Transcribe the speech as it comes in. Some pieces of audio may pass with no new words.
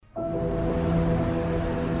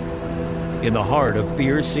in the heart of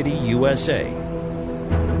Beer City, USA.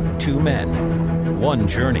 Two men, one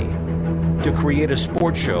journey to create a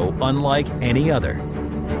sports show unlike any other.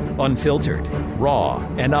 Unfiltered, raw,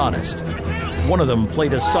 and honest. One of them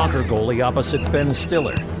played a soccer goalie opposite Ben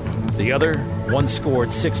Stiller. The other once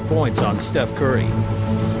scored 6 points on Steph Curry.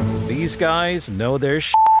 These guys know their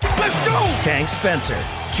shit. Let's go! Tank Spencer,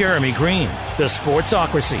 Jeremy Greene, the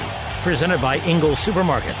Sportsocracy. Presented by Ingles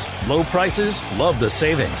Supermarkets. Low prices, love the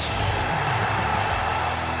savings.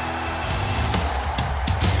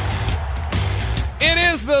 It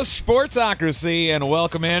is the Sportsocracy, and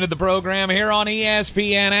welcome into the program here on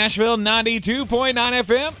ESPN Asheville, 92.9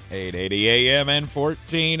 FM, 880 AM, and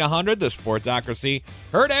 1400. The Sportsocracy,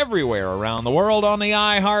 heard everywhere around the world on the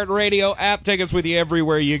iHeartRadio app. Take us with you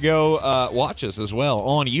everywhere you go. Watch us as well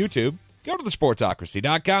on YouTube. Go to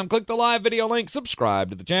thesportsocracy.com, click the live video link,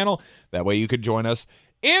 subscribe to the channel. That way you can join us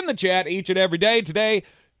in the chat each and every day. Today,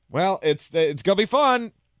 well, it's going to be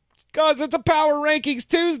fun because it's a Power Rankings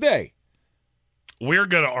Tuesday. We're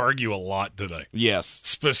going to argue a lot today. Yes.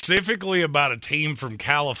 Specifically about a team from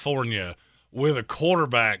California with a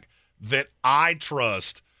quarterback that I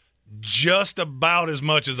trust just about as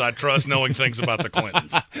much as I trust knowing things about the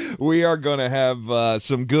Clintons. We are going to have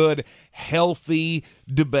some good, healthy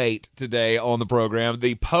debate today on the program.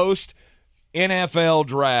 The post-NFL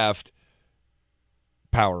draft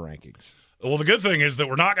power rankings. Well, the good thing is that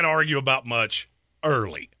we're not going to argue about much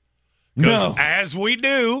early. Because as we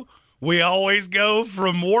do, we always go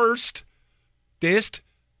from worstest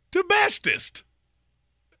to bestest.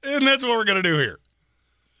 And that's what we're going to do here.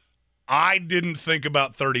 I didn't think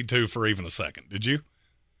about 32 for even a second. Did you?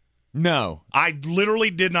 No. I literally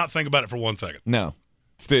did not think about it for 1 second. No.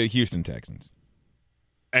 It's the Houston Texans.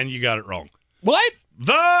 And you got it wrong. What?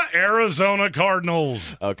 The Arizona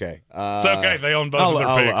Cardinals. Okay. It's okay. They own both of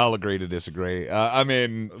their picks. I'll agree to disagree. I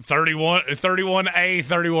mean, 31A,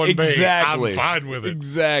 31B. Exactly. I'm fine with it.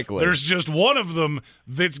 Exactly. There's just one of them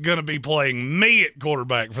that's going to be playing me at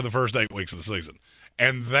quarterback for the first 8 weeks of the season.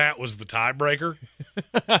 And that was the tiebreaker.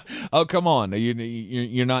 Oh, come on.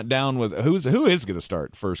 You're not down with who is going to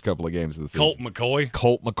start first couple of games of the season?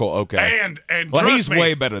 Colt McCoy. Okay. And well, trust he's me,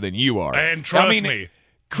 way better than you are. And trust me,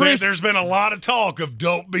 there's been a lot of talk of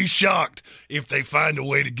don't be shocked if they find a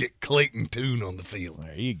way to get Clayton Tune on the field.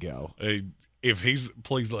 There you go.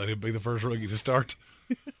 Please let him be the first rookie to start.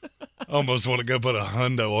 I almost want to go put a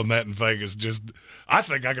hundo on that in Vegas. I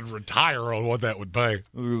think I could retire on what that would pay. I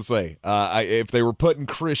was going to say, if they were putting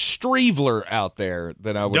Chris Streveler out there,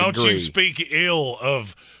 then I would agree. Don't you speak ill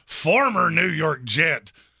of former New York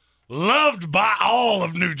Jet, loved by all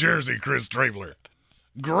of New Jersey, Chris Streveler.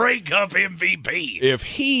 Grey Cup MVP. If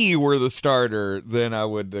he were the starter, then I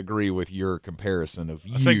would agree with your comparison of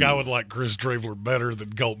you. I think I would like Chris Streveler better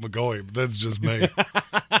than Colt McCoy, but that's just me.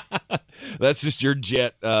 That's just your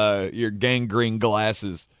your gangrene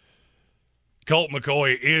glasses. Colt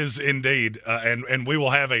McCoy is indeed, and we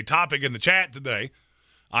will have a topic in the chat today.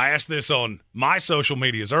 I asked this on my social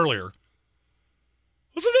medias earlier.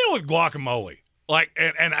 What's the deal with guacamole?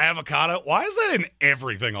 And avocado? Why is that in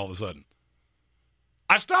everything all of a sudden?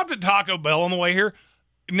 I stopped at Taco Bell on the way here.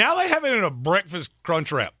 Now they have it in a breakfast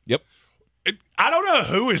crunch wrap. Yep. I don't know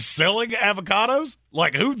who is selling avocados,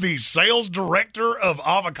 like who the sales director of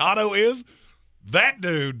avocado is. That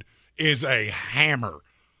dude is a hammer.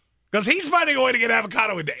 Because he's finding a way to get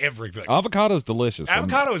avocado into everything. Avocado's delicious.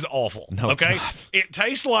 Avocado is awful. No, okay? it's not. It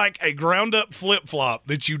tastes like a ground-up flip-flop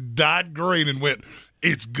that you dyed green and went,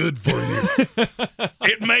 it's good for you.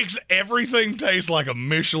 It makes everything taste like a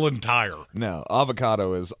Michelin tire. No,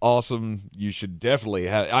 avocado is awesome. You should definitely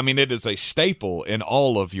have. I mean, it is a staple in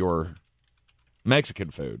all of your Mexican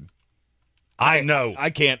food. I know. I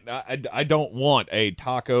can't. I don't want a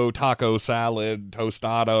taco salad,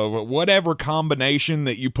 tostado, whatever combination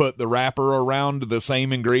that you put the wrapper around the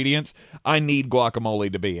same ingredients. I need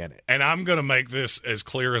guacamole to be in it. And I'm going to make this as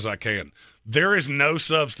clear as I can. There is no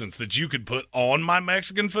substance that you could put on my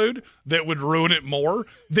Mexican food that would ruin it more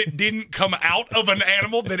that didn't come out of an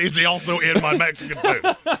animal that is also in my Mexican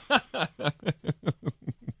food.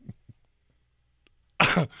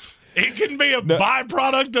 It can be a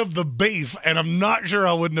byproduct of the beef, and I'm not sure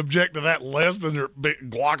I wouldn't object to that less than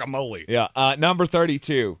guacamole. Yeah, number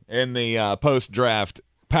 32 in the post-draft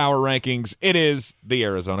power rankings, it is the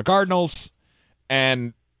Arizona Cardinals.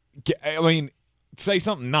 And, I mean, say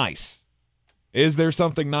something nice. Is there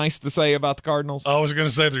something nice to say about the Cardinals? I was going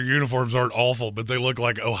to say their uniforms aren't awful, but they look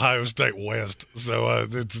like Ohio State West, so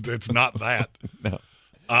it's not that.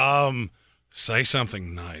 No. Say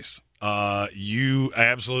something nice. You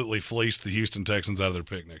absolutely fleeced the Houston Texans out of their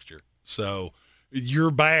pick next year. So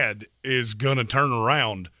your bad is going to turn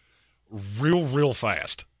around real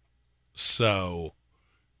fast. So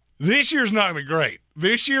this year's not going to be great.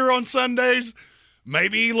 This year on Sundays,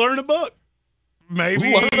 maybe learn a book.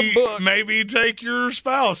 Maybe take your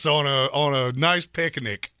spouse on a nice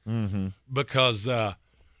picnic, because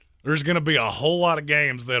there's going to be a whole lot of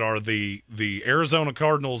games that are the Arizona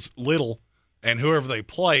Cardinals little and whoever they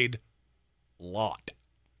played lot.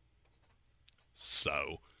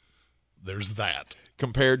 So there's that.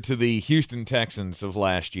 Compared to the Houston Texans of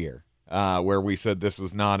last year, where we said this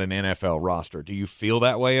was not an NFL roster, do you feel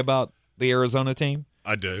that way about the Arizona team?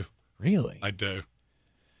 I do. Really? I do.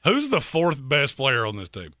 Who's the fourth best player on this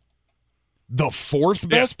team? The fourth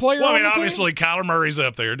best player? Well, on I mean, the team? obviously, Kyler Murray's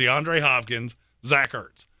up there, DeAndre Hopkins, Zach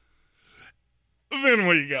Ertz. Then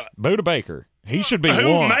what you got? Buda Baker. He should be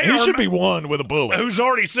one. He should be one with a bullet. Who's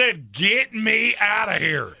already said, get me out of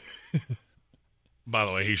here. By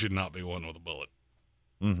the way, he should not be one with a bullet.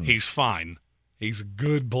 Mm-hmm. He's fine. He's a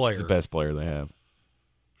good player. He's the best player they have.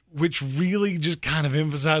 Which really just kind of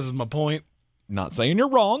emphasizes my point. Not saying you're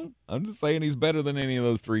wrong. I'm just saying he's better than any of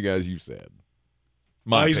those three guys you said.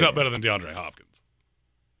 He's not better than DeAndre Hopkins.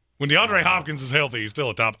 When DeAndre Hopkins is healthy, he's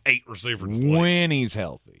still a top 8 receiver. When he's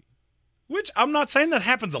healthy. Which I'm not saying that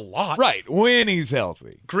happens a lot. Right, when he's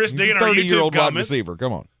healthy. Chris he's D, a our 30-year-old YouTube wide comments. receiver.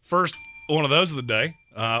 Come on. First one of those of the day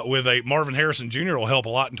with a Marvin Harrison Jr. will help a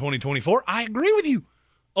lot in 2024. I agree with you.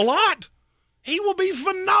 A lot. He will be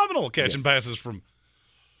phenomenal catching passes from –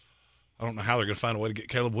 I don't know how they're going to find a way to get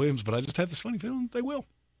Caleb Williams, but I just have this funny feeling that they will.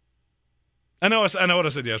 I know what I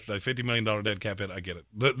said yesterday, $50 million dead cap hit. I get it.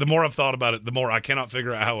 The more I've thought about it, the more I cannot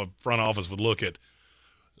figure out how a front office would look at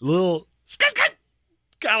little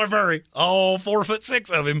Kyler Murray, all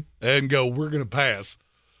 4'6" of him, and go, we're going to pass.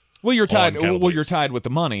 Well, you're tied. You're tied with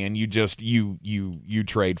the money, and you just you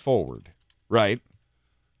trade forward, right?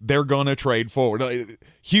 They're going to trade forward.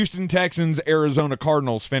 Houston Texans, Arizona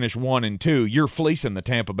Cardinals finish 1 and 2. You're fleecing the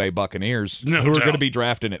Tampa Bay Buccaneers, who are going to be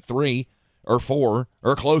drafting at 3 or 4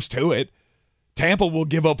 or close to it. Tampa will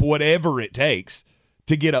give up whatever it takes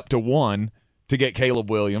to get up to 1 to get Caleb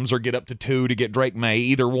Williams or get up to 2 to get Drake May,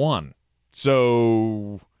 either one.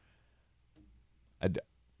 So I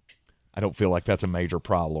don't feel like that's a major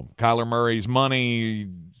problem. Kyler Murray's money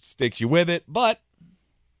sticks you with it, but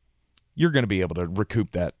you're going to be able to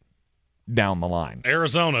recoup that down the line.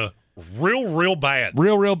 Arizona, real bad.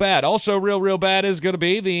 Real bad. Also real bad is going to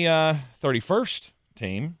be the 31st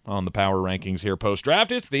team on the power rankings here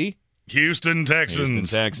post-draft. It's the Houston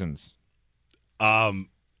Texans. I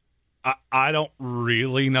don't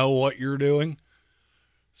really know what you're doing.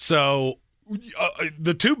 So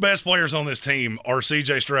the two best players on this team are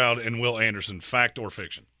C.J. Stroud and Will Anderson. Fact or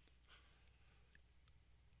fiction?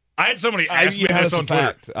 I had somebody ask me this on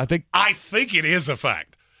Twitter. I think it is a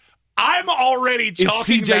fact. I'm already chalking Is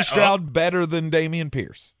C.J. Stroud better than Dameon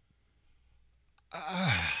Pierce?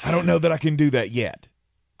 I don't know that I can do that yet.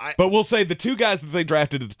 But we'll say the two guys that they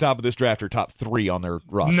drafted at the top of this draft are top 3 on their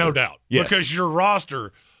roster. No doubt. Yes. Because your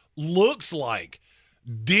roster looks like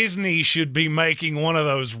Disney should be making one of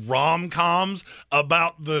those rom-coms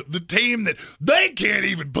about the team that they can't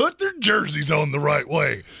even put their jerseys on the right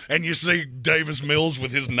way. And you see Davis Mills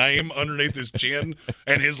with his name underneath his chin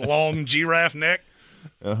and his long giraffe neck.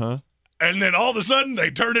 Uh-huh. And then all of a sudden they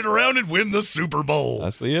turn it around and win the Super Bowl. I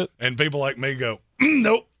see it. And people like me go,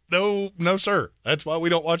 nope. No, sir. That's why we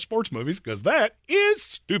don't watch sports movies, because that is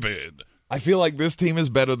stupid. I feel like this team is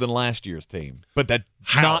better than last year's team, but that's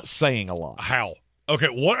not saying a lot. How? Okay,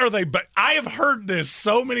 what are they? I have heard this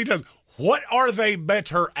so many times. What are they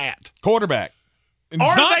better at? Quarterback. It's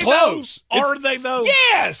are not they close. Are they though?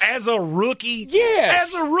 Yes. As a rookie?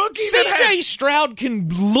 Yes. As a rookie? C.J. Stroud can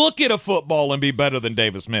look at a football and be better than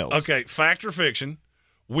Davis Mills. Okay, fact or fiction?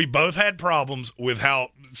 We both had problems with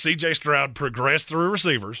how C.J. Stroud progressed through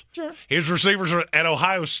receivers. Sure. His receivers at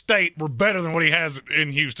Ohio State were better than what he has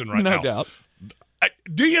in Houston right now. No doubt.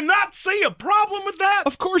 Do you not see a problem with that?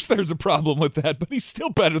 Of course there's a problem with that, but he's still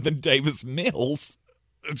better than Davis Mills.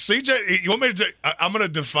 CJ, you want me to I'm going to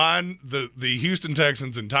define the Houston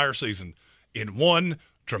Texans' entire season in one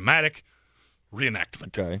dramatic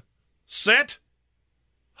reenactment. Okay. Set,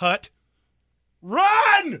 hut,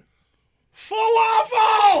 run!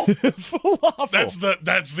 Falafel!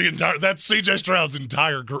 Falafel. That's CJ Stroud's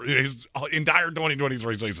entire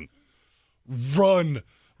 2023 season.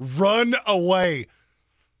 Run away.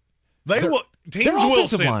 Teams their will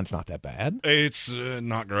offensive send. line's not that bad. It's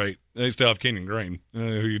not great. They still have Kenyon Greene,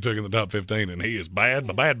 who you took in the top 15, and he is bad.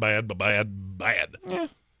 Yeah.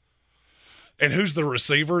 And who's the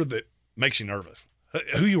receiver that makes you nervous?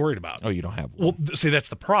 Who are you worried about? Oh, you don't have one. Well, see, that's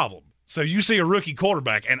the problem. So you see a rookie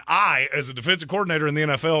quarterback, and I, as a defensive coordinator in the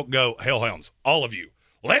NFL, go, hellhounds, all of you.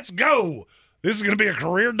 let's go. This is going to be a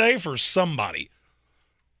career day for somebody.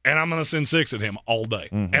 And I'm going to send 6 at him all day.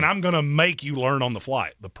 Mm-hmm. And I'm going to make you learn on the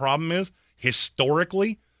fly. The problem is,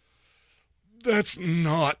 historically, that's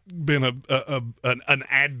not been an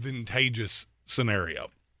advantageous scenario.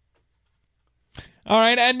 All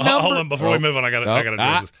right, and hold on, before we move on, I got to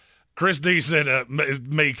address this. Chris D said,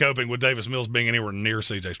 me coping with Davis Mills being anywhere near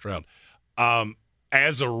C.J. Stroud.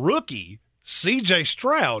 As a rookie, C.J.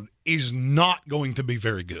 Stroud is not going to be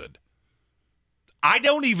very good. I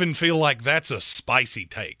don't even feel like that's a spicy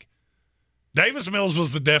take. Davis Mills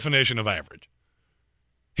was the definition of average.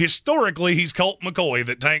 Historically, he's Colt McCoy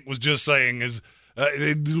that Tank was just saying is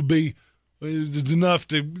it'll be enough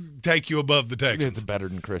to take you above the Texans. It's better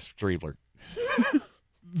than Chris Streveler.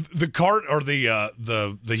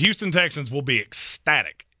 The Houston Texans will be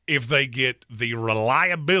ecstatic if they get the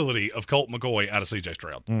reliability of Colt McCoy out of C.J.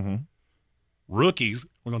 Stroud. Mm-hmm. Rookies,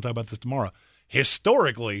 we're going to talk about this tomorrow,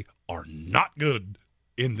 historically are not good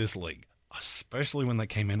in this league, especially when they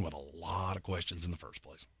came in with a lot of questions in the first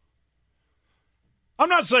place. I'm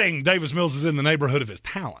not saying Davis Mills is in the neighborhood of his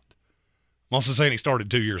talent. I'm also saying he started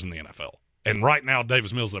 2 years in the NFL. And right now,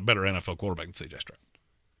 Davis Mills is a better NFL quarterback than C.J. Stroud.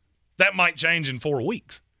 That might change in 4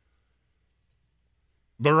 weeks.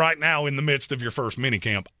 But right now, in the midst of your first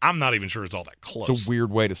minicamp, I'm not even sure it's all that close. It's a weird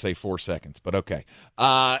way to say 4 seconds, but okay.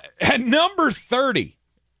 At number 30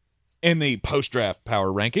 in the post-draft power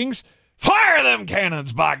rankings, fire them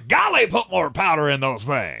cannons, by golly, put more powder in those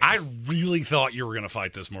things. I really thought you were going to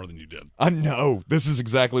fight this more than you did. I know. This is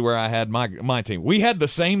exactly where I had my team. We had the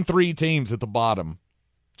same 3 teams at the bottom.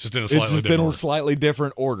 Just in a slightly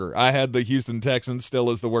different order. I had the Houston Texans still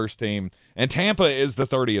as the worst team, and Tampa is the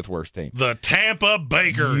 30th worst team. The Tampa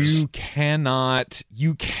Bakers.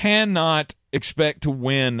 You cannot expect to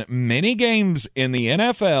win many games in the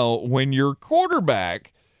NFL when your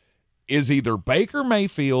quarterback is either Baker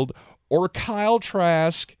Mayfield or Kyle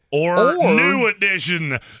Trask or new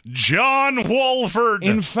addition, John Wolford.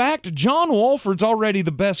 In fact, John Wolford's already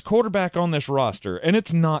the best quarterback on this roster, and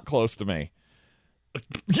it's not close to me.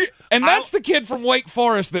 And that's the kid from Wake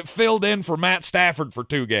Forest that filled in for Matt Stafford for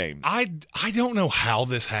 2 games. I don't know how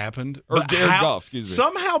this happened. Or Jared Goff, excuse me.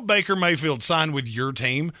 Somehow Baker Mayfield signed with your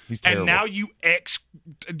team, and now you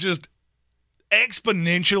just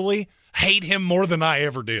exponentially hate him more than I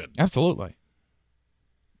ever did. Absolutely.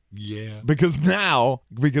 Yeah. Because now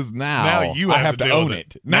you I have to own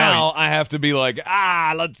it. Now I have to be like,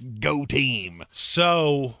 let's go team.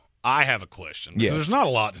 So I have a question. Yes. There's not a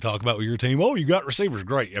lot to talk about with your team. Oh, you got receivers.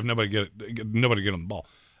 Great. You have nobody get on the ball.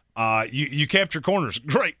 You kept your corners.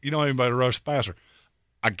 Great. You don't have anybody to rush the passer.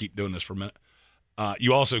 I can keep doing this for a minute.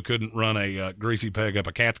 You also couldn't run a greasy peg up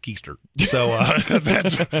a cat's keister. So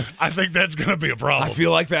I think that's going to be a problem. I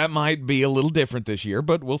feel like that might be a little different this year,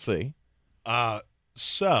 but we'll see.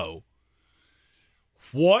 So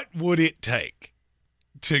what would it take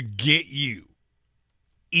to get you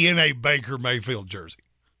in a Baker Mayfield jersey?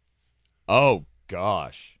 Oh,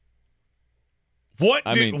 gosh. What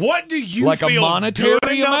do you like feel a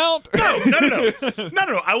monetary amount? No.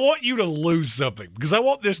 I want you to lose something because I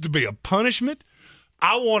want this to be a punishment.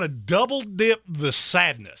 I want to double dip the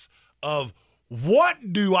sadness of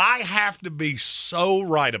what do I have to be so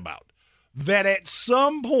right about that at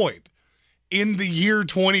some point in the year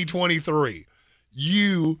 2023,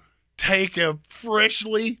 you take a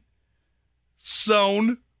freshly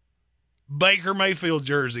sewn Baker Mayfield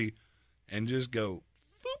jersey and just go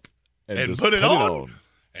boop, and put it on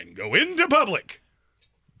and go into public.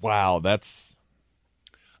 Wow, that's...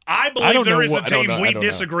 I believe there is a team we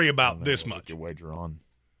disagree about this much. Your wager on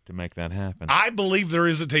to make that happen. I believe there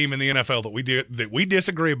is a team in the NFL that we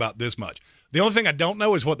disagree about this much. The only thing I don't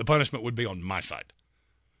know is what the punishment would be on my side.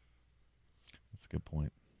 That's a good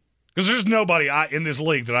point. Because there's nobody in this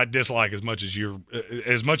league that I dislike as much as you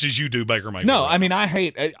do Baker Mayfield. No, I mean I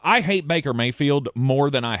hate Baker Mayfield more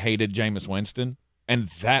than I hated Jameis Winston, and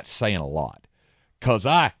that's saying a lot. Because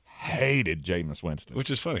I hated Jameis Winston, which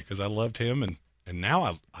is funny because I loved him and now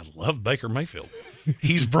I love Baker Mayfield.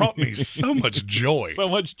 He's brought me so much joy. So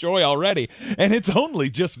much joy already, and it's only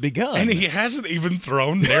just begun. And he hasn't even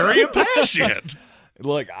thrown nary a pass yet.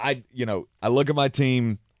 Look, I look at my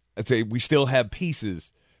team, I say we still have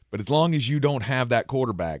pieces. But as long as you don't have that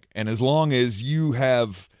quarterback, and as long as you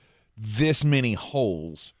have this many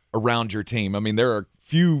holes around your team, I mean, there are a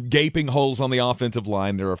few gaping holes on the offensive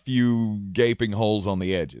line. There are a few gaping holes on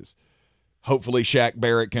the edges. Hopefully Shaq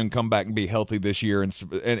Barrett can come back and be healthy this year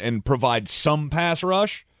and provide some pass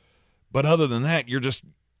rush. But other than that,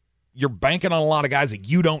 you're banking on a lot of guys that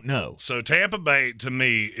you don't know. So Tampa Bay, to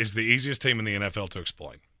me, is the easiest team in the NFL to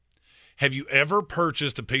explain. Have you ever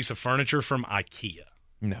purchased a piece of furniture from IKEA?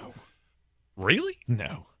 No. Really?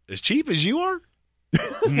 No. As cheap as you are?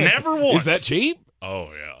 Never once. Is that cheap?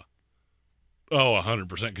 Oh, yeah. Oh, 100%,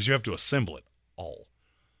 because you have to assemble it all.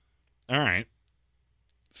 All right.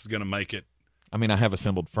 This is going to make it. I mean, I have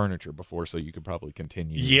assembled furniture before, so you could probably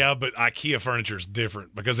continue. Yeah, but IKEA furniture is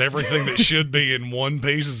different because everything that should be in one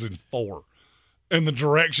piece is in four. And the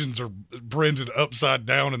directions are printed upside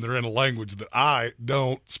down, and they're in a language that I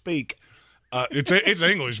don't speak. It's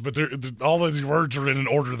English, but all of these words are in an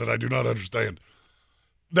order that I do not understand.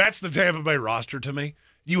 That's the Tampa Bay roster to me.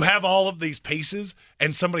 You have all of these pieces,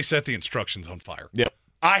 and somebody set the instructions on fire. Yep.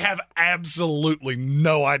 I have absolutely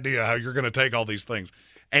no idea how you're going to take all these things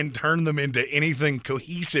and turn them into anything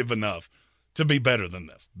cohesive enough to be better than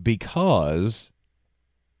this. Because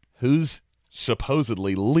who's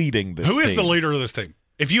supposedly leading this team? Who is the leader of this team?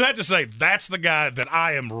 If you had to say, that's the guy that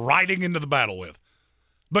I am riding into the battle with.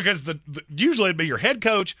 Because usually it'd be your head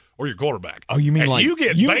coach or your quarterback. Oh, you mean and like you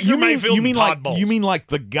get Baker Mayfield and Todd Bowles. You mean like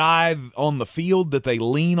the guy on the field that they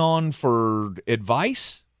lean on for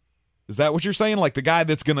advice? Is that what you're saying? Like the guy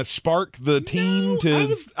that's going to spark the team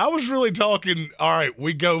to? I was really talking. All right,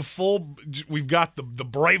 we go full. We've got the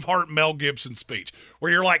Braveheart Mel Gibson speech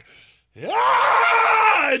where you're like,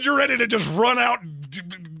 and you're ready to just run out,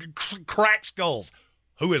 and crack skulls.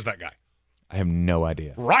 Who is that guy? I have no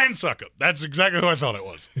idea. Ryan Suckup. That's exactly who I thought it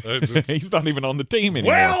was. He's not even on the team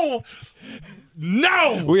anymore. Well,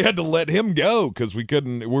 no. We had to let him go because we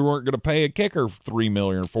weren't going to pay a kicker $3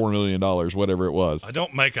 million or $4 million, whatever it was. I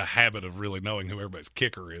don't make a canhabit of really knowing who everybody's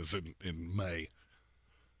kicker is in May.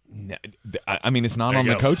 No, I mean, it's not on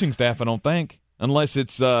the coaching staff, I don't think, unless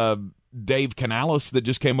it's Dave Canales that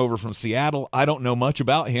just came over from Seattle. I don't know much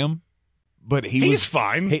about him. But he's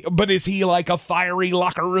fine. But is he like a fiery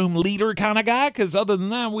locker room leader kind of guy? Because other than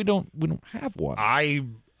that, we don't have one.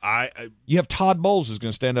 You have Todd Bowles who's going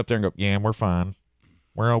to stand up there and go, "Yeah, we're fine,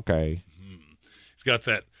 we're okay." He's got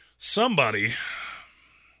that somebody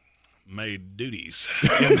made duties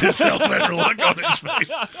in this elevator look on his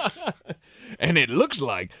face, and it looks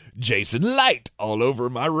like Jason Light all over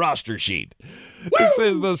my roster sheet. Woo! This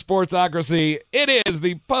is the Sportsocracy. It is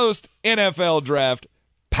the post NFL draft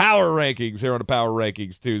Power Rankings here on the Power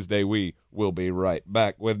Rankings Tuesday. We will be right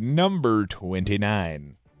back with number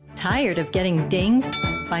 29. Tired of getting dinged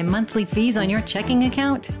by monthly fees on your checking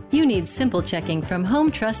account? You need Simple Checking from Home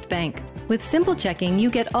Trust Bank. With Simple Checking,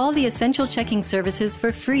 you get all the essential checking services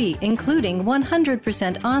for free, including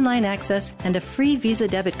 100% online access and a free Visa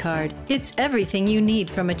debit card. It's everything you need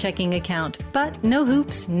from a checking account, but no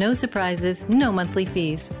hoops, no surprises, no monthly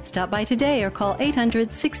fees. Stop by today or call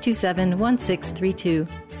 800-627-1632.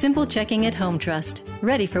 Simple Checking at Home Trust.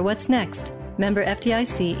 Ready for what's next. Member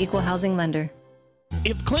FDIC, Equal Housing Lender.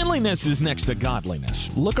 If cleanliness is next to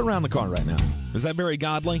godliness, look around the car right now. Is that very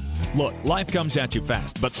godly? Look, life comes at you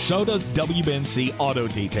fast, but so does WBNC Auto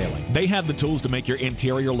Detailing. They have the tools to make your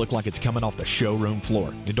interior look like it's coming off the showroom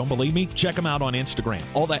floor. You don't believe me? Check them out on Instagram.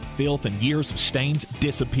 All that filth and years of stains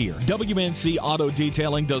disappear. WBNC Auto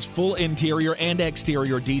Detailing does full interior and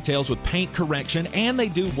exterior details with paint correction, and they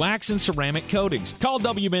do wax and ceramic coatings. Call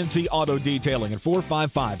WBNC Auto Detailing at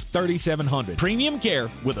 455-3700. Premium care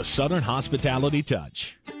with a Southern hospitality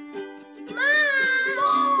touch.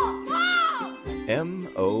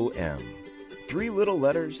 M-O-M. 3 little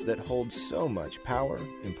letters that hold so much power,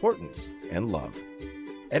 importance, and love.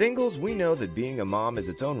 At Ingalls, we know that being a mom is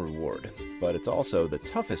its own reward, but it's also the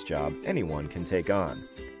toughest job anyone can take on.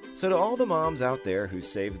 So to all the moms out there who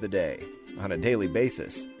save the day, on a daily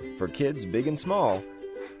basis, for kids big and small,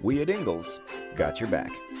 we at Ingalls got your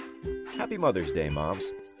back. Happy Mother's Day,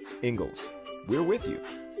 moms. Ingalls, we're with you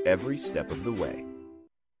every step of the way.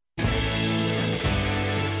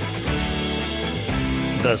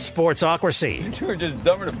 The Sportsocracy. You were just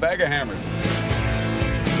dumber than a bag of hammers.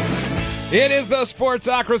 It is the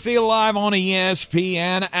Sportsocracy live on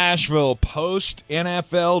ESPN Asheville post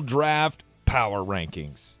NFL draft power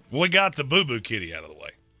rankings. We got the boo-boo kitty out of the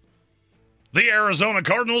way. The Arizona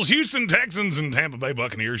Cardinals, Houston Texans, and Tampa Bay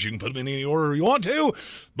Buccaneers. You can put them in any order you want to,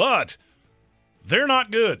 but they're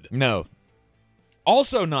not good. No.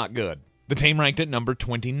 Also not good. The team ranked at number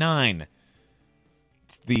 29.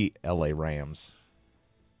 It's the LA Rams.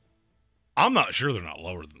 I'm not sure they're not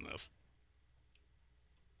lower than this.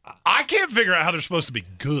 I can't figure out how they're supposed to be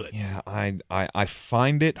good. Yeah, I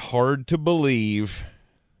find it hard to believe,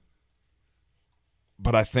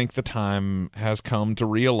 but I think the time has come to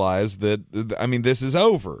realize that, I mean, this is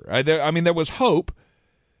over. I mean, there was hope.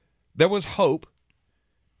 There was hope,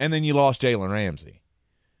 and then you lost Jalen Ramsey.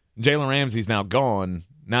 Jalen Ramsey's now gone.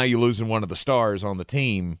 Now you're losing one of the stars on the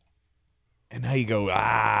team, and now you go,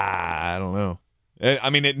 I don't know. I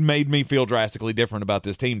mean, it made me feel drastically different about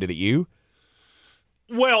this team. Did it you?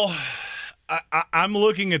 Well, I'm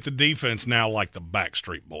looking at the defense now like the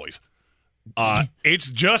Backstreet Boys. It's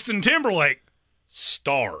Justin Timberlake,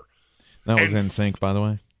 star. That was in sync, by the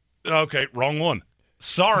way. Okay, wrong one.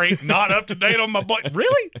 Sorry, not up to date on my boy.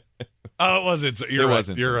 Really? It was in sync. You're right.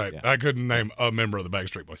 You're right. Yeah. I couldn't name a member of the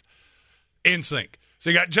Backstreet Boys. In sync. So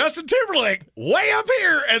you got Justin Timberlake way up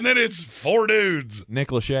here, and then it's four dudes. Nick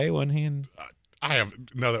Lachey, wasn't he in?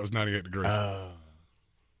 No, that was 98 Degrees. Oh,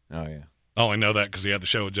 yeah. I only know that because he had the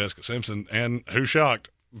show with Jessica Simpson, and who's shocked?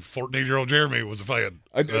 14-year-old Jeremy was a fan.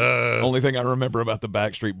 Only thing I remember about the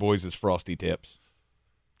Backstreet Boys is Frosty Tips.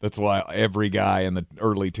 That's why every guy in the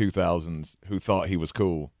early 2000s who thought he was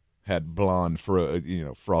cool had blonde,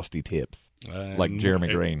 frosty tips, like Jeremy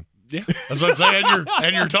Greene. Yeah, I was about to say,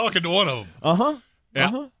 and you're talking to one of them. Uh-huh. Yeah.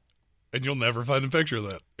 Uh-huh. And you'll never find a picture of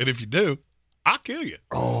that. And if you do, I'll kill you.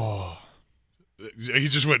 Oh. You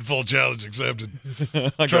just went full challenge accepted.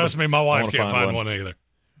 Trust me, my wife can't find one either.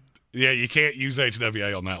 Yeah, you can't use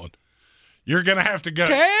HWA on that one. You're going to have to go.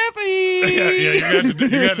 Kathy! Yeah, you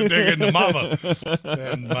got to dig into Mama.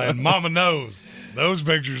 And Mama knows those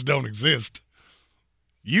pictures don't exist.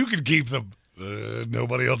 You can keep them.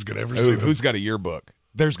 Nobody else could ever see them. Who's got a yearbook?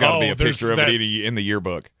 There's got to be a picture of it in the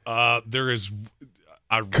yearbook. There is.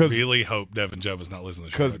 I really hope Devin Joe is not listening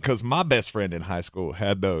to the show. Because my best friend in high school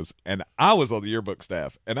had those, and I was on the yearbook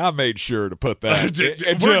staff, and I made sure to put that.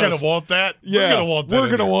 We're going to want that. Yeah, we're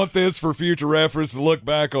going to want this for future reference to look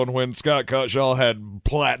back on when Scott Cutshaw had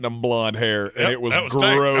platinum blonde hair, and it was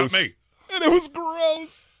gross. Not me. And it was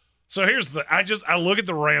gross. So here's I look at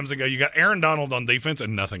the Rams and go, you got Aaron Donald on defense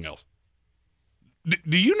and nothing else.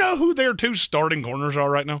 Do you know who their two starting corners are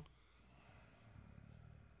right now?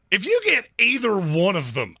 If you get either one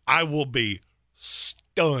of them, I will be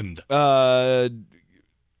stunned.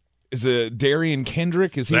 Is it Darian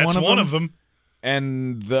Kendrick? Is he That's one of them? Of them.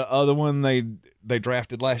 And the other one they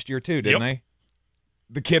drafted last year too, didn't they?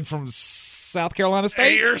 The kid from South Carolina State?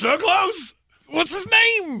 Hey, you're so close. What's his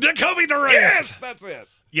name? Jacoby Durant. Yes, that's it.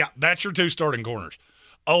 Yeah, that's your two starting corners.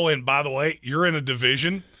 Oh, and by the way, you're in a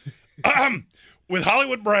division with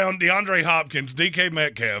Hollywood Brown, DeAndre Hopkins, DK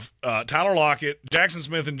Metcalf, Tyler Lockett, Jackson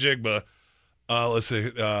Smith and Jigba. Let's see,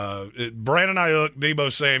 Brandon Ayuk,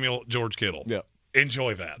 Deebo Samuel, George Kittle. Yep.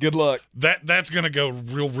 Enjoy that. Good luck. That's going to go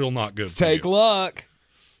real not good. Take luck.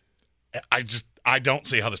 I don't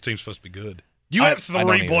see how this team's supposed to be good. You have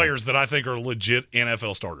three players that I think are legit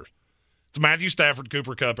NFL starters. It's Matthew Stafford,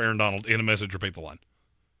 Cooper Kupp, Aaron Donald. In a message, repeat the line.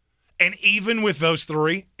 And even with those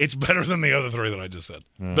three, it's better than the other three that I just said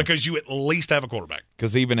because you at least have a quarterback.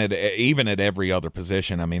 Because even at every other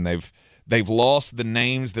position, I mean they've lost the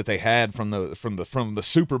names that they had from the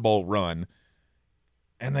Super Bowl run,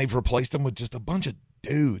 and they've replaced them with just a bunch of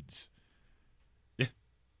dudes.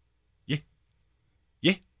 Yeah.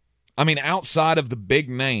 I mean, outside of the big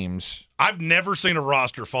names, I've never seen a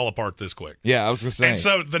roster fall apart this quick. Yeah, I was going to say. And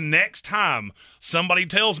so the next time somebody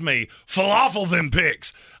tells me, falafel them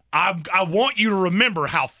picks, I want you to remember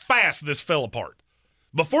how fast this fell apart.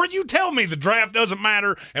 Before you tell me the draft doesn't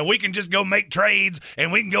matter and we can just go make trades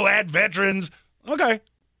and we can go add veterans, okay.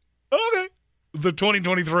 The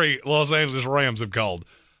 2023 Los Angeles Rams have called.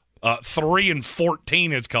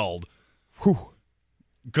 3-14 it's called.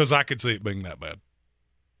 Because I could see it being that bad.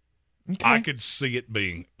 Okay. I could see it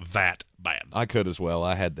being that bad. I could as well.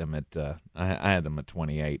 I had them at I had them at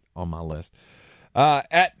 28 on my list.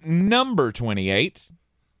 At number 28,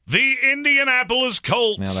 the Indianapolis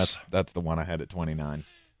Colts. Now that's the one I had at 29.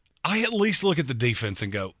 I at least look at the defense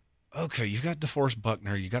and go, okay, you've got DeForest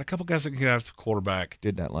Buckner. You got a couple guys that can get after the quarterback.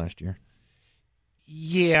 Did that last year.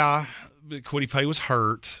 Yeah, but Kwity Paye was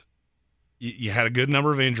hurt. You had a good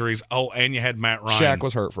number of injuries. Oh, and you had Matt Ryan. Shaq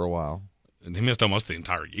was hurt for a while. And he missed almost the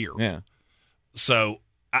entire year. Yeah. So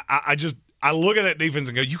I look at that defense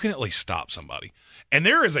and go, you can at least stop somebody. And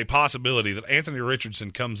there is a possibility that Anthony Richardson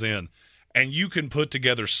comes in and you can put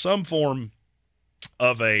together some form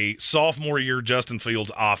of a sophomore year Justin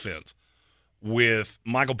Fields offense with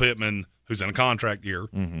Michael Pittman, who's in a contract year,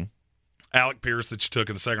 Alec Pierce that you took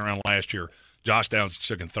in the second round last year, Josh Downs that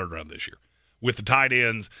you took in the third round this year, with the tight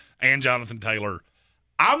ends and Jonathan Taylor.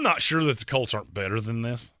 I'm not sure that the Colts aren't better than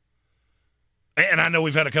this. And I know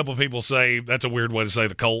we've had a couple of people say that's a weird way to say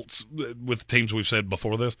the Colts with the teams we've said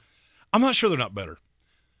before this. I'm not sure they're not better.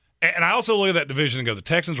 And I also look at that division and go, the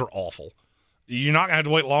Texans are awful. You're not going to have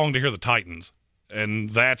to wait long to hear the Titans.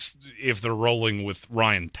 And that's if they're rolling with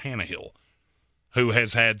Ryan Tannehill, who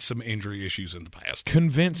has had some injury issues in the past.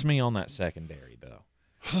 Convince me on that secondary, though.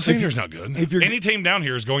 The secondary's not good. Any team down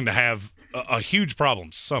here is going to have a huge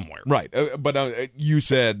problem somewhere. Right. But you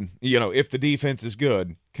said, if the defense is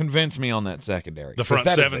good, convince me on that secondary. The front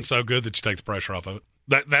seven's so good that you take the pressure off of it.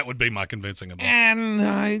 That would be my convincing of them. And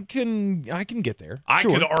I can get there. I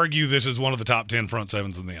could argue this is one of the top 10 front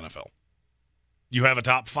sevens in the NFL. You have a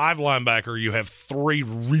top 5 linebacker. You have 3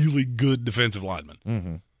 really good defensive linemen.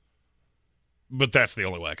 Mm-hmm. But that's the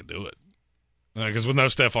only way I could do it. Because with no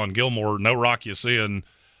Stephon Gilmore, no Rock Ya-Sin,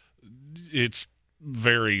 it's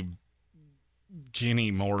very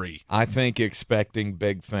Kenny Morey. I think expecting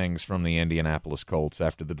big things from the Indianapolis Colts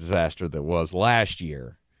after the disaster that was last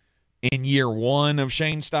year in year 1 of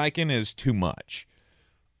Shane Steichen is too much.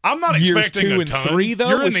 I'm not expecting Years 2 a and ton. 3, though,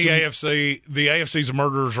 You're in the AFC. The AFC's a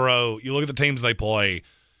murderer's row. You look at the teams they play,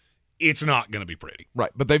 it's not going to be pretty. Right,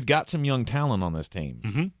 but they've got some young talent on this team.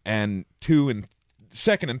 Mm-hmm. And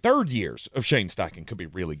second and third years of Shane Steichen could be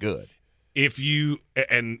really good. If you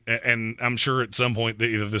and I'm sure at some point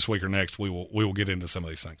either this week or next we will get into some of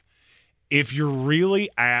these things. If you're really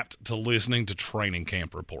apt to listening to training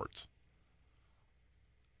camp reports,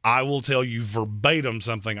 I will tell you verbatim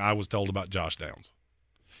something I was told about Josh Downs.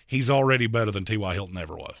 He's already better than T.Y. Hilton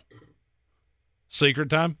ever was. Secret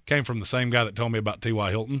time came from the same guy that told me about T.Y.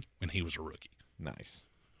 Hilton when he was a rookie. Nice.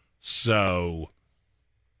 So,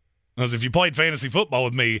 as if you played fantasy football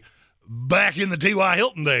with me back in the T.Y.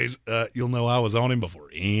 Hilton days, you'll know I was on him before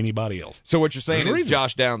anybody else. So what you're saying is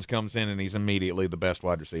Josh Downs comes in and he's immediately the best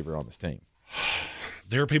wide receiver on this team.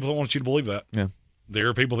 There are people that want you to believe that. Yeah. There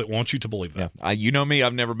are people that want you to believe that. Yeah. You know me,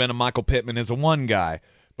 I've never been a Michael Pittman as a 1 guy.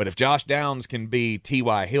 But if Josh Downs can be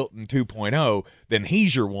T.Y. Hilton 2.0, then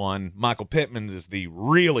he's your 1. Michael Pittman is the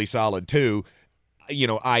really solid 2,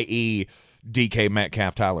 i.e. DK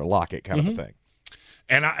Metcalf, Tyler Lockett kind of a thing.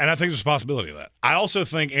 And I think there's a possibility of that. I also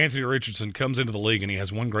think Anthony Richardson comes into the league and he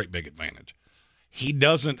has one great big advantage. He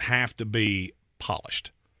doesn't have to be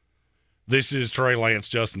polished. This is Trey Lance,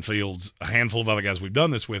 Justin Fields, a handful of other guys we've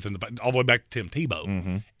done this with, all the way back to Tim Tebow.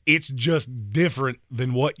 Mm-hmm. It's just different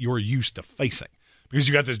than what you're used to facing. Because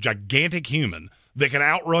you got this gigantic human that can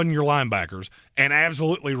outrun your linebackers and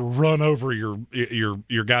absolutely run over your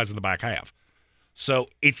guys in the back half. So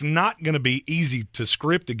it's not going to be easy to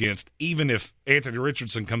script against, even if Anthony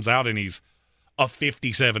Richardson comes out and he's a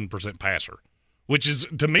 57% passer, which is,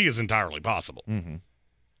 to me, is entirely possible. Mm-hmm.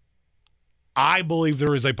 I believe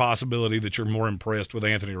there is a possibility that you're more impressed with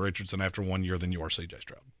Anthony Richardson after 1 year than you are C.J.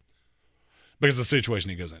 Stroud, because of the situation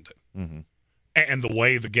he goes into. Mm-hmm. And the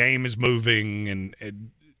way the game is moving,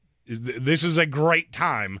 and this is a great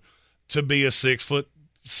time to be a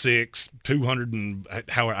 6'6", 200 and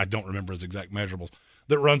how I don't remember his exact measurables,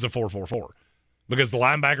 that runs a 4.44, because the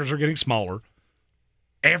linebackers are getting smaller.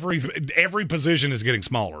 Every position is getting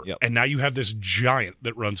smaller, and now you have this giant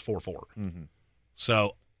that runs 4.4. Mm-hmm.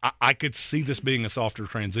 So I could see this being a softer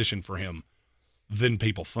transition for him than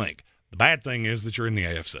people think. The bad thing is that you're in the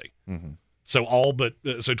AFC. Mm-hmm. So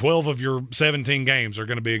 12 of your 17 games are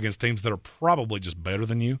going to be against teams that are probably just better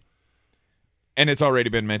than you. And it's already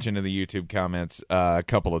been mentioned in the YouTube comments a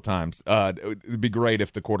couple of times. It would be great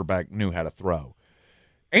if the quarterback knew how to throw.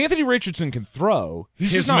 Anthony Richardson can throw.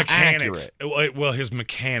 He's just not accurate. Well, his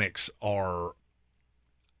mechanics are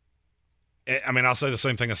 – I mean, I'll say the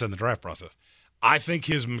same thing I said in the draft process. I think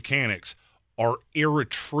his mechanics are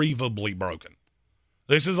irretrievably broken.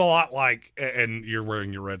 This is a lot like, and you're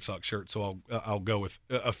wearing your Red Sox shirt, so I'll go with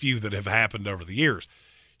a few that have happened over the years.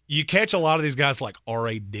 You catch a lot of these guys like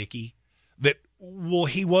R.A. Dickey that, well,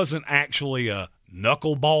 he wasn't actually a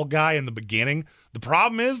knuckleball guy in the beginning. The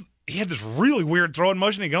problem is he had this really weird throwing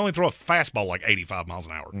motion. He could only throw a fastball like 85 miles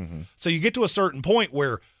an hour. Mm-hmm. So you get to a certain point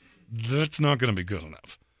where that's not going to be good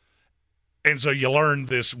enough. And so you learn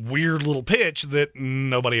this weird little pitch that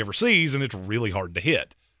nobody ever sees, and it's really hard to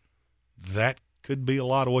hit. That could be a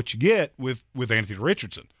lot of what you get with Anthony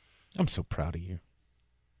Richardson. I'm so proud of you.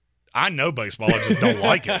 I know baseball, I just don't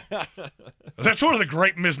like it. That's one of the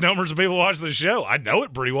great misnomers of people who watch this show. I know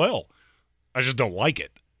it pretty well. I just don't like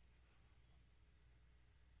it.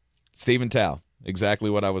 Stephen Tao, exactly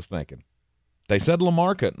what I was thinking. They said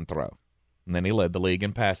Lamar couldn't throw, and then he led the league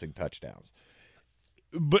in passing touchdowns.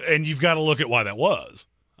 And you've got to look at why that was.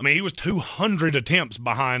 I mean, he was 200 attempts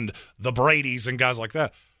behind the Bradys and guys like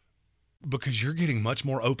that. Because you're getting much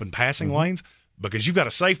more open passing lanes, because you've got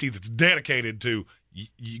a safety that's dedicated to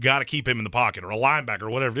you got to keep him in the pocket, or a linebacker,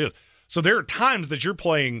 or whatever it is. So there are times that you're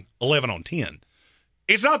playing 11 on 10.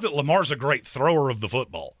 It's not that Lamar's a great thrower of the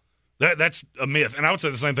football. That's a myth. And I would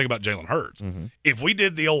say the same thing about Jalen Hurts. Mm-hmm. If we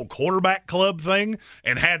did the old quarterback club thing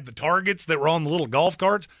and had the targets that were on the little golf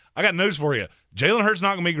carts, I got news for you. Jalen Hurts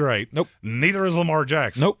not going to be great. Nope. Neither is Lamar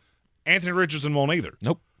Jackson. Nope. Anthony Richardson won't either.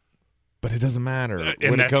 Nope. But it doesn't matter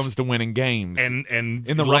when it comes to winning games. And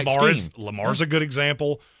in the right scheme. Lamar's a good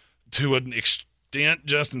example. To an extent,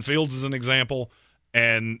 Justin Fields is an example,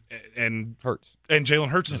 and Hurts. And Jalen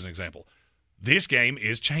Hurts is an example. This game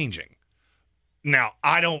is changing. Now,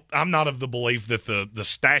 I'm not of the belief that the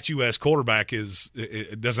statuesque quarterback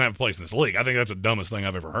it doesn't have a place in this league. I think that's the dumbest thing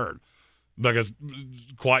I've ever heard. Because,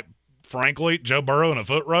 quite frankly, Joe Burrow in a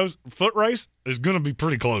foot race is going to be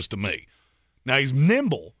pretty close to me. Now, he's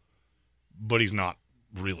nimble, but he's not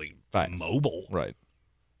really fast. Mobile. Right.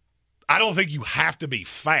 I don't think you have to be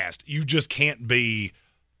fast. You just can't be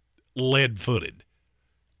lead-footed.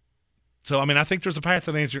 So, I mean, I think there's a path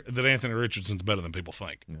that Anthony Richardson's better than people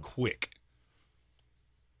think. Yeah. Quick.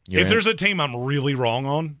 If there's a team I'm really wrong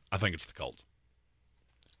on, I think it's the Colts.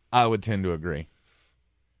 I would tend to agree.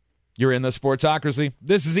 You're in the Sportsocracy.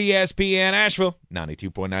 This is ESPN Asheville,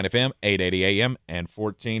 92.9 FM, 880 AM, and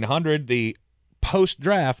 1400. The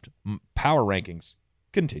post-draft power rankings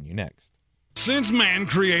continue next. Since man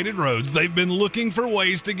created roads, they've been looking for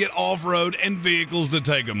ways to get off-road and vehicles to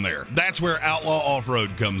take them there. That's where Outlaw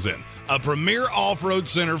Off-Road comes in. A premier off-road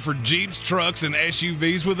center for Jeeps, trucks, and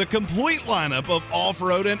SUVs with a complete lineup of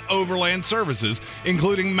off-road and overland services,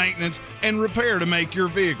 including maintenance and repair to make your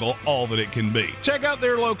vehicle all that it can be. Check out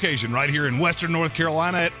their location right here in western North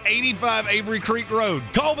Carolina at 85 Avery Creek Road.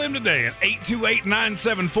 Call them today at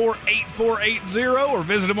 828-974-8480 or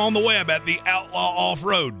visit them on the web at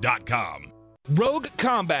theoutlawoffroad.com. Rogue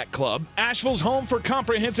Combat Club, Asheville's home for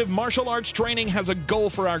comprehensive martial arts training, has a goal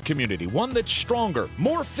for our community, one that's stronger,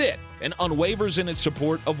 more fit, and unwavers in its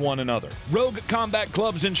support of one another. Rogue Combat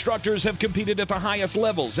Club's instructors have competed at the highest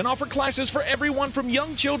levels and offer classes for everyone from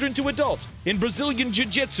young children to adults in Brazilian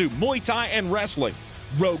Jiu-Jitsu, Muay Thai, and wrestling.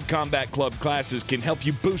 Rogue Combat Club classes can help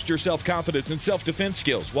you boost your self-confidence and self-defense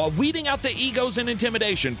skills while weeding out the egos and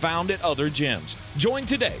intimidation found at other gyms. Join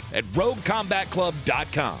today at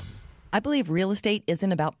roguecombatclub.com. I believe real estate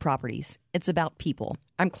isn't about properties. It's about people.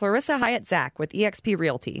 I'm Clarissa Hyatt-Zach with eXp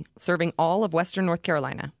Realty, serving all of Western North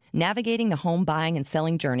Carolina. Navigating the home buying and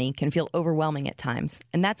selling journey can feel overwhelming at times,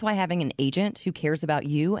 and that's why having an agent who cares about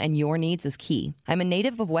you and your needs is key. I'm a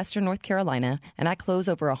native of Western North Carolina, and I close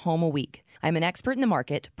over a home a week. I'm an expert in the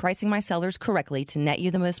market, pricing my sellers correctly to net you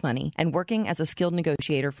the most money, and working as a skilled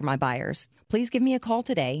negotiator for my buyers. Please give me a call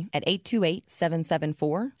today at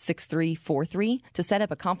 828-774-6343 to set up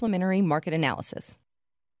a complimentary market analysis.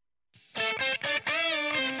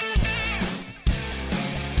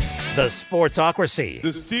 The Sportsocracy.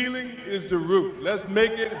 The ceiling is the roof. Let's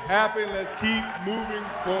make it happen. Let's keep moving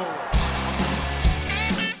forward.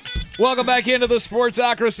 Welcome back into the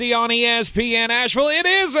Sportsocracy on ESPN Asheville. It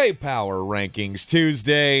is a Power Rankings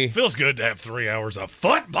Tuesday. Feels good to have 3 hours of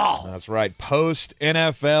football. That's right.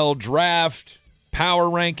 Post-NFL draft Power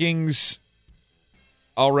Rankings.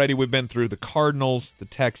 Already we've been through the Cardinals, the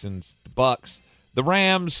Texans, the Bucks, the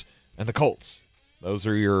Rams, and the Colts. Those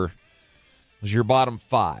are your bottom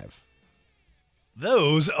five.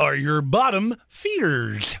 Those are your bottom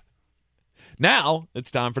feeders. Now it's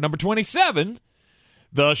time for number 27.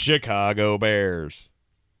 The Chicago Bears.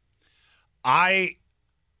 I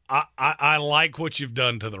like what you've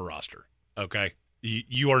done to the roster, okay?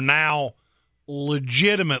 You are now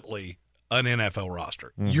legitimately an NFL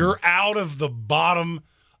roster. Mm-hmm. You're out of the bottom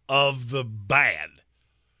of the bad.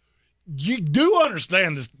 You do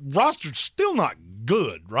understand this roster's still not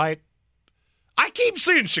good, right? I keep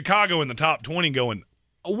seeing Chicago in the top 20 going,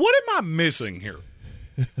 what am I missing here?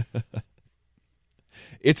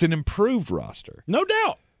 It's an improved roster. No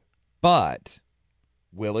doubt. But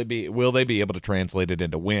will they be able to translate it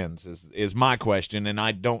into wins is my question, and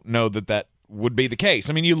I don't know that would be the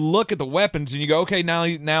case. I mean, you look at the weapons and you go, okay,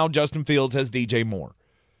 now Justin Fields has DJ Moore.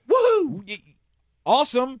 Woohoo!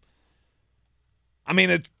 Awesome. I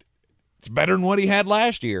mean, it's better than what he had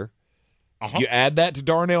last year. Uh-huh. You add that to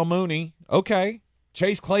Darnell Mooney, okay.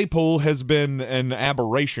 Chase Claypool has been an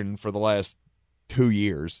aberration for the last 2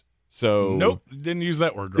 years. So nope, didn't use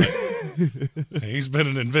that word right. He's been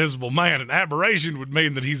an invisible man. An aberration would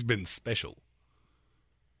mean that he's been special.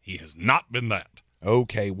 He has not been that.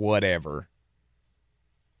 Okay, whatever.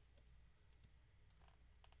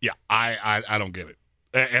 Yeah, I don't get it.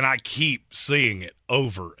 And I keep seeing it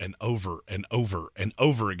over and over and over and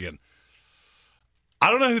over again.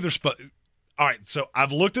 I don't know who they're supposed. All right, so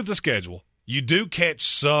I've looked at the schedule. You do catch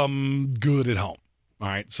some good at home. All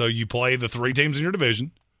right, so you play the 3 teams in your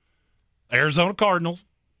division. Arizona Cardinals,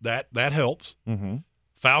 that helps. Mm-hmm.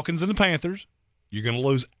 Falcons and the Panthers, you're going to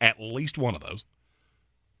lose at least one of those.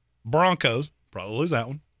 Broncos, probably lose that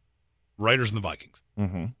one. Raiders and the Vikings.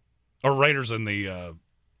 Mm-hmm. Or Raiders and the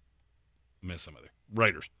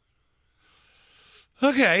Raiders.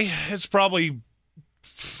 Okay, it's probably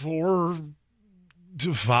 4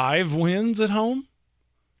 to 5 wins at home.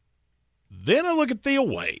 Then I look at the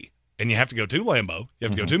away, and you have to go to Lambeau. You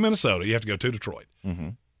have to go to Minnesota. You have to go to Detroit.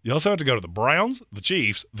 You also have to go to the Browns, the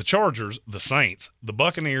Chiefs, the Chargers, the Saints, the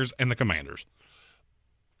Buccaneers, and the Commanders.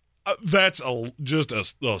 That's just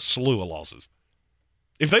a slew of losses.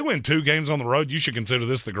 If they win 2 games on the road, you should consider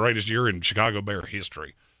this the greatest year in Chicago Bear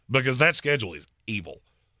history because that schedule is evil.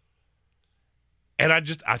 And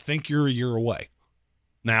I think you're a year away.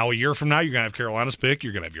 Now, a year from now, you're going to have Carolina's pick.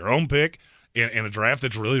 You're going to have your own pick in a draft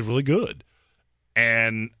that's really, really good.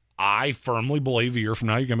 And I firmly believe a year from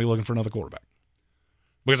now, you're going to be looking for another quarterback.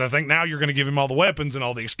 Because I think now you're going to give him all the weapons and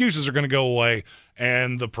all the excuses are going to go away,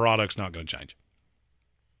 and the product's not going to change.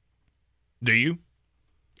 Do you?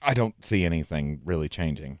 I don't see anything really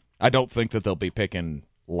changing. I don't think that they'll be picking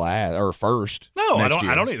last or first. No, I don't.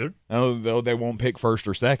 Year. I don't either. No, they won't pick first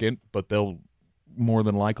or second, but they'll more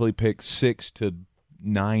than likely pick 6 to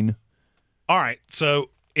 9. All right. So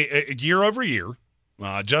year over year,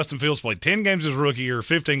 Justin Fields played 10 games his rookie year,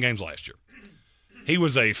 15 games last year. He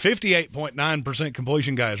was a 58.9%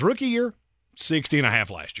 completion guy his rookie year, 60.5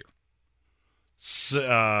 last year.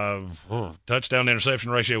 Touchdown to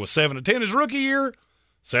interception ratio was 7 to 10 his rookie year,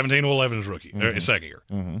 17 to 11 his his second year.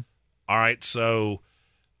 All right, so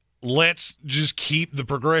let's just keep the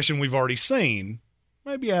progression we've already seen.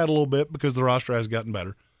 Maybe add a little bit because the roster has gotten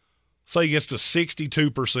better. Say he gets to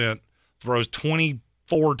 62%, throws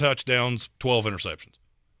 24 touchdowns, 12 interceptions.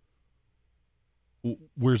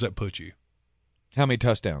 Where's that put you? How many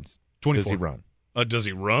touchdowns 24. does he run? Does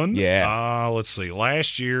he run? Yeah. Let's see.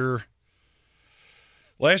 Last year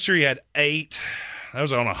he had 8. That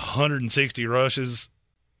was on 160 rushes.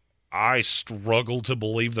 I struggle to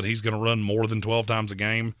believe that he's going to run more than 12 times a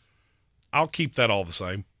game. I'll keep that all the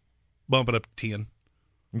same. Bump it up to 10.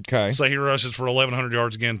 Okay. Say he rushes for 1,100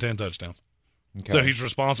 yards again, 10 touchdowns. Okay. So he's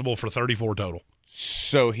responsible for 34 total.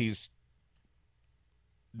 So he's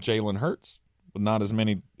Jalen Hurts with not as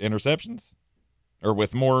many interceptions? Or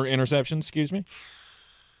with more interceptions, excuse me?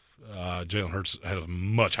 Jalen Hurts had a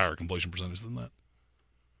much higher completion percentage than that.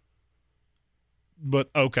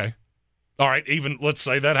 But, okay. All right, even let's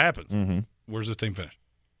say that happens. Where's this team finish?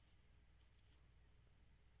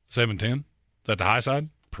 7-10? Is that the high side?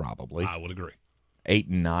 Probably. I would agree.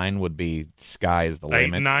 8-9 would be sky is the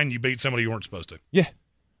limit. 8-9, you beat somebody you weren't supposed to. Yeah.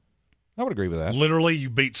 I would agree with that. Literally,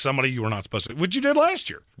 you beat somebody you were not supposed to, which you did last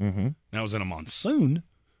year. That was in a monsoon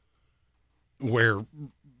where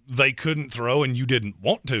they couldn't throw and you didn't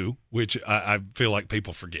want to, which I feel like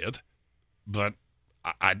people forget. But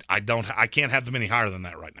I can't have them any higher than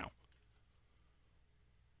that right now.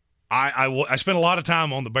 I spent a lot of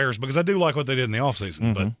time on the Bears because I do like what they did in the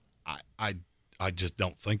offseason, but I just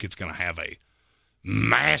don't think it's going to have a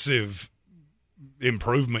massive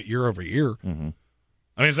improvement year over year. I mean,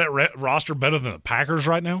 is that roster better than the Packers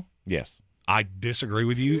right now? Yes. I disagree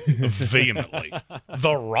with you vehemently.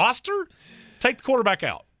 The roster? Take the quarterback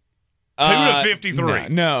out. 2 to 53.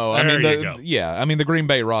 No, I mean, you go. Yeah, I mean, the Green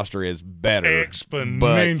Bay roster is better.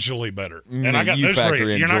 Exponentially better. And I got news for you.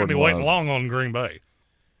 You're not going to be waiting long on Green Bay.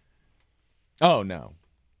 Oh, no.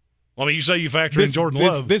 Well, I mean, you say you factor in Jordan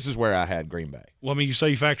Love. This is where I had Green Bay. Well, I mean, you say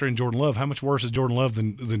you factor in Jordan Love. How much worse is Jordan Love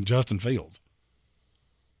than Justin Fields?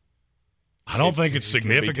 I don't think it's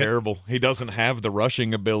significant. Terrible. He doesn't have the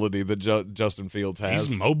rushing ability that Justin Fields has.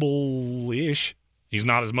 He's mobile-ish. He's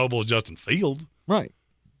not as mobile as Justin Fields. Right.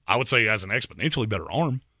 I would say he has an exponentially better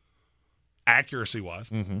arm, accuracy-wise.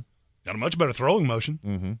 Got a much better throwing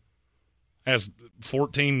motion. Has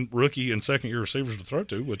 14 rookie and second-year receivers to throw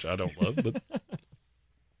to, which I don't love. But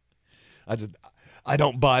I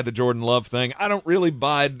don't buy the Jordan Love thing. I don't really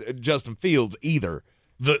buy Justin Fields either.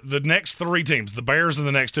 The next 3 teams, the Bears and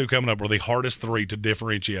the next 2 coming up, were the hardest 3 to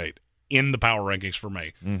differentiate in the power rankings for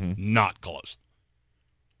me. Not close.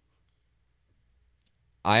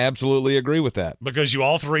 I absolutely agree with that. Because you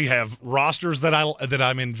all 3 have rosters that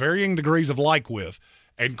I'm in varying degrees of like with,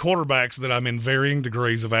 and quarterbacks that I'm in varying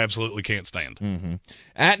degrees of absolutely can't stand.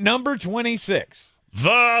 At number 26.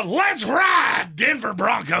 The Let's Ride Denver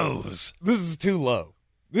Broncos. This is too low.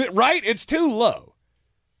 Right? It's too low.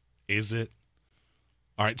 Is it?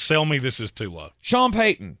 All right, sell me this is too low. Sean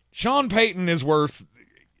Payton. Sean Payton is worth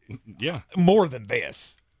more than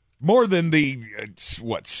this. More than the,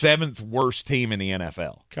 7th worst team in the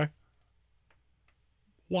NFL. Okay.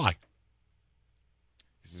 Why?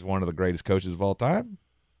 This is one of the greatest coaches of all time.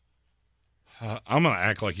 I'm going to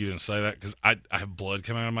act like you didn't say that because I have blood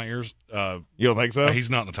coming out of my ears. You don't think so?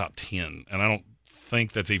 He's not in the top 10, and I don't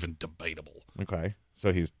think that's even debatable. Okay.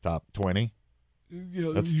 So he's top 20?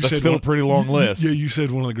 That's still a pretty long list. Yeah, you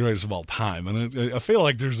said one of the greatest of all time, and I feel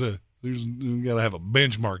like there's you got to have a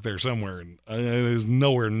benchmark there somewhere, and it is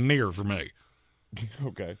nowhere near for me.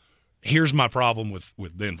 Okay. Here's my problem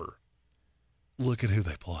with Denver. Look at who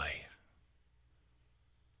they play.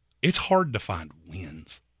 It's hard to find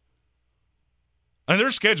wins. And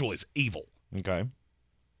their schedule is evil. Okay.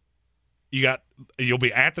 You'll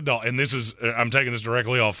be at the Dolphins, and this is I'm taking this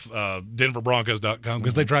directly off DenverBroncos.com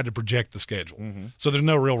because they tried to project the schedule. Mm-hmm. So there's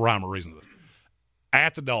no real rhyme or reason to this.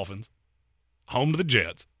 At the Dolphins, home to the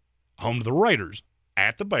Jets, home to the Raiders,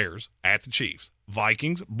 at the Bears, at the Chiefs,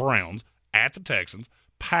 Vikings, Browns, at the Texans,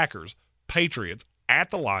 Packers, Patriots,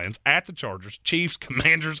 at the Lions, at the Chargers, Chiefs,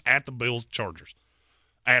 Commanders, at the Bills, Chargers,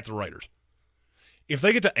 at the Raiders. If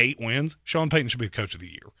they get to 8 wins, Sean Payton should be the coach of the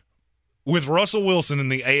year. With Russell Wilson in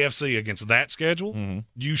the AFC against that schedule,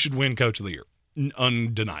 you should win coach of the year,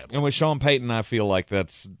 undeniably. And with Sean Payton, I feel like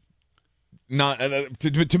that's not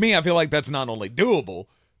to me. I feel like that's not only doable,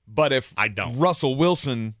 but if Russell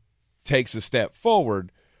Wilson takes a step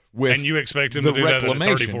forward with and you expect him to do that at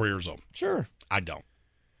 34 years old, sure, I don't.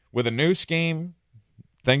 With a new scheme,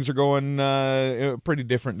 things are going pretty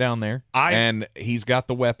different down there, and he's got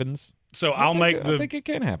the weapons. So I think it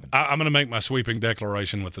can happen. I'm going to make my sweeping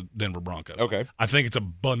declaration with the Denver Broncos. Okay. I think it's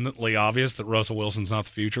abundantly obvious that Russell Wilson's not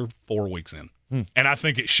the future 4 weeks in. And I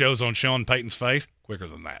think it shows on Sean Payton's face quicker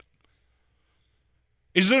than that.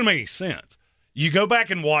 It doesn't make any sense. You go back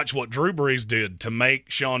and watch what Drew Brees did to make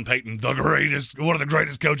Sean Payton one of the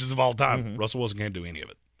greatest coaches of all time. Mm-hmm. Russell Wilson can't do any of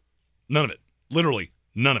it. None of it. Literally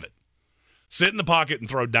none of it. Sit in the pocket and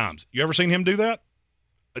throw dimes. You ever seen him do that?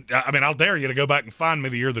 I mean, I'll dare you to go back and find me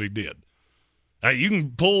the year that he did. You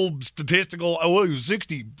can pull statistical. He was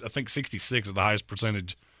 60. I think 66 is the highest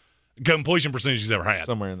completion percentage he's ever had.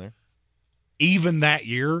 Somewhere in there. Even that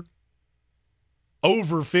year,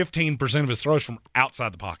 over 15% of his throws from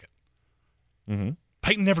outside the pocket. Mm-hmm.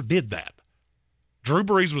 Peyton never did that. Drew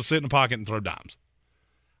Brees would sit in the pocket and throw dimes.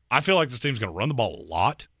 I feel like this team's going to run the ball a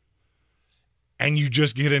lot, and you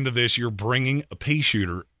just get into this. You're bringing a pea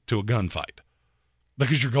shooter to a gunfight.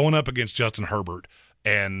 Because you're going up against Justin Herbert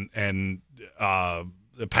and Pat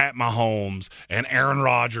Mahomes and Aaron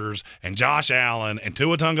Rodgers and Josh Allen and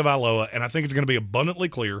Tua Tagovailoa, and I think it's going to be abundantly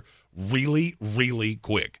clear really, really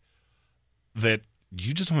quick that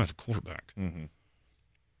you just don't have the quarterback. Mm-hmm.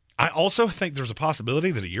 I also think there's a possibility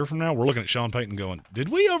that a year from now we're looking at Sean Payton going, did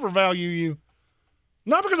we overvalue you?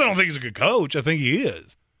 Not because I don't think he's a good coach. I think he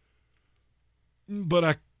is. But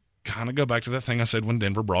I kind of go back to that thing I said when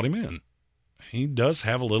Denver brought him in. He does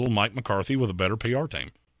have a little Mike McCarthy with a better PR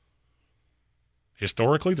team.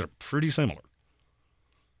 Historically, they're pretty similar.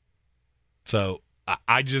 So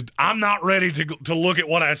I'm not ready to look at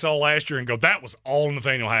what I saw last year and go, that was all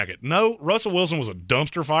Nathaniel Hackett. No, Russell Wilson was a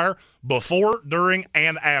dumpster fire before, during,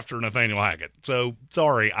 and after Nathaniel Hackett. So,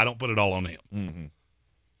 sorry, I don't put it all on him. Mm-hmm.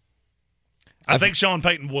 I think Sean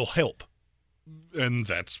Payton will help. And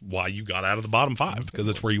that's why you got out of the bottom 5, because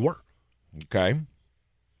that's where you were. Okay.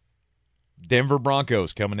 Denver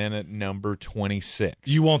Broncos coming in at number 26.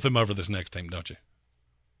 You want them over this next team, don't you?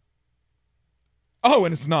 Oh,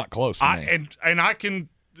 and it's not close. And I can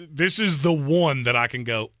 – this is the one that I can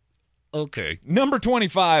go, okay. Number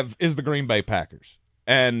 25 is the Green Bay Packers,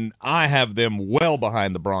 and I have them well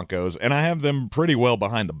behind the Broncos, and I have them pretty well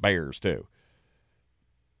behind the Bears too.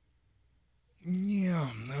 Yeah,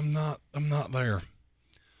 I'm not there.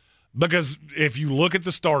 Because if you look at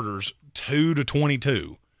the starters, 2 to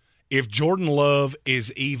 22 – if Jordan Love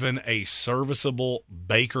is even a serviceable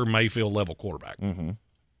Baker Mayfield level quarterback,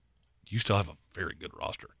 you still have a very good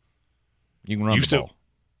roster. You can run the ball.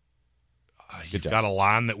 You've got a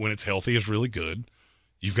line that, when it's healthy, is really good.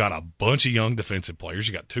 You've got a bunch of young defensive players.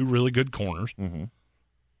 You got 2 really good corners. Mm-hmm.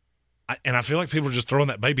 And I feel like people are just throwing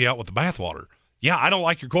that baby out with the bathwater. Yeah, I don't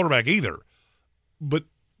like your quarterback either, but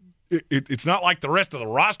it's not like the rest of the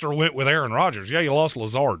roster went with Aaron Rodgers. Yeah, you lost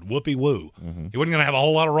Lazard. Whoopee-woo. Mm-hmm. He wasn't going to have a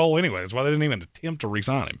whole lot of role anyway. That's why they didn't even attempt to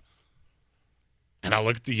re-sign him. And I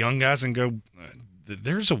look at the young guys and go,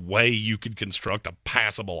 there's a way you could construct a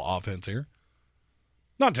passable offense here.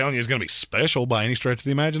 Not telling you it's going to be special by any stretch of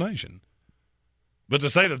the imagination. But to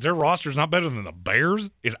say that their roster is not better than the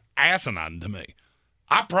Bears is asinine to me.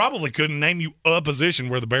 I probably couldn't name you a position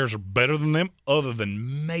where the Bears are better than them other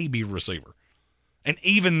than maybe receiver. And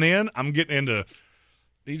even then, I'm getting into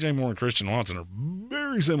DJ Moore and Christian Watson are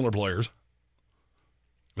very similar players.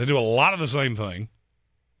 They do a lot of the same thing,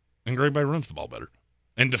 and Green Bay runs the ball better.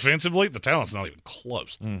 And defensively, the talent's not even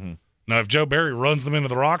close. Mm-hmm. Now, if Joe Barry runs them into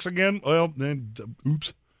the rocks again, well, then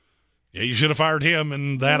oops. Yeah, you should have fired him,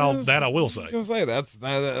 and that I will say. I was gonna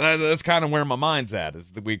say that's kind of where my mind's at.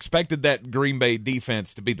 Is that we expected that Green Bay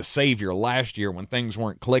defense to be the savior last year when things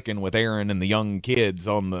weren't clicking with Aaron and the young kids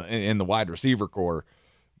in the wide receiver core.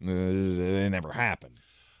 It never happened.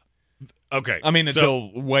 Okay, I mean,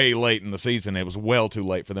 until way late in the season, it was well too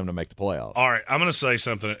late for them to make the playoffs. All right, I'm going to say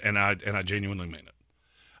something, and I genuinely mean it.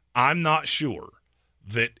 I'm not sure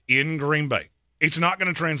that in Green Bay, it's not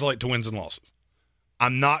going to translate to wins and losses.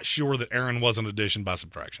 I'm not sure that Aaron was an addition by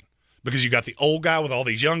subtraction because you got the old guy with all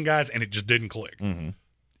these young guys, and it just didn't click. Mm-hmm.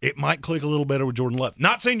 It might click a little better with Jordan Love.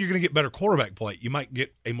 Not saying you're going to get better quarterback play. You might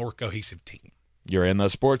get a more cohesive team. You're in the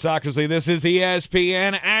Sportsocracy. This is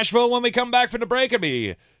ESPN Asheville. When we come back from the break, it'll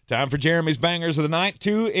be time for Jeremy's Bangers of the Night,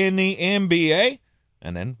 2 in the NBA,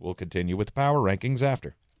 and then we'll continue with the power rankings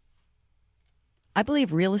after. I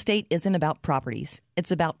believe real estate isn't about properties.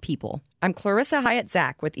 It's about people. I'm Clarissa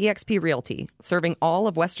Hyatt-Zack with eXp Realty, serving all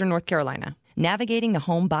of Western North Carolina. Navigating the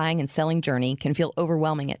home buying and selling journey can feel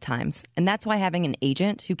overwhelming at times, and that's why having an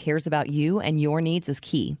agent who cares about you and your needs is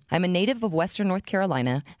key. I'm a native of Western North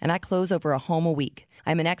Carolina, and I close over a home a week.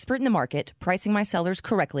 I'm an expert in the market, pricing my sellers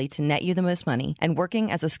correctly to net you the most money, and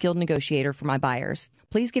working as a skilled negotiator for my buyers.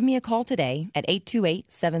 Please give me a call today at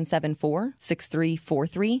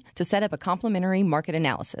 828-774-6343 to set up a complimentary market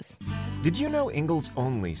analysis. Did you know Ingalls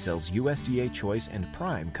only sells USDA Choice and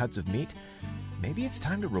Prime cuts of meat? Maybe it's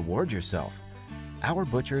time to reward yourself. Our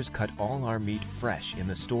butchers cut all our meat fresh in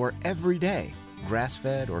the store every day.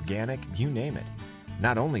 Grass-fed, organic, you name it.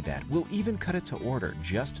 Not only that, we'll even cut it to order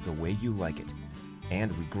just the way you like it.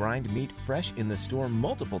 And we grind meat fresh in the store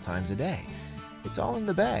multiple times a day. It's all in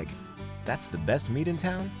the bag. That's the best meat in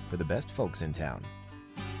town for the best folks in town.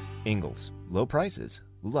 Ingalls, low prices,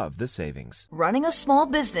 love the savings. Running a small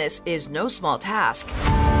business is no small task.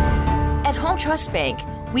 At Home Trust Bank,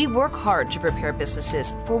 we work hard to prepare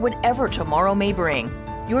businesses for whatever tomorrow may bring.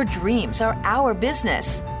 Your dreams are our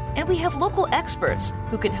business, and we have local experts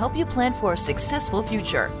who can help you plan for a successful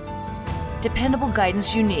future. Dependable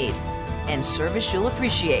guidance you need, and service you'll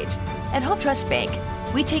appreciate. At Home Trust Bank,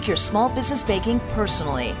 we take your small business banking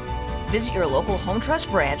personally. Visit your local Home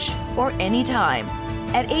Trust branch or anytime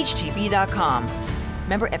at htb.com.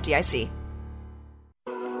 Member FDIC.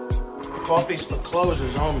 Coffee's for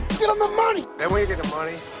closers only. Get them the money. Then when you get the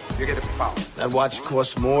money, you get the power. That watch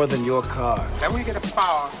costs more than your car. Then when you get the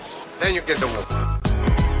power, then you get the woman.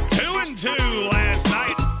 2-2 last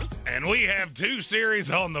night. And we have two series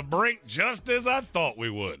on the brink just as I thought we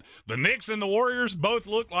would. The Knicks and the Warriors both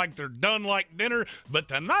look like they're done like dinner, but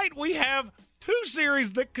tonight we have two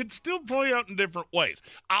series that could still play out in different ways.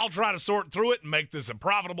 I'll try to sort through it and make this a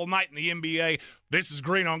profitable night in the NBA. This is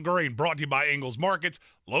Greene on Greene, brought to you by Ingalls Markets.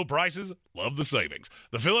 Low prices, love the savings.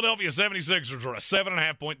 The Philadelphia 76ers are a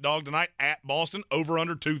 7.5-point dog tonight at Boston, over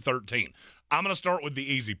under 213. I'm going to start with the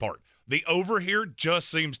easy part. The over here just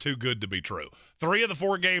seems too good to be true. 3 of the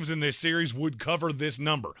 4 games in this series would cover this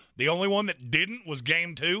number. The only one that didn't was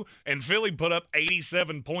Game 2, and Philly put up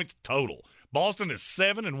 87 points total. Boston is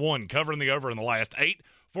 7-1 covering the over in the last 8.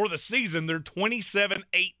 For the season, they're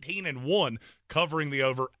 27-18-1 covering the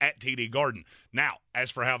over at TD Garden. Now, as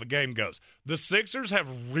for how the game goes, the Sixers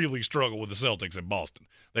have really struggled with the Celtics in Boston.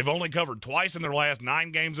 They've only covered twice in their last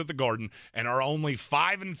 9 games at the Garden and are only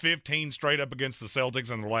 5-15 straight up against the Celtics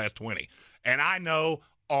in their last 20. And I know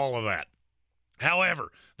all of that.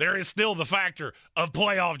 However, there is still the factor of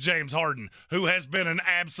playoff James Harden, who has been an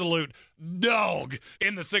absolute dog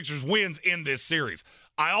in the Sixers' wins in this series.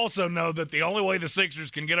 I also know that the only way the Sixers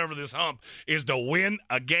can get over this hump is to win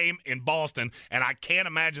a game in Boston, and I can't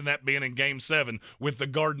imagine that being in Game 7 with the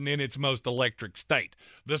Garden in its most electric state.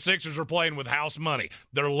 The Sixers are playing with house money.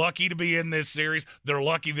 They're lucky to be in this series. They're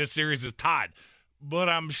lucky this series is tied. But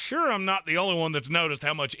I'm sure I'm not the only one that's noticed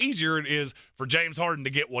how much easier it is for James Harden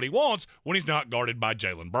to get what he wants when he's not guarded by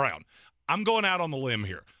Jaylen Brown. I'm going out on the limb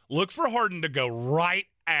here. Look for Harden to go right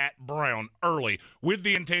at Brown early with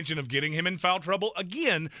the intention of getting him in foul trouble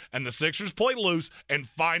again, and the Sixers play loose and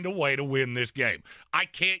find a way to win this game. I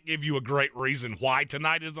can't give you a great reason why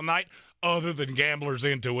tonight is the night other than gambler's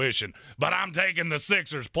intuition, but I'm taking the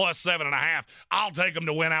Sixers plus 7.5. I'll take them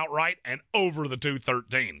to win outright and over the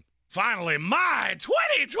 213. Finally, my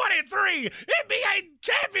 2023 NBA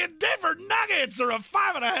champion Denver Nuggets are a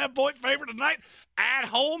 5.5-point favorite tonight at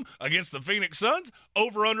home against the Phoenix Suns,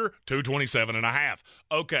 over under 227.5.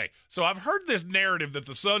 Okay, so I've heard this narrative that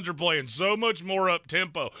the Suns are playing so much more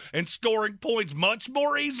up-tempo and scoring points much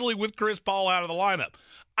more easily with Chris Paul out of the lineup.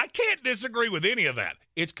 I can't disagree with any of that.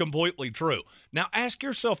 It's completely true. Now, ask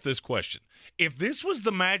yourself this question. If this was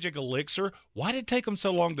the magic elixir, why did it take them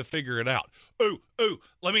so long to figure it out?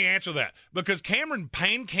 Let me answer that. Because Cameron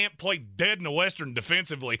Payne can't play dead in the Western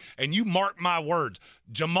defensively, and you mark my words,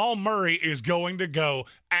 Jamal Murray is going to go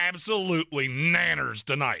absolutely nanners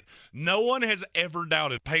tonight. No one has ever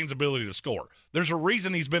doubted Payne's ability to score. There's a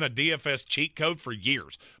reason he's been a DFS cheat code for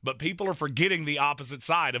years, but people are forgetting the opposite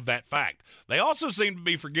side of that fact. They also seem to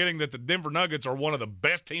be forgetting that the Denver Nuggets are one of the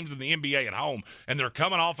best teams in the NBA at home, and they're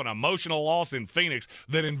coming off an emotional loss in Phoenix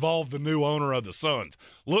that involved the new owner of the Suns.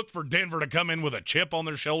 Look for Denver to come in with a chip on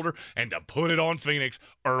their shoulder and to put it on Phoenix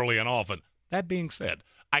early and often. That being said,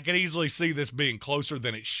 I could easily see this being closer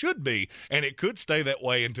than it should be, and it could stay that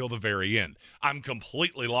way until the very end. I'm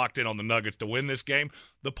completely locked in on the Nuggets to win this game.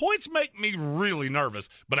 The points make me really nervous,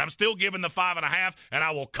 but I'm still giving the 5.5, and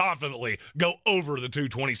I will confidently go over the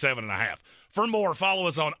 227.5. For more, follow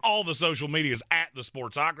us on all the social medias at The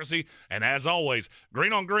Sportsocracy. And as always,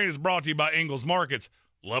 Green on Green is brought to you by Ingles Markets.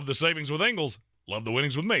 Love the savings with Ingles. Love the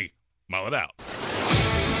winnings with me. Mile it out.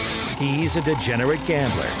 He's a degenerate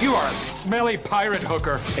gambler. You are a smelly pirate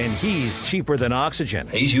hooker. And he's cheaper than oxygen.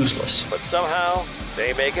 He's useless. But somehow,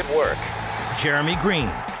 they make it work. Jeremy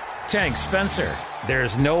Greene, Tank Spencer.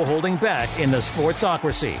 There's no holding back in the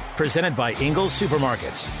Sportsocracy. Presented by Ingles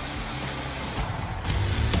Supermarkets.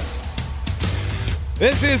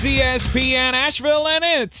 This is ESPN Asheville, and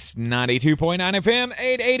it's 92.9 FM,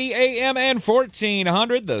 880 AM, and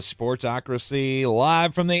 1400. The Sportsocracy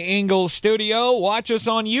live from the Ingles studio. Watch us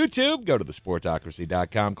on YouTube. Go to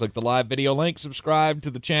thesportsocracy.com. Click the live video link. Subscribe to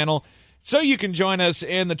the channel so you can join us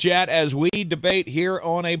in the chat as we debate here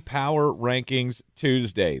on a Power Rankings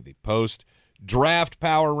Tuesday. The post-draft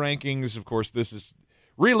Power Rankings. Of course, this is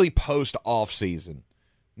really post-offseason.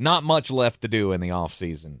 Not much left to do in the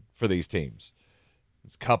offseason for these teams.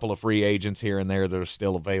 There's a couple of free agents here and there that are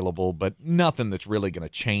still available, but nothing that's really going to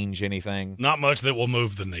change anything. Not much that will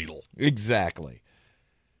move the needle. Exactly.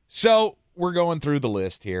 So we're going through the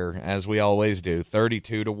list here, as we always do,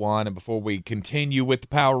 32-1. And before we continue with the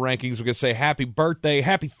power rankings, we're going to say happy birthday,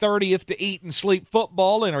 happy 30th to Eat and Sleep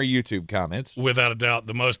Football in our YouTube comments. Without a doubt,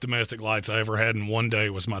 the most domestic lights I ever had in one day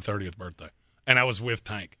was my 30th birthday. And I was with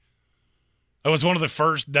Tank. It was one of the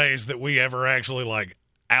first days that we ever actually,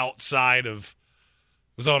 outside of –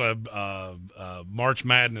 it was on a March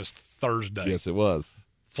Madness Thursday. Yes, it was.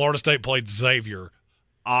 Florida State played Xavier.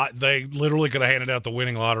 They literally could have handed out the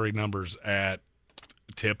winning lottery numbers at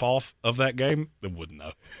tip-off of that game. They wouldn't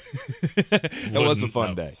know. It was a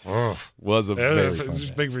fun day. Was a very fun day.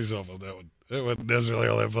 Speak for yourself on that one. It wasn't necessarily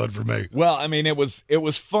all that fun for me. Well, I mean, it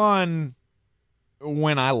was fun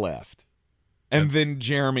when I left. And then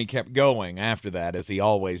Jeremy kept going after that, as he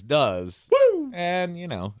always does. Woo! And,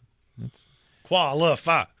 it's...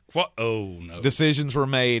 Qualify. Oh, no. Decisions were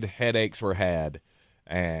made, headaches were had,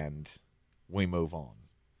 and we move on.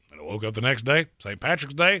 And I woke up the next day, St.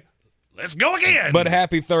 Patrick's Day. Let's go again. But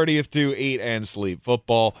happy 30th to Eat and Sleep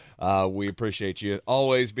Football. We appreciate you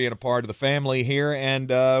always being a part of the family here. And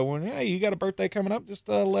when you got a birthday coming up, just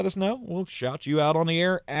let us know. We'll shout you out on the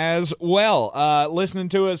air as well. Listening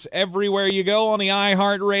to us everywhere you go on the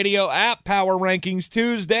iHeartRadio app, Power Rankings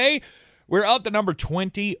Tuesday. We're up to number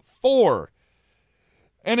 24.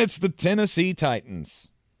 And it's the Tennessee Titans.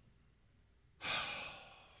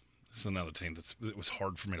 This is another team it was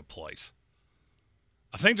hard for me to place.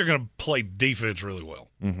 I think they're going to play defense really well.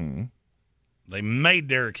 Mm-hmm. They made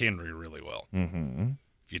Derrick Henry really well. Mm-hmm.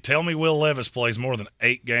 If you tell me Will Levis plays more than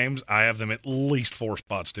 8 games, I have them at least 4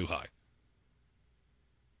 spots too high.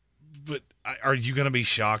 But are you going to be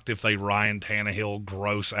shocked if they Ryan Tannehill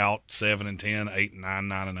gross out 7-10, 8-9,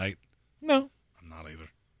 9-8? No. I'm not either.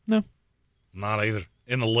 No. Not either.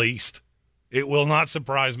 In the least. It will not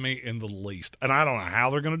surprise me in the least. And I don't know how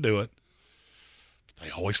they're going to do it. But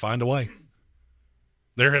they always find a way.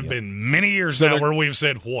 There have been many years now where we've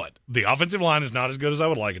said, what? The offensive line is not as good as I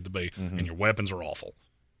would like it to be, and your weapons are awful.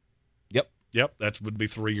 Yep, that would be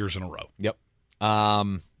 3 years in a row. Yep.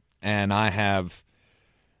 And I have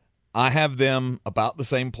them about the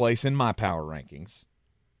same place in my power rankings.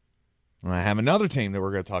 And I have another team that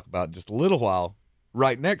we're going to talk about in just a little while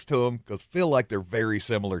right next to them because I feel like they're very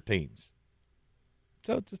similar teams.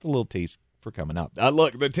 So just a little tease for coming up.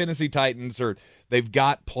 Look, the Tennessee Titans they've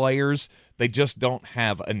got players. They just don't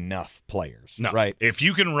have enough players. No. Right? If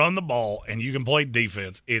you can run the ball and you can play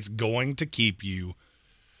defense, it's going to keep you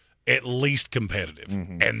at least competitive.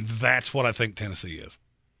 Mm-hmm. And that's what I think Tennessee is.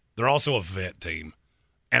 They're also a vet team.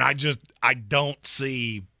 And I don't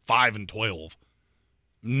see 5-12,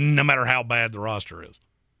 no matter how bad the roster is.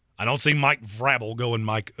 I don't see Mike Vrabel going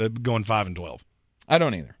 5-12. I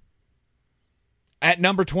don't either. At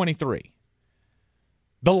number 23,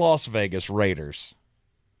 the Las Vegas Raiders.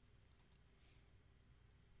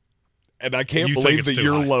 And I can't believe that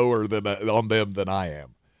you're lower on them than I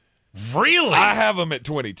am. Really? I have them at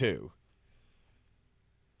 22.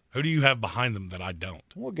 Who do you have behind them that I don't?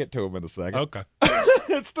 We'll get to them in a second. Okay.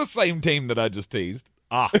 It's the same team that I just teased.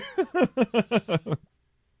 Ah.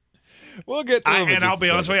 We'll get to them and I'll be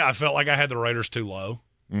honest with you, I felt like I had the Raiders too low,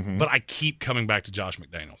 Mm-hmm. but I keep coming back to Josh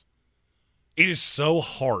McDaniels. It is so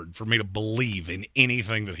hard for me to believe in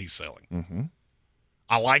anything that he's selling. Mm-hmm.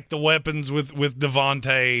 I like the weapons with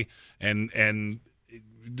Devontae and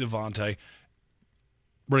Devontae.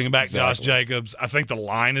 Bringing back Josh Jacobs. I think the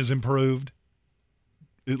line is improved,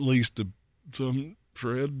 at least to some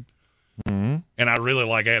shred. Mm-hmm. And I really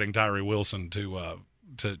like adding Tyree Wilson to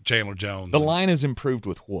Chandler Jones. The line is improved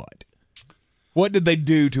with what? What did they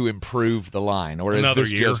do to improve the line? Or is this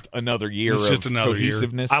just another year of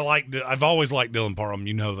cohesiveness? I've always liked Dylan Parham.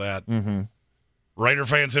 You know that. Mm-hmm. Raider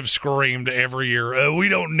fans have screamed every year, we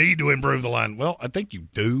don't need to improve the line. Well, I think you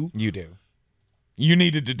do. You do. You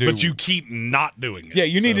needed to do. But you keep not doing it. Yeah,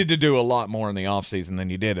 you needed to do a lot more in the offseason than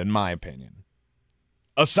you did, in my opinion.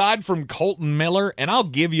 Aside from Colton Miller, and I'll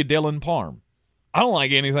give you Dylan Parham, I don't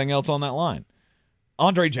like anything else on that line.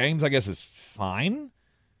 Andre James, I guess, is fine.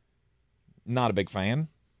 Not a big fan.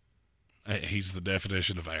 He's the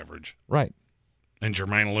definition of average. Right. And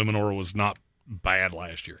Jermaine Illuminor was not bad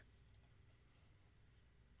last year.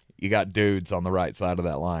 You got dudes on the right side of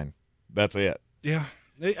that line. That's it. Yeah.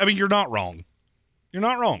 I mean, you're not wrong. You're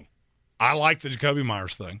not wrong. I like the Jacoby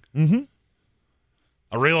Myers thing. Mm-hmm.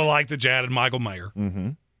 I really like the Jad and Michael Mayer.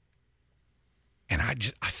 Mm-hmm. And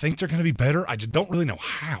I think they're going to be better. I just don't really know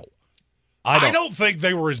how. I don't think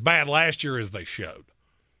they were as bad last year as they showed.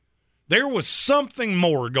 There was something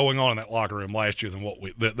more going on in that locker room last year than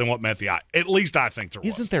what met the eye. At least I think there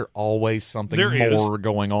was. Isn't there always something more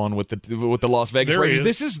going on with the Las Vegas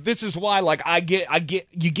Raiders? This is why, like,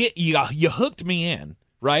 you hooked me in,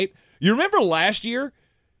 right? You remember last year,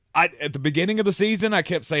 at the beginning of the season, I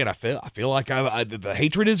kept saying I feel like the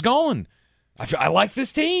hatred is gone. I like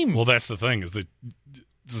this team. Well, that's the thing is that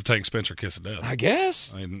this is Tank Spencer kiss of death. I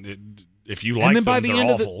guess. I mean, if you like them, they're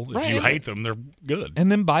awful. If you hate them, they're good.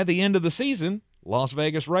 And then by the end of the season, Las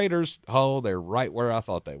Vegas Raiders, they're right where I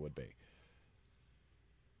thought they would be.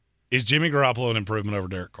 Is Jimmy Garoppolo an improvement over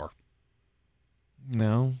Derek Carr?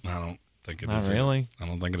 No. I don't think it Not is. really. I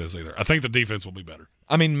don't think it is either. I think the defense will be better.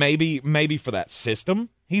 I mean, maybe for that system,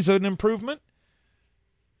 he's an improvement.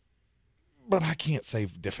 But I can't say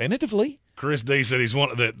definitively. Chris D said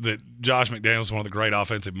that Josh McDaniels is one of the great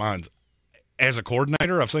offensive minds. As a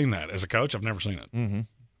coordinator, I've seen that. As a coach, I've never seen it.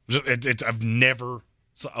 Mm-hmm. I've never.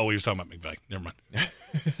 Oh, he was talking about McVay. Never mind.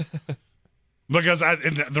 Because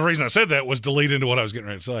the reason I said that was to lead into what I was getting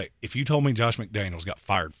ready to say. If you told me Josh McDaniels got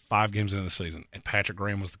fired 5 games into the season and Patrick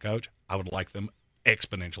Graham was the coach, I would like them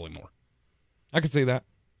exponentially more. I could see that.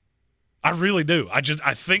 I really do. I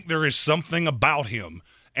think there is something about him,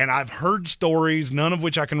 and I've heard stories, none of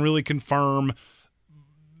which I can really confirm.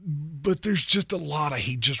 But there's just a lot of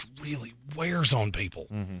he just really wears on people.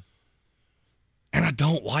 Mm-hmm. And I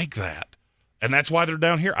don't like that. And that's why they're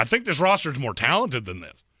down here. I think this roster is more talented than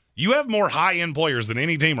this. You have more high-end players than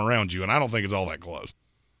any team around you, and I don't think it's all that close.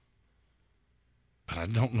 But I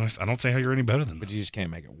don't see how you're any better than that. But you just can't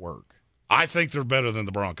make it work. I think they're better than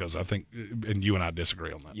the Broncos. I think, and you and I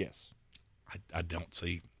disagree on that. Yes. I don't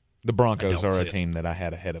see. The Broncos are a team that I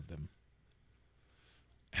had ahead of them.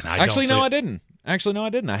 And I Actually, no, I didn't.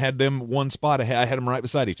 I had them one spot ahead. I had them right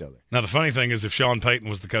beside each other. Now, the funny thing is if Sean Payton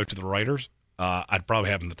was the coach of the Raiders, I'd probably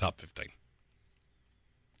have him in the top 15.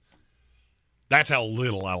 That's how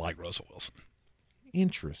little I like Russell Wilson.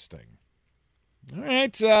 Interesting. All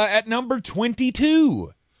right, at number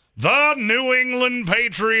 22. The New England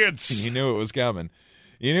Patriots. You knew it was coming.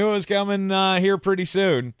 Here pretty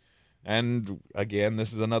soon. And, again,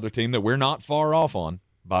 this is another team that we're not far off on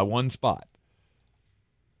by one spot.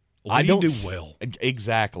 I don't do well.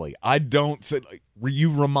 Exactly. I don't say you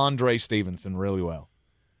Ramondre Stevenson really well.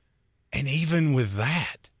 And even with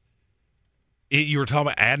that, you were talking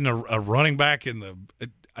about adding a running back in the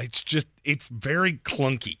it's very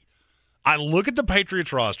clunky. I look at the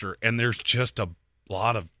Patriots roster and there's just a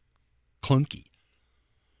lot of clunky.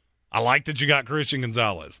 I like that you got Christian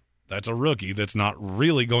Gonzalez. That's a rookie that's not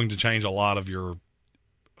really going to change a lot of your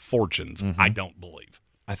fortunes, I don't believe.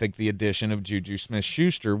 I think the addition of Juju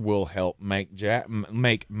Smith-Schuster will help make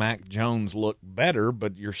Mac Jones look better,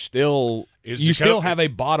 but you still have a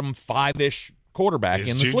bottom 5-ish quarterback in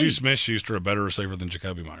the league. Is Juju Smith-Schuster a better receiver than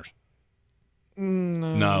Jacoby Myers?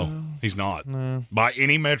 No, he's not. No. By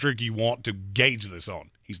any metric you want to gauge this on,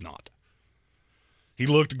 he's not. He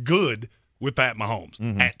looked good with Pat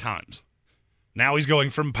Mahomes at times. Now he's going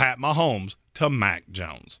from Pat Mahomes to Mac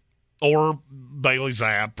Jones or Bailey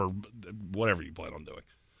Zapp or whatever you plan on doing.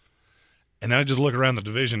 And then I just look around the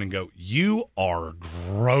division and go, you are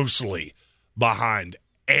grossly behind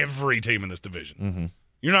every team in this division.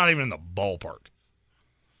 You're not even in the ballpark.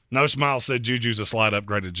 No Smile said Juju's a slight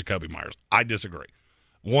upgrade to Jacoby Myers. I disagree.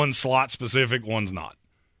 One's slot specific, one's not.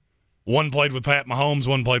 One played with Pat Mahomes,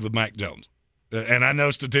 one played with Mac Jones. And I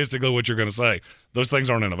know statistically what you're going to say. Those things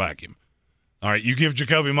aren't in a vacuum. All right, you give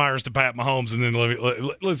Jacoby Myers to Pat Mahomes, and then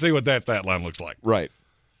let's see what that stat line looks like. Right.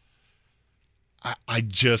 I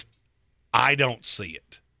don't see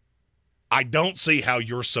it. I don't see how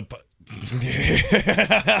you're supposed.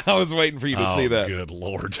 I was waiting for you to see that. Good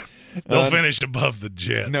Lord. They'll finish above the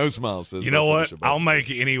Jets. No Smile says. You know what? I'll make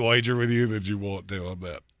any wager with you that you want to on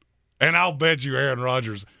that. And I'll bet you Aaron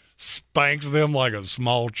Rodgers spanks them like a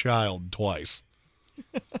small child twice.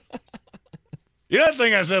 You know that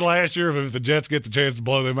thing I said last year, if the Jets get the chance to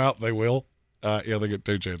blow them out, they will? Yeah, they get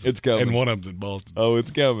 2 chances. It's coming. And one of them's in Boston. Oh,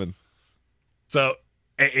 it's coming. So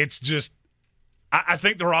it's just I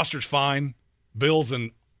think the roster's fine. Bills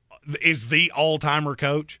is the all-timer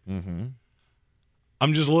coach.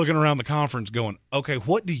 I'm just looking around the conference going, okay,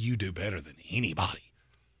 what do you do better than anybody?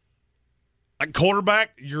 Like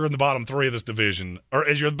quarterback, you're in the bottom 3 of this division, or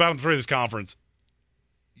as you're in the bottom 3 of this conference,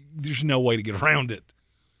 there's no way to get around it.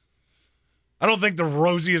 I don't think the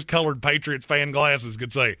rosiest colored Patriots fan glasses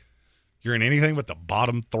could say you're in anything but the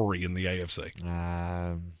bottom 3 in the AFC.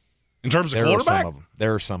 In terms of quarterback?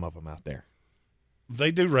 There are some of them out there.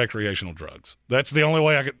 They do recreational drugs. That's the only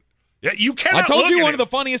way I could. Yeah, you cannot. I told look you at one it. of the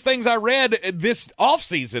funniest things I read this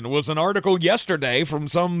offseason was an article yesterday from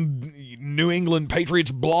some New England Patriots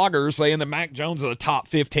blogger saying that Mac Jones is a top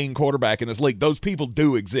 15 quarterback in this league. Those people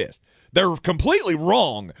do exist. They're completely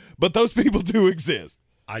wrong, but those people do exist.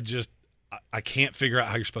 I can't figure out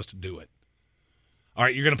how you're supposed to do it. All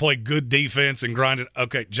right, you're going to play good defense and grind it.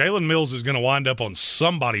 Okay, Jalen Mills is going to wind up on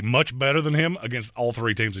somebody much better than him against all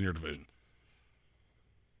 3 teams in your division.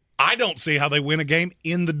 I don't see how they win a game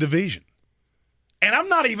in the division. And I'm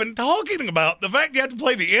not even talking about the fact you have to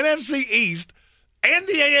play the NFC East and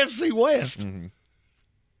the AFC West.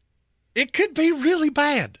 It could be really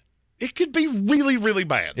bad. It could be really, really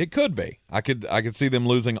bad. It could be. I could see them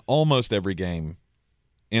losing almost every game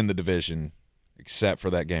in the division except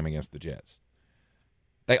for that game against the Jets.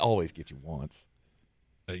 They always get you once.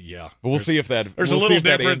 Yeah. But we'll see if that There's we'll a see little if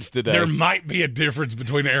that difference. ends today. There might be a difference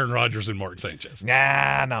between Aaron Rodgers and Mark Sanchez.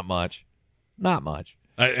 Nah, not much. Not much.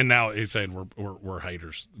 And now he's saying we're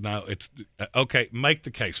haters. No, it's okay. Make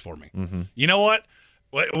the case for me. You know what?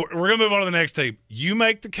 We're going to move on to the next team. You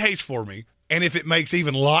make the case for me, and if it makes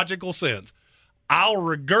even logical sense, I'll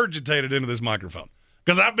regurgitate it into this microphone.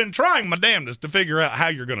 Because I've been trying my damnedest to figure out how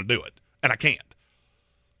you're going to do it, and I can't.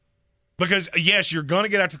 Because, yes, you're going to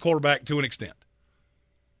get after the quarterback to an extent.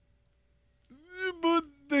 But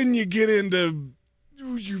then you get into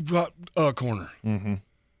you've got a corner.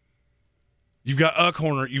 You've got a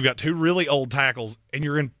corner. You've got 2 really old tackles, and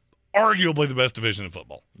you're in arguably the best division in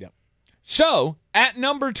football. Yep. So, at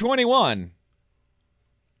number 21.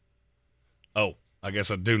 Oh, I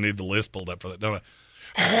guess I do need the list pulled up for that, don't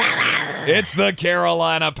I? It's the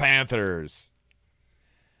Carolina Panthers.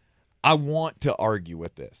 I want to argue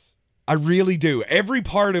with this. I really do. Every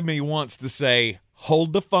part of me wants to say,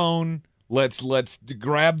 hold the phone. Let's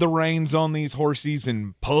grab the reins on these horses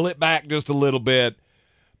and pull it back just a little bit.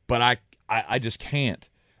 But I just can't.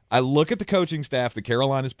 I look at the coaching staff that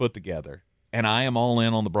Carolina's put together, and I am all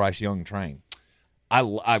in on the Bryce Young train. I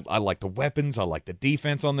like the weapons. I like the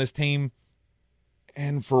defense on this team.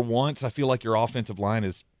 And for once, I feel like your offensive line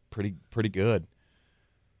is pretty good.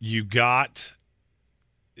 You got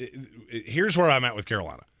 – here's where I'm at with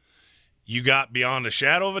Carolina. You got, beyond a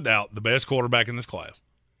shadow of a doubt, the best quarterback in this class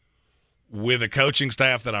with a coaching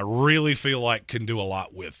staff that I really feel like can do a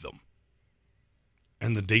lot with them.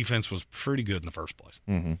 And the defense was pretty good in the first place.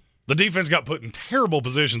 The defense got put in terrible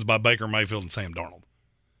positions by Baker Mayfield and Sam Darnold.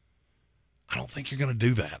 I don't think you're going to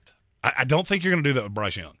do that. I don't think you're going to do that with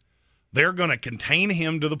Bryce Young. They're going to contain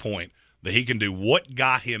him to the point that he can do what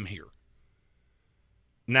got him here.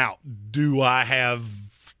 Now, do I have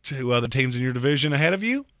 2 other teams in your division ahead of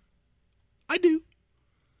you? I do.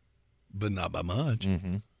 But not by much.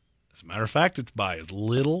 As a matter of fact, it's by as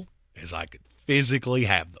little as I could physically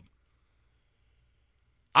have them.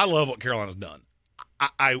 I love what Carolina's done.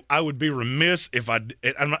 I would be remiss if I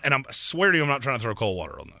swear to you, I'm not trying to throw cold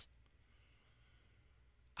water on this.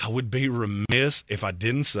 I would be remiss if I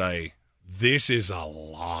didn't say This is a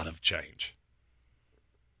lot of change.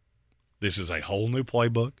 This is a whole new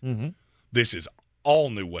playbook. Mm-hmm. This is all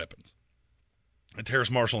new weapons. And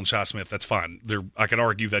Terrace Marshall and Shi Smith, that's fine. I could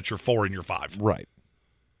argue that's your 4 and your 5. Right.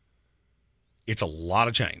 It's a lot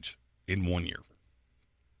of change in 1 year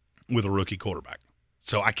with a rookie quarterback.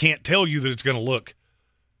 So I can't tell you that it's going to look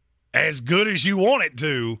as good as you want it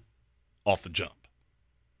to off the jump.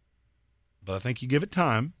 But I think you give it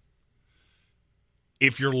time.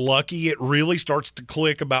 If you're lucky, it really starts to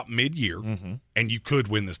click about mid-year, and you could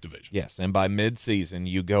win this division. Yes, and by mid-season,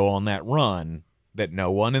 you go on that run that no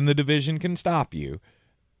one in the division can stop you,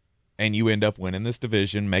 and you end up winning this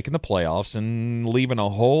division, making the playoffs, and leaving a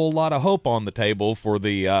whole lot of hope on the table for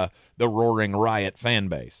the Roaring Riot fan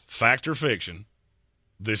base. Fact or fiction,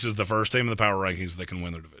 this is the first team in the power rankings that can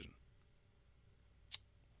win their division.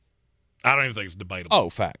 I don't even think it's debatable. Oh,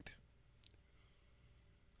 fact.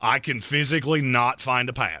 I can physically not find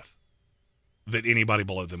a path that anybody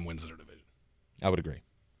below them wins their division. I would agree.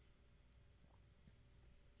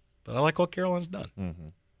 But I like what Carolina's done. Mm-hmm.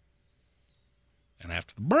 And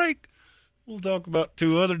after the break, we'll talk about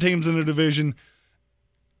 2 other teams in the division.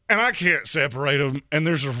 And I can't separate them, and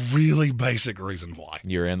there's a really basic reason why.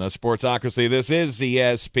 You're in the Sportsocracy. This is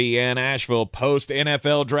ESPN Asheville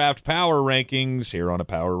post-NFL Draft Power Rankings here on a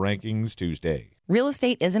Power Rankings Tuesday. Real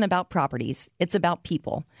estate isn't about properties, it's about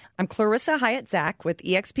people. I'm Clarissa Hyatt-Zach with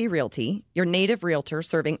eXp Realty, your native realtor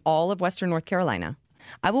serving all of Western North Carolina.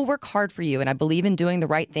 I will work hard for you, and I believe in doing the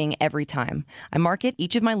right thing every time. I market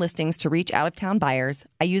each of my listings to reach out-of-town buyers.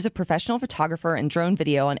 I use a professional photographer and drone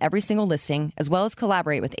video on every single listing, as well as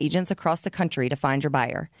collaborate with agents across the country to find your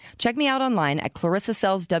buyer. Check me out online at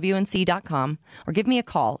clarissasellswnc.com or give me a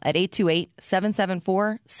call at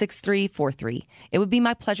 828-774-6343. It would be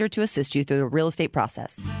my pleasure to assist you through the real estate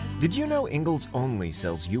process. Did you know Ingalls only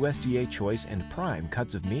sells USDA Choice and Prime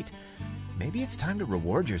cuts of meat? Maybe it's time to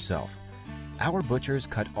reward yourself. Our butchers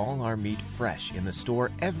cut all our meat fresh in the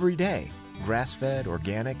store every day. Grass-fed,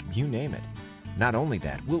 organic, you name it. Not only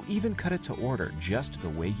that, we'll even cut it to order just the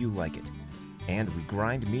way you like it. And we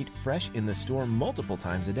grind meat fresh in the store multiple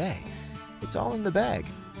times a day. It's all in the bag.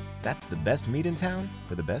 That's the best meat in town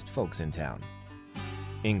for the best folks in town.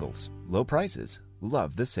 Ingalls. Low prices.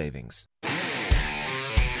 Love the savings.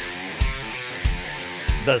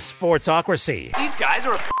 The Sportsocracy. These guys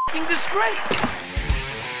are a f***ing disgrace.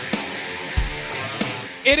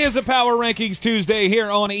 It is a Power Rankings Tuesday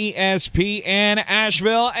here on ESPN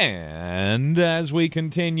Asheville, and as we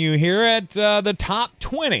continue here at the top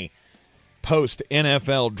 20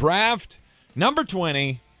 post-NFL draft, number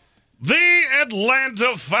 20. The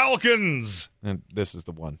Atlanta Falcons. And this is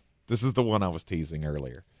the one. This is the one I was teasing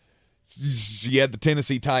earlier. You had the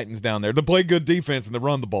Tennessee Titans down there. They play good defense and they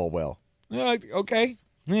run the ball well. Okay.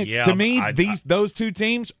 Yeah, to me, those 2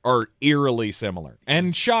 teams are eerily similar.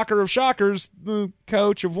 And shocker of shockers, the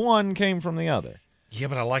coach of one came from the other. Yeah,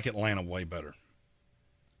 but I like Atlanta way better.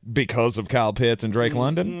 Because of Kyle Pitts and Drake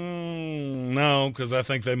London? No, because I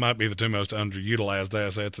think they might be the 2 most underutilized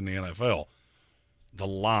assets in the NFL. The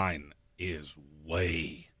line is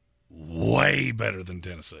way, way better than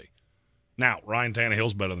Tennessee. Now, Ryan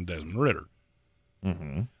Tannehill's better than Desmond Ridder.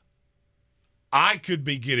 Mm-hmm. I could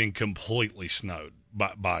be getting completely snowed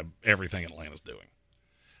by everything Atlanta's doing.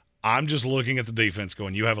 I'm just looking at the defense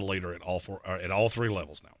going, you have a leader at all 3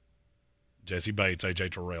 levels now. Jesse Bates, A.J.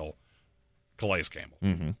 Terrell, Calais Campbell.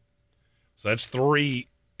 Mm-hmm. So that's 3,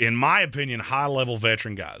 in my opinion, high-level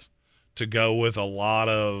veteran guys to go with a lot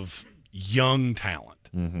of young talent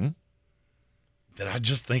that I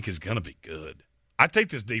just think is going to be good. I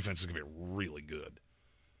think this defense is going to be really good.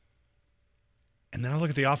 And then I look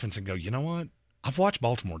at the offense and go, you know what? I've watched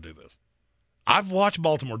Baltimore do this.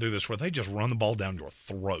 Where they just run the ball down your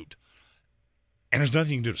throat. And there's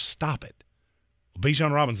nothing you can do to stop it.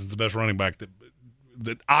 Bijan Robinson's the best running back that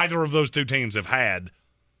either of those 2 teams have had,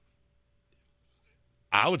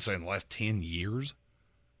 I would say, in the last 10 years.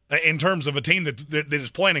 In terms of a team that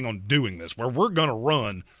is planning on doing this, where we're going to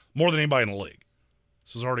run more than anybody in the league.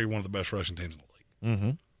 This is already one of the best rushing teams in the league.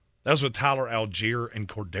 Mm-hmm. That was with Tyler Algier and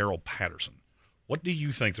Cordero Patterson. What do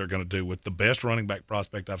you think they're going to do with the best running back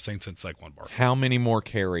prospect I've seen since Saquon Barkley? How many more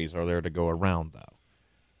carries are there to go around, though?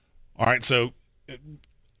 All right, so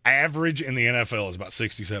average in the NFL is about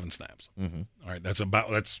 67 snaps. Mm-hmm. All right, that's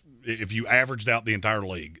if you averaged out the entire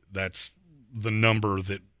league, that's the number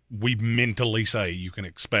that we mentally say you can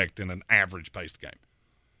expect in an average-paced game.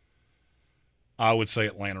 I would say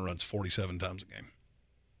Atlanta runs 47 times a game.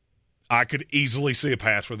 I could easily see a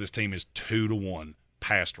path where this team is 2-1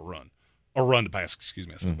 pass to run. Or run to pass, excuse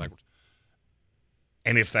me, I said it backwards.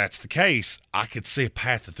 And if that's the case, I could see a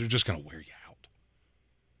path that they're just going to wear you out.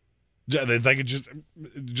 They could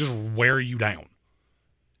just wear you down.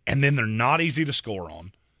 And then they're not easy to score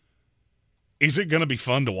on. Is it going to be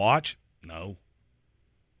fun to watch? No.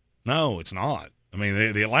 No, it's not. I mean,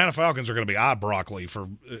 the Atlanta Falcons are going to be eye broccoli for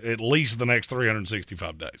at least the next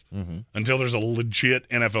 365 days until there's a legit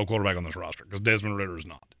NFL quarterback on this roster, because Desmond Ridder is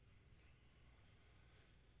not.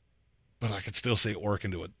 But I could still see it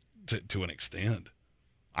working to an extent.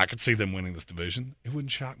 I could see them winning this division. It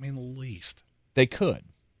wouldn't shock me in the least. They could.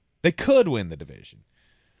 They could win the division.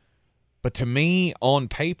 But to me, on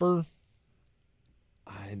paper,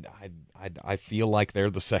 I feel like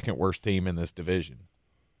they're the second worst team in this division.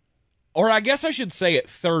 Or I guess I should say it,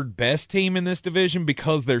 third best team in this division,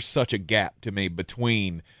 because there's such a gap to me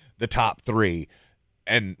between the top three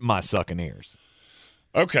and my sucking ears.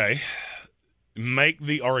 Okay. Make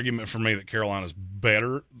the argument for me that Carolina's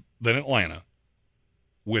better than Atlanta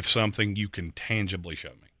with something you can tangibly show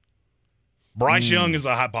me. Bryce Young is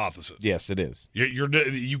a hypothesis. Yes, it is.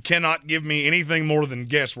 You cannot give me anything more than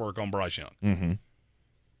guesswork on Bryce Young. Mm-hmm.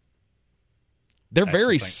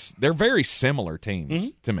 They're very similar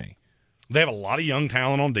teams to me. They have a lot of young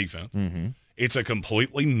talent on defense. Mm-hmm. It's a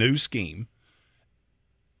completely new scheme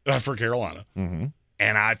for Carolina. Mm-hmm.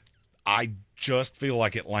 And I just feel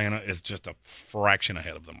like Atlanta is just a fraction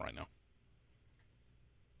ahead of them right now.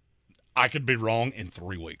 I could be wrong in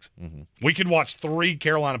 3 weeks. Mm-hmm. We could watch 3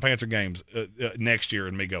 Carolina Panther games next year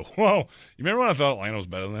and me go, whoa, you remember when I thought Atlanta was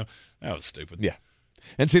better than them? That was stupid. Yeah.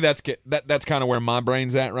 And see, that's kind of where my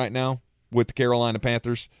brain's at right now with the Carolina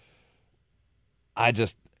Panthers.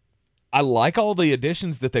 I like all the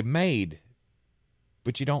additions that they've made,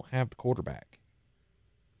 but you don't have the quarterback.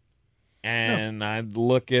 And I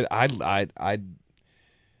look at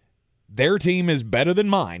their team is better than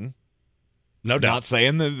mine. No doubt. Not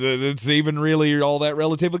saying that it's even really all that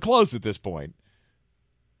relatively close at this point.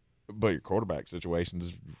 But your quarterback situation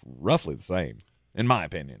is roughly the same, in my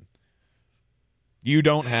opinion. You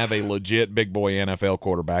don't have a legit big boy NFL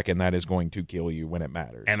quarterback, and that is going to kill you when it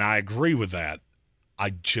matters. And I agree with that.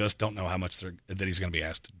 I just don't know how much that he's going to be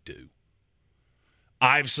asked to do.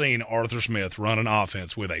 I've seen Arthur Smith run an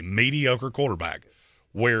offense with a mediocre quarterback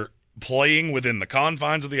where playing within the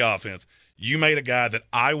confines of the offense, you made a guy that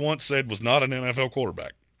I once said was not an NFL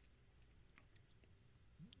quarterback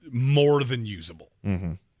more than usable.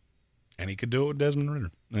 Mm-hmm. And he could do it with Desmond Ridder,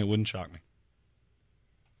 and it wouldn't shock me.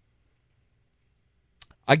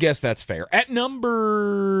 I guess that's fair. At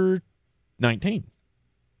number 19.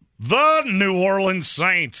 The New Orleans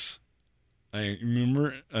Saints. Hey,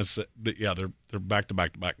 remember? They're back to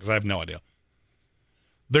back because I have no idea.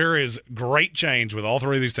 There is great change with all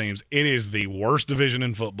 3 of these teams. It is the worst division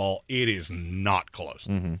in football. It is not close.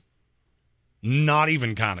 Mm-hmm. Not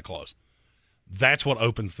even kind of close. That's what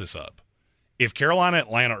opens this up. If Carolina,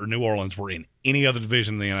 Atlanta, or New Orleans were in any other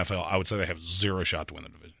division in the NFL, I would say they have 0 shot to win the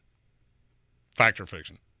division. Fact or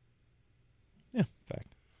fiction? Yeah, fact.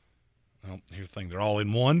 Well, here's the thing. They're all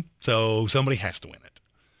in one, so somebody has to win it.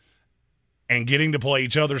 And getting to play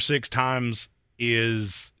each other 6 times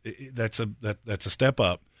that's a step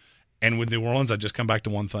up. And with New Orleans, I just come back to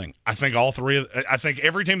one thing. I think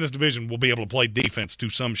every team in this division will be able to play defense to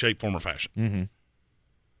some shape, form, or fashion. Mm-hmm.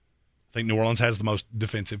 I think New Orleans has the most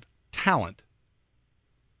defensive talent.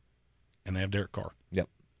 And they have Derek Carr. Yep.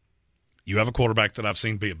 You have a quarterback that I've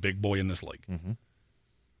seen be a big boy in this league. Mm-hmm.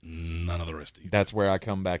 None of the rest of you. That's where I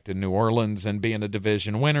come back to New Orleans, and being a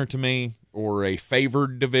division winner to me, or a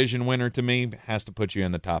favored division winner to me, has to put you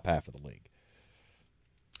in the top half of the league.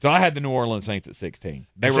 So I had the New Orleans Saints at 16.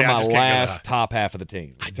 They were my last top half of the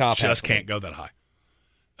team. I just can't go that high.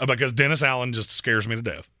 Because Dennis Allen just scares me to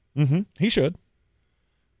death. Mm-hmm. He should.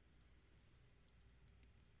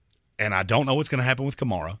 And I don't know what's going to happen with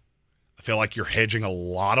Kamara. I feel like you're hedging a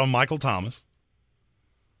lot on Michael Thomas.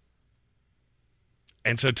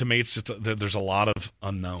 And so to me, it's just there's a lot of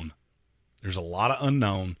unknown. There's a lot of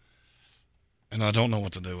unknown, and I don't know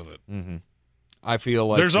what to do with it. Mm-hmm. I feel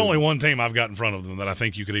like there's only one team I've got in front of them that I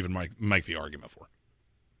think you could even make the argument for.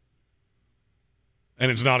 And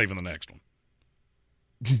it's not even the next one.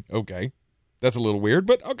 Okay. That's a little weird,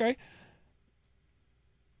 but okay.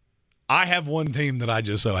 I have one team that I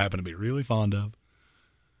just so happen to be really fond of.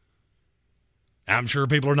 I'm sure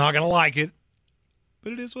people are not going to like it,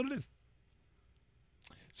 but it is what it is.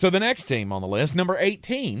 So the next team on the list, number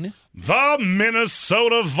 18. The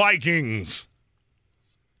Minnesota Vikings.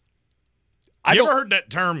 You ever heard that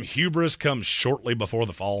term, hubris comes shortly before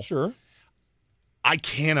the fall? Sure. I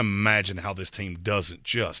can't imagine how this team doesn't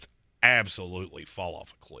just absolutely fall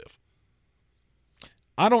off a cliff.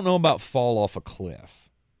 I don't know about fall off a cliff.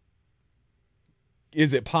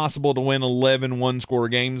 is it possible to win 11 one-score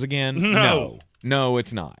games again? No,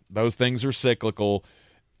 it's not. Those things are cyclical.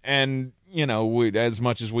 And, as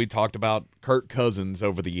much as we talked about Kirk Cousins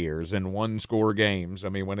over the years and one-score games, I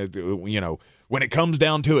mean, when it comes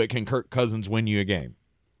down to it, can Kirk Cousins win you a game?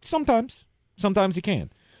 Sometimes he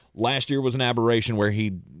can. Last year was an aberration where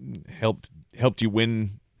he helped you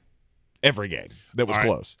win every game that was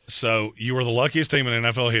close. So you were the luckiest team in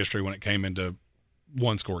NFL history when it came into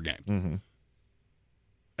one-score games. Mm-hmm.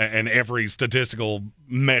 And every statistical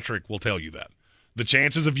metric will tell you that. The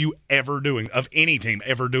chances of any team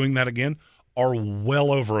ever doing that again are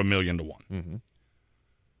well over 1,000,000 to 1. Mm-hmm.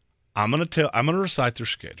 I'm gonna recite their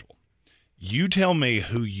schedule. You tell me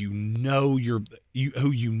who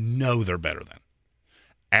they're better than.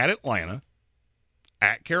 At Atlanta,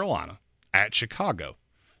 at Carolina, at Chicago.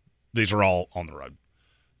 These are all on the road.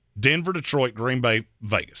 Denver, Detroit, Green Bay,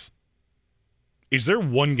 Vegas. Is there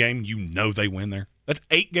one game they win there? That's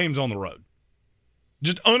 8 games on the road.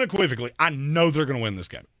 Just unequivocally, I know they're going to win this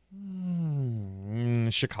game.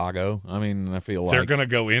 Chicago. I mean, I feel like they're going to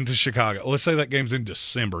go into Chicago. Let's say that game's in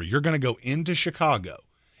December. You're going to go into Chicago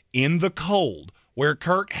in the cold where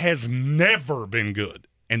Kirk has never been good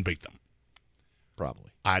and beat them.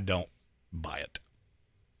 Probably. I don't buy it.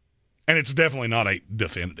 And it's definitely not a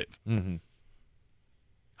definitive. Mm-hmm.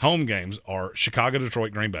 Home games are Chicago,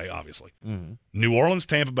 Detroit, Green Bay, obviously. Mm-hmm. New Orleans,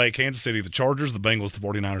 Tampa Bay, Kansas City, the Chargers, the Bengals, the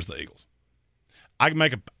 49ers, the Eagles.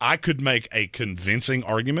 I could make a convincing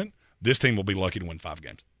argument this team will be lucky to win 5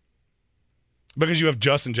 games. Because you have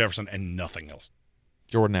Justin Jefferson and nothing else.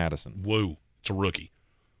 Jordan Addison. Woo. It's a rookie.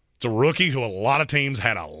 It's a rookie who a lot of teams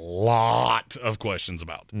had a lot of questions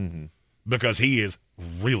about. Mm-hmm. Because he is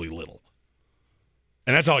really little.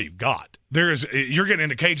 And that's all you've got. You're getting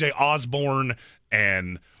into KJ Osborne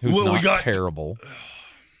and who's not terrible.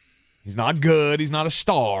 He's not good. He's not a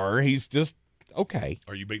star. He's just okay.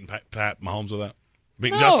 Are you beating Pat Mahomes with that?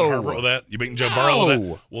 Beating Justin Herbert with that? You beating Joe Burrow with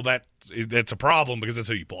that? Well, that's a problem because that's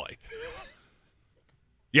who you play.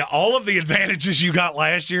 Yeah, all of the advantages you got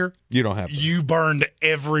last year, you don't have. You burned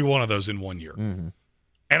every one of those in 1 year. Mm-hmm.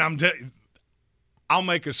 And I'll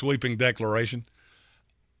make a sweeping declaration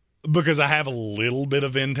because I have a little bit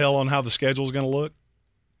of intel on how the schedule is going to look.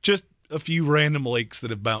 Just a few random leaks that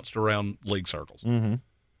have bounced around league circles. Mm-hmm.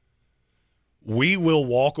 We will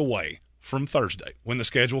walk away from Thursday when the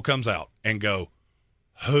schedule comes out and go,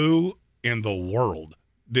 who in the world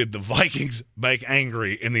did the Vikings make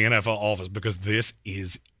angry in the NFL office? Because this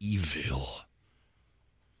is evil.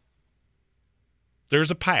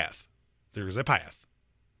 There's a path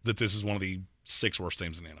that this is one of the 6 worst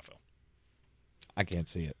teams in the NFL. I can't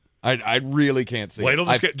see it. I really can't see it. Wait till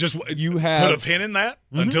you put a pin in that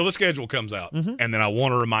until the schedule comes out, mm-hmm. and then I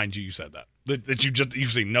want to remind you said that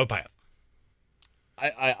you've seen no path.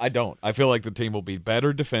 I don't. I feel like the team will be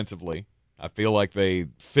better defensively. I feel like they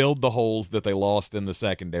filled the holes that they lost in the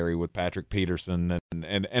secondary with Patrick Peterson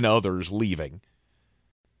and others leaving.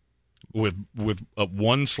 With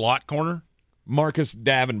one slot corner? Marcus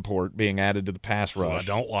Davenport being added to the pass rush. Who I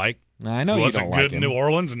don't like. I know he you wasn't don't like good him. in New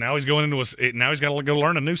Orleans, and now he's going into now he's got to go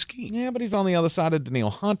learn a new scheme. Yeah, but he's on the other side of Danielle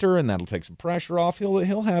Hunter, and that'll take some pressure off.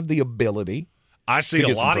 He'll have the ability. I see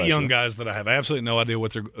a lot of young guys that I have absolutely no idea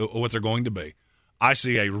what they're going to be. I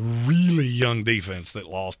see a really young defense that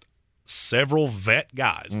lost several vet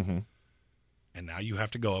guys, mm-hmm. and now you have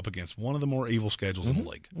to go up against one of the more evil schedules mm-hmm. in the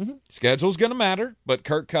league. Mm-hmm. Schedule's going to matter, but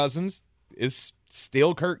Kirk Cousins is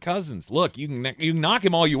still Kirk Cousins. Look, you can knock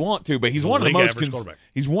him all you want to, but he's one of the most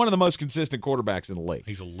consistent quarterbacks in the league.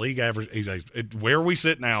 He's a league average. Where we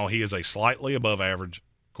sit now, he is a slightly above average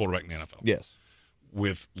quarterback in the NFL. Yes,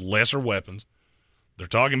 with lesser weapons. They're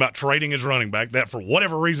talking about trading his running back. That, for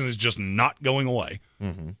whatever reason, is just not going away.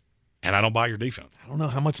 Mm-hmm. And I don't buy your defense. I don't know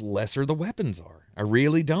how much lesser the weapons are. I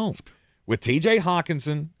really don't. With T.J.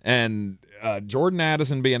 Hawkinson and Jordan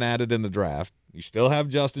Addison being added in the draft, you still have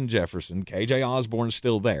Justin Jefferson. K.J. Osborne's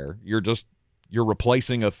still there. You're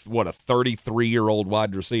replacing a 33-year-old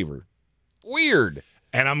wide receiver. Weird.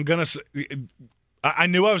 And I'm going to say, I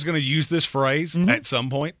knew I was going to use this phrase mm-hmm. at some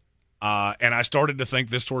point, and I started to think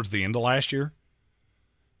this towards the end of last year.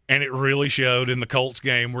 And it really showed in the Colts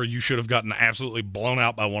game where you should have gotten absolutely blown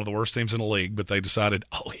out by one of the worst teams in the league, but they decided,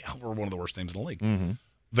 oh, yeah, we're one of the worst teams in the league. Mm-hmm.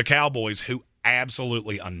 The Cowboys, who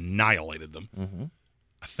absolutely annihilated them, mm-hmm.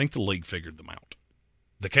 I think the league figured them out.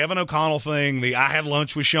 The Kevin O'Connell thing, I had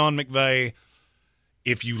lunch with Sean McVay.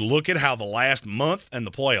 If you look at how the last month and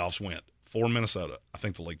the playoffs went for Minnesota, I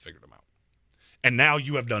think the league figured them out. And now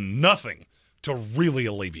you have done nothing to really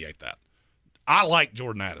alleviate that. I like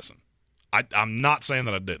Jordan Addison. I'm not saying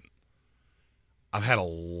that I didn't. I've had a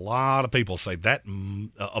lot of people say that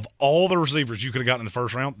of all the receivers you could have gotten in the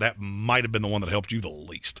first round, that might have been the one that helped you the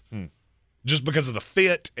least. Just because of the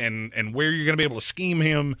fit and where you're going to be able to scheme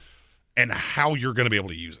him and how you're going to be able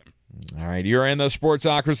to use him. All right, you're in the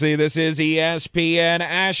Sportsocracy. This is ESPN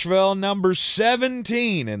Asheville, number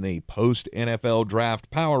 17 in the post-NFL draft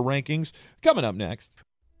power rankings. Coming up next.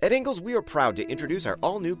 At Ingles, we are proud to introduce our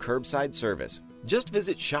all-new curbside service. Just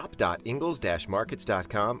visit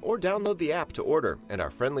shop.ingles-markets.com or download the app to order, and our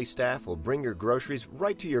friendly staff will bring your groceries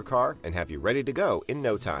right to your car and have you ready to go in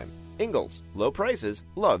no time. Ingles, low prices,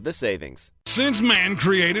 love the savings. Since man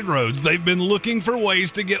created roads, they've been looking for ways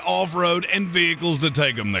to get off-road and vehicles to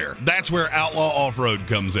take them there. That's where Outlaw Off-Road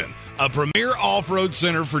comes in. A premier off-road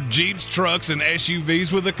center for Jeeps, trucks, and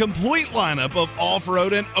SUVs with a complete lineup of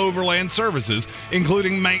off-road and overland services,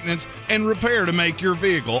 including maintenance and repair to make your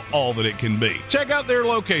vehicle all that it can be. Check out their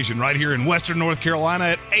location right here in Western North Carolina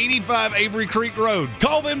at 85 Avery Creek Road.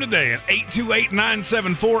 Call them today at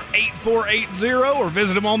 828-974-8480 or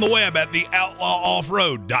visit them on the web at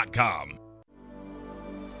theoutlawoffroad.com.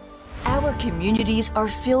 Our communities are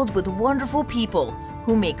filled with wonderful people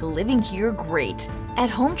who make living here great. At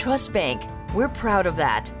Home Trust Bank, we're proud of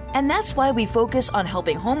that. And that's why we focus on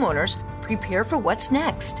helping homeowners prepare for what's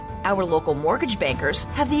next. Our local mortgage bankers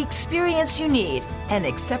have the experience you need and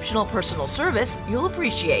exceptional personal service you'll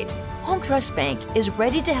appreciate. Home Trust Bank is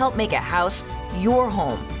ready to help make a house your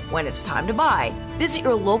home when it's time to buy. Visit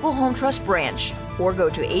your local Home Trust branch or go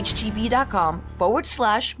to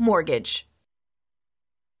htb.com/mortgage.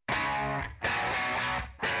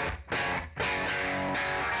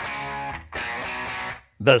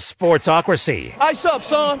 The Sportsocracy. Ice up,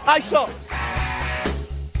 son. Ice up.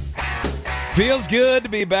 Feels good to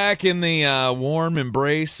be back in the warm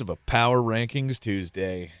embrace of a Power Rankings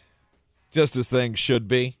Tuesday. Just as things should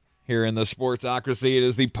be here in the Sportsocracy. It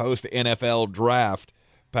is the post-NFL draft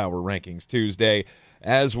Power Rankings Tuesday.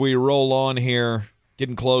 As we roll on here,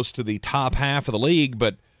 getting close to the top half of the league,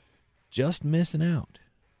 but just missing out.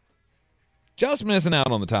 Just missing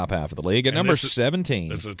out on the top half of the league at number 17.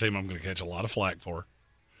 This is a team I'm going to catch a lot of flack for.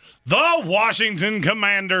 The Washington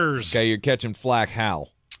Commanders. Okay, you're catching flack how?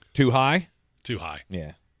 Too high? Too high.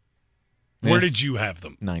 Yeah. Where did you have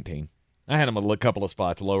them? 19. I had them a couple of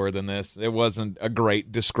spots lower than this. It wasn't a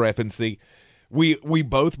great discrepancy. We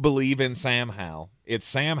both believe in Sam Howell. It's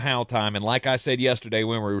Sam Howell time, and like I said yesterday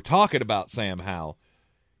when we were talking about Sam Howell,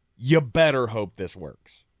 you better hope this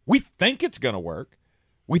works. We think it's going to work.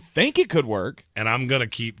 We think it could work. And I'm going to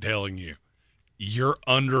keep telling you, you're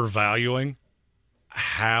undervaluing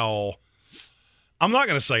how, I'm not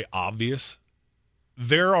going to say obvious.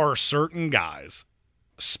 There are certain guys,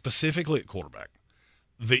 specifically at quarterback,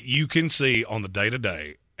 that you can see on the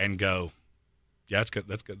day-to-day and go, yeah, that's going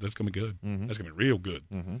to be good. Mm-hmm. That's going to be real good.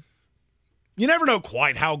 Mm-hmm. You never know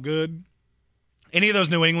quite how good. Any of those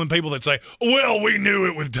New England people that say, well, we knew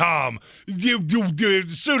it with Tom.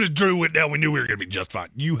 As soon as Drew went down, we knew we were going to be just fine.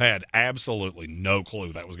 You had absolutely no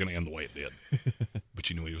clue that was going to end the way it did. But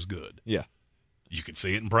you knew he was good. Yeah. You could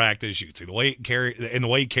see it in practice. You could see the way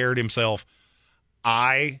he carried himself.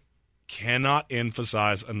 I cannot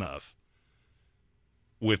emphasize enough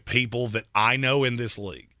with people that I know in this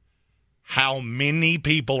league how many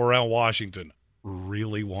people around Washington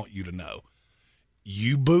really want you to know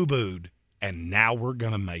you boo-booed, and now we're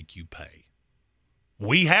going to make you pay.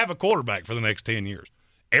 We have a quarterback for the next 10 years.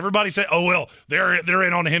 Everybody said, oh, well, they're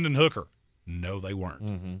in on Hendon Hooker. No, they weren't.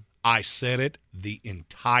 Mm-hmm. I said it the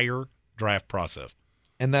entire draft process.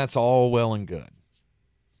 And that's all well and good.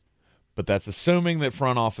 But that's assuming that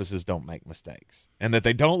front offices don't make mistakes and that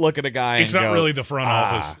they don't look at a guy It's and not go, really the front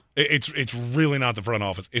office. It's really not the front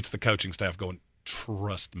office. It's the coaching staff going,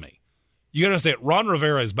 trust me. You got to understand, Ron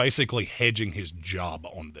Rivera is basically hedging his job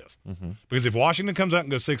on this. Mm-hmm. Because if Washington comes out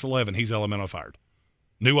and goes 6-11, he's elemental fired.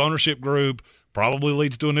 New ownership group, probably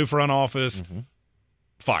leads to a new front office, mm-hmm.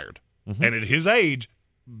 fired. Mm-hmm. And at his age,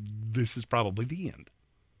 this is probably the end.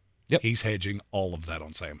 Yep. He's hedging all of that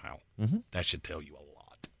on Sam Howell. Mm-hmm. That should tell you a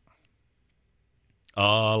lot.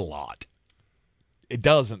 A lot. It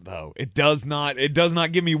doesn't, though. It does not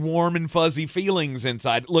give me warm and fuzzy feelings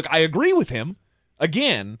inside. Look, I agree with him,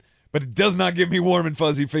 again, but it does not give me warm and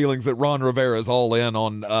fuzzy feelings that Ron Rivera is all in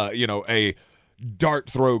on, a dart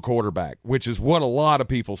throw quarterback, which is what a lot of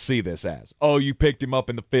people see this as. Oh, you picked him up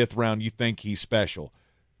in the 5th round. You think he's special.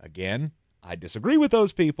 Again, I disagree with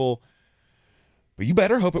those people, but you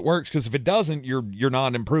better hope it works, because if it doesn't, you're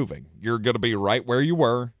not improving. You're going to be right where you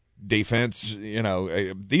were. Defense,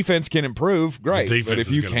 defense can improve, great. The defense but if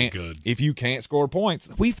is you gonna can't, be good. if you can't score points,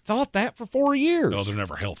 we've thought that for 4 years. No, they're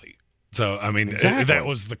never healthy. So I mean, Exactly. that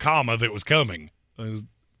was the comma that was coming.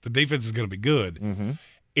 The defense is going to be good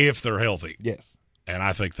if they're healthy. Yes. And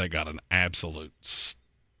I think they got an absolute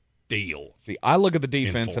steal. See, I look at the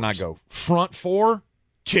defense and I go, front four,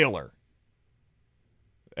 killer.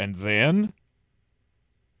 And then?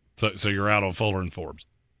 So you're out on Fuller and Forbes.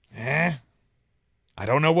 I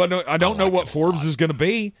don't know what Forbes is going to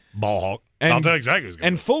be. Ball hawk. I'll tell you exactly who's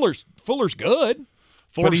going to be. And Fuller's good,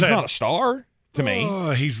 but he's not a star to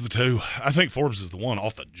me. He's the 2. I think Forbes is the 1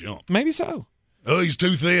 off the jump. Maybe so. Oh, he's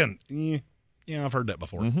too thin. Yeah, I've heard that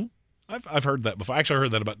before. I've heard that before. Actually, I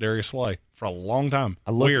heard that about Darius Slay for a long time.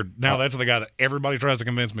 Weird. Now that's the guy that everybody tries to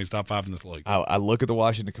convince me is top 5 in this league. I look at the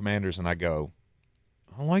Washington Commanders and I go,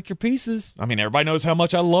 I like your pieces. I mean, everybody knows how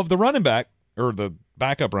much I love the running back or the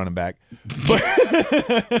backup running back. But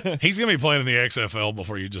he's going to be playing in the XFL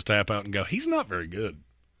before you just tap out and go, he's not very good.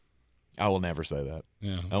 I will never say that.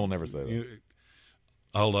 Yeah, I will never say that.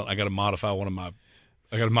 Hold on, I got to modify one of my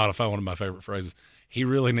favorite phrases. He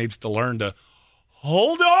really needs to learn to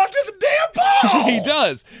hold on to the damn ball. He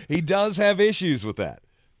does. He does have issues with that.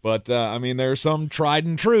 But, I mean, there are some tried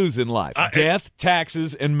and trues in life. Death,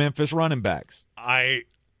 taxes, and Memphis running backs.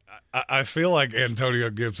 I feel like Antonio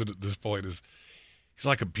Gibson at this point he's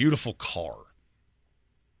like a beautiful car.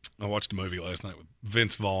 I watched a movie last night with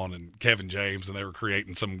Vince Vaughn and Kevin James, and they were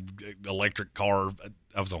creating some electric car.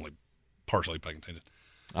 I was only partially paying attention.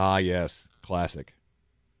 Ah, yes. Classic.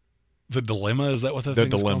 The Dilemma, is that what that The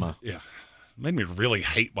thing is Dilemma. called? Yeah. Made me really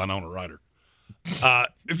hate Winona Ryder.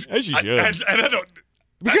 As you should. And I don't...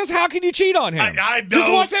 Because how can you cheat on him? I don't.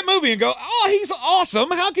 Just watch that movie and go, oh, he's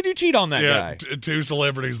awesome. How can you cheat on that guy? 2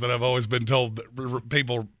 celebrities that I've always been told that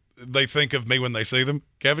people, they think of me when they see them.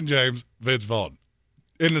 Kevin James, Vince Vaughn.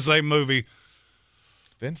 In the same movie.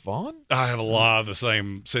 Vince Vaughn? I have a lot of the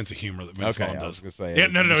same sense of humor that Vince Vaughn does. I was gonna say, yeah,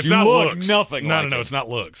 no, it's not looks. Nothing. No, it's not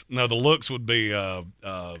looks. No, the looks would be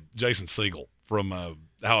Jason Segel from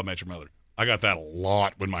How I Met Your Mother. I got that a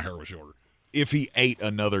lot when my hair was shorter. If he ate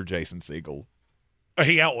another Jason Segel.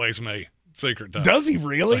 He outweighs me, secret time. Does he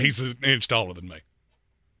really? He's an inch taller than me.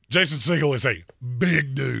 Jason Segel is a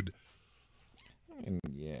big dude.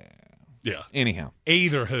 Yeah. Anyhow.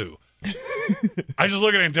 Either who. I just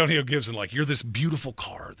look at Antonio Gibson like, you're this beautiful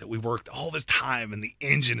car that we worked all this time, and the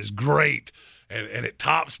engine is great, and at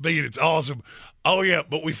top speed, it's awesome. Oh, yeah,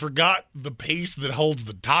 but we forgot the piece that holds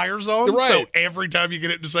the tires on. Right. So every time you get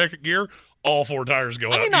it into second gear, all 4 tires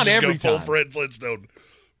go out. I mean, not every full time. Fred Flintstone.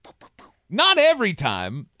 Not every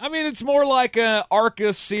time. I mean, it's more like a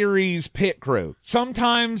ARCA series pit crew.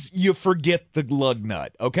 Sometimes you forget the lug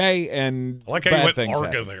nut, okay? And I like how bad you went things ARCA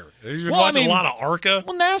happen. there. You've been watching a lot of ARCA.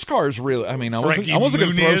 Well, NASCAR's really, I mean, I wasn't going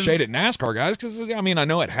to throw shade at NASCAR guys because, I mean, I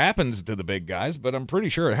know it happens to the big guys, but I'm pretty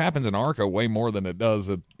sure it happens in ARCA way more than it does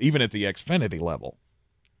even at the Xfinity level.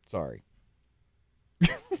 Sorry.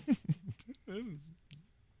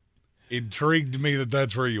 Intrigued me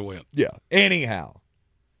that's where you went. Yeah. Anyhow.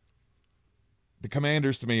 The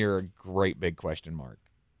Commanders, to me, are a great big question mark,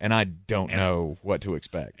 and I don't know what to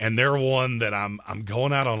expect. And they're one that I'm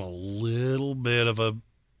going out on a little bit of a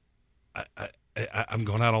I'm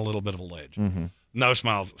going out on a little bit of a ledge. Mm-hmm. No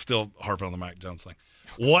smiles, still harping on the Mac Jones thing.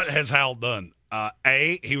 What has Hal done?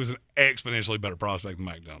 He was an exponentially better prospect than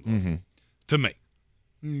Mac Jones was. Mm-hmm. To me.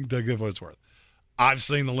 Take it for what it's worth. I've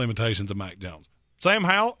seen the limitations of Mac Jones. Sam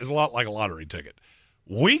Howell is a lot like a lottery ticket.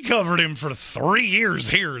 We covered him for 3 years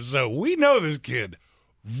here, so we know this kid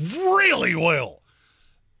really well.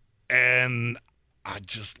 And I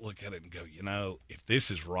just look at it and go, if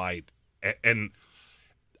this is right, and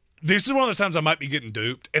this is one of those times I might be getting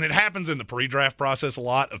duped, and it happens in the pre-draft process a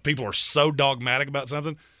lot of people are so dogmatic about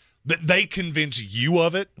something that they convince you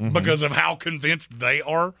of it because of how convinced they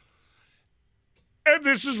are. And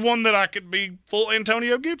this is one that I could be full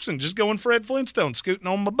Antonio Gibson, just going Fred Flintstone, scooting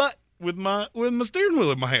on my butt with my steering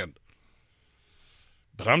wheel in my hand.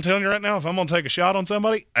 But I'm telling you right now, if I'm going to take a shot on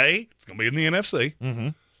somebody, A, it's going to be in the NFC.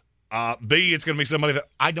 Mm-hmm. B, it's going to be somebody that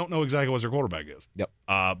I don't know exactly what their quarterback is. Yep.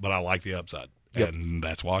 But I like the upside. Yep. And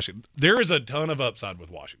that's Washington. There is a ton of upside with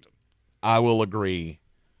Washington. I will agree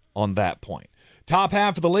on that point. Top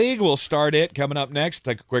half of the league, we'll start it coming up next.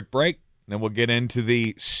 Take a quick break. Then we'll get into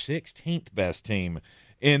the 16th best team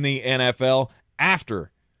in the NFL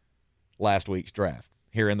after last week's draft.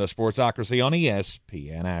 Here in the Sportsocracy on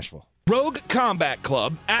ESPN Asheville. Rogue Combat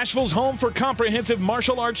Club, Asheville's home for comprehensive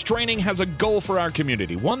martial arts training, has a goal for our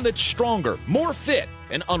community, one that's stronger, more fit,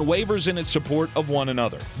 and unwavers in its support of one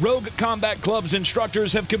another. Rogue Combat Club's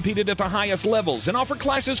instructors have competed at the highest levels and offer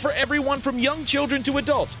classes for everyone from young children to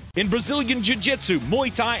adults in Brazilian Jiu-Jitsu,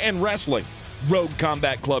 Muay Thai, and wrestling. Rogue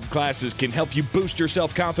Combat Club classes can help you boost your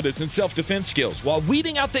self-confidence and self-defense skills while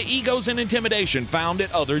weeding out the egos and intimidation found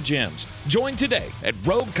at other gyms. Join today at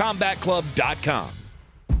roguecombatclub.com.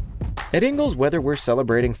 At Ingles, whether we're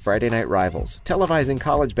celebrating Friday night rivals, televising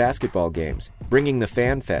college basketball games, bringing the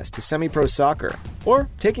Fan Fest to semi-pro soccer, or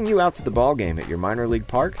taking you out to the ball game at your minor league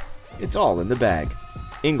park, it's all in the bag.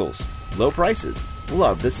 Ingles, low prices,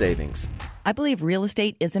 love the savings. I believe real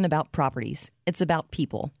estate isn't about properties. It's about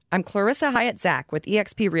people. I'm Clarissa Hyatt Zach with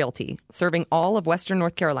eXp Realty, serving all of Western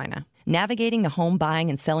North Carolina. Navigating the home buying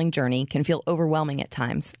and selling journey can feel overwhelming at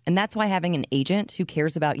times, and that's why having an agent who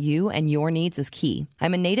cares about you and your needs is key.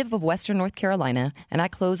 I'm a native of Western North Carolina, and I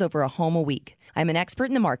close over a home a week. I'm an expert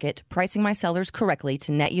in the market, pricing my sellers correctly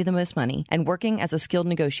to net you the most money, and working as a skilled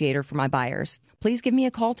negotiator for my buyers. Please give me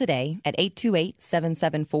a call today at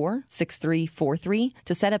 828-774-6343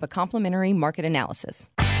 to set up a complimentary market analysis.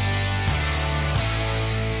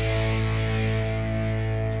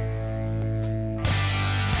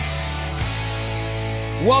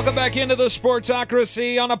 Welcome back into the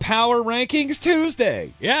Sportsocracy on a Power Rankings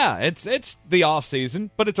Tuesday. Yeah, it's the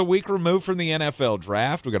offseason, but it's a week removed from the NFL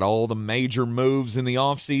draft. We got all the major moves in the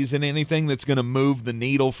offseason. Anything that's going to move the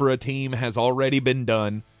needle for a team has already been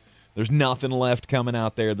done. There's nothing left coming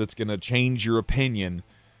out there that's going to change your opinion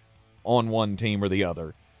on one team or the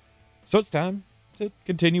other. So it's time to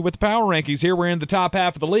continue with the Power Rankings. Here we're in the top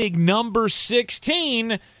half of the league. Number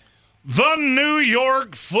 16, the New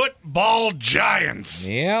York Football Giants.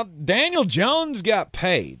 Yeah, Daniel Jones got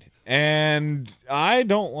paid, and I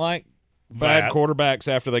don't like bad quarterbacks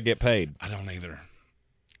after they get paid. I don't either.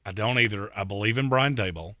 I believe in Brian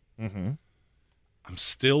Daboll. Mm-hmm. I'm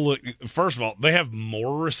still looking. First of all, they have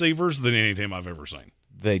more receivers than any team I've ever seen.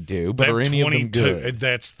 They do, but they have are any 22. Of them good?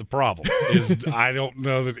 That's the problem. Is I don't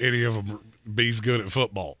know that any of them be's good at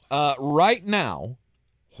football. Right now,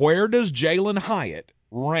 where does Jalen Hyatt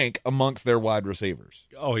rank amongst their wide receivers?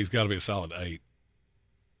 Oh, he's got to be a solid 8.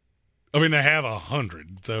 I mean, they have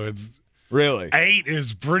 100, so it's really 8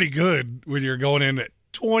 is pretty good when you're going in at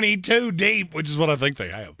 22 deep, which is what I think they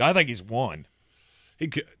have. I think he's 1. I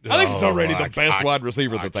think he's already the best wide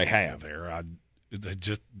receiver that they have. The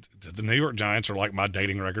New York Giants are like my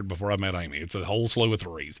dating record before I met Amy. It's a whole slew of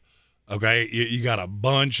threes. Okay, you got a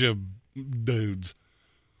bunch of dudes.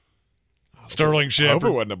 Sterling Shepard. I hope it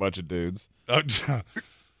wasn't a bunch of dudes. I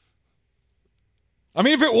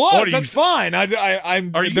mean, if it was, that's fine.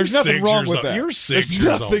 There's nothing wrong with that. You're 6 years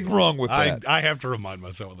old. There's nothing wrong with that. I have to remind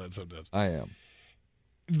myself of that sometimes. I am.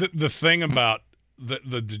 The thing about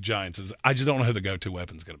the Giants is I just don't know who the go-to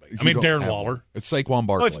weapon's going to be. I mean, Darren Waller. It's Saquon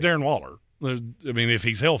Barkley. Oh, it's Darren Waller. If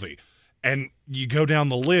he's healthy. And you go down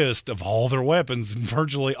the list of all their weapons, and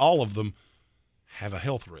virtually all of them have a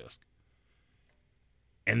health risk.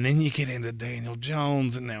 And then you get into Daniel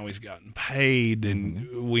Jones, and now he's gotten paid.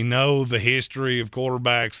 And we know the history of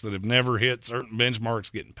quarterbacks that have never hit certain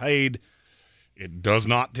benchmarks getting paid. It does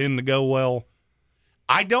not tend to go well.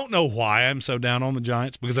 I don't know why I'm so down on the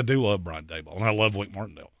Giants, because I do love Brian Daboll, and I love Wink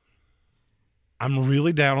Martindale. I'm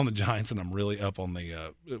really down on the Giants, and I'm really up on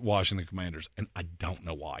the Washington Commanders, and I don't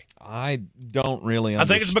know why. I don't really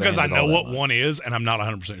understand. I think it's because I know what one is, and I'm not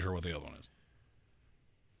 100% sure what the other one is.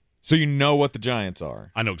 So you know what the Giants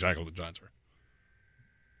are? I know exactly what the Giants are.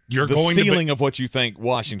 The ceiling of what you think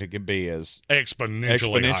Washington can be is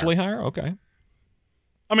exponentially higher? Okay.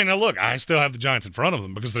 I mean, now look, I still have the Giants in front of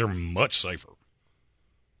them because they're much safer.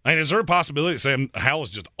 I mean, is there a possibility that Sam Howell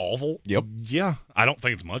is just awful? Yep. Yeah, I don't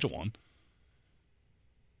think it's much of one.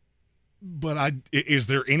 But is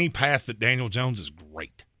there any path that Daniel Jones is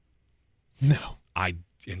great? No. I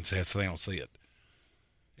don't see it.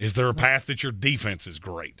 Is there a path that your defense is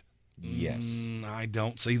great? Yes. I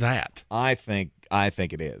don't see that. I think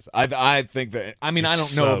it is. I think that. I mean, I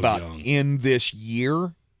don't know about in this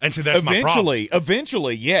year. And so that's my problem.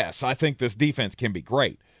 Eventually, yes, I think this defense can be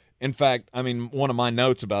great. In fact, I mean, one of my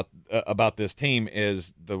notes about this team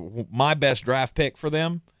is my best draft pick for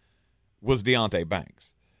them was Deonte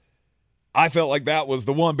Banks. I felt like that was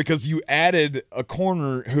the one because you added a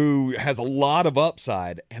corner who has a lot of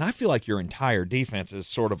upside, and I feel like your entire defense is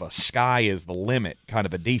sort of a sky is the limit kind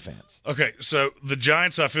of a defense. Okay, so the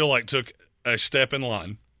Giants, I feel like, took a step in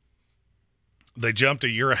line. They jumped a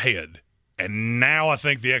year ahead, and now I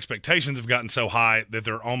think the expectations have gotten so high that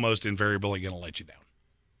they're almost invariably going to let you down.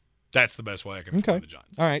 That's the best way I can explain the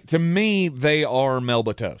Giants. All right, to me, they are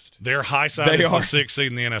Melba Toast. Their high side is the 6th seed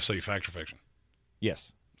in the NFC, fact or fiction?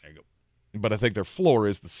 Yes. There you go. But I think their floor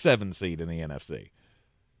is the 7 seed in the NFC.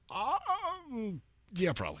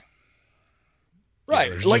 Yeah, probably.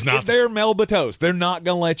 Right. Like, they're Melba Toast. They're not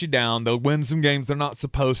going to let you down. They'll win some games they're not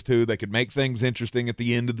supposed to. They could make things interesting at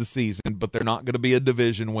the end of the season, but they're not going to be a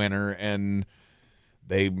division winner, and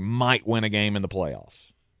they might win a game in the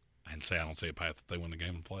playoffs. And say I don't see a path that they win the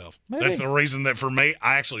game in the playoffs. Maybe. That's the reason that, for me,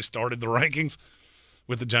 I actually started the rankings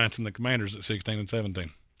with the Giants and the Commanders at 16 and 17,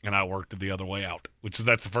 and I worked it the other way out,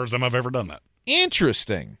 that's the first time I've ever done that.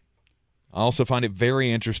 Interesting. I also find it very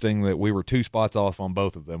interesting that we were 2 spots off on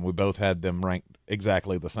both of them. We both had them ranked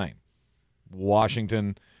exactly the same.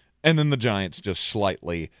 Washington, and then the Giants just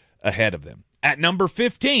slightly ahead of them. At number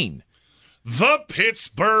 15. The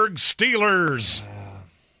Pittsburgh Steelers.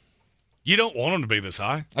 You don't want them to be this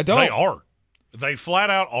high. I don't. They are. They flat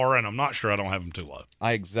out are, and I'm not sure I don't have them too low.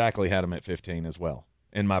 I exactly had them at 15 as well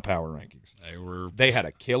in my power rankings. They had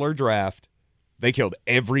a killer draft. They killed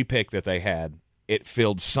every pick that they had. It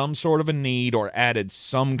filled some sort of a need or added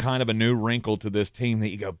some kind of a new wrinkle to this team that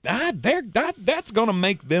you go, that's going to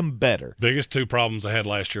make them better. Biggest 2 problems they had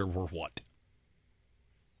last year were what?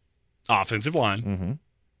 Offensive line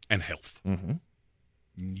and health. Mm-hmm.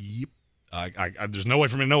 Yep. There's no way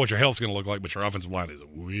for me to know what your health's going to look like, but your offensive line is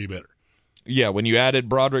way better. Yeah, when you added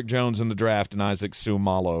Broderick Jones in the draft and Isaac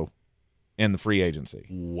Seumalo in the free agency.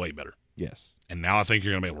 Way better. Yes. And now I think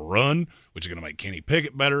you're going to be able to run, which is going to make Kenny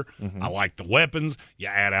Pickett better. I like the weapons. You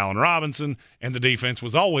add Allen Robinson, and the defense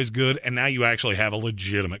was always good, and now you actually have a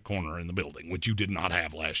legitimate corner in the building, which you did not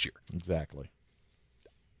have last year. Exactly.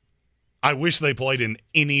 I wish they played in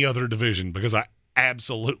any other division because I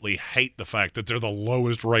absolutely hate the fact that they're the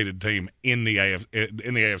lowest-rated team in the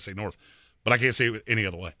AFC North. But I can't see it any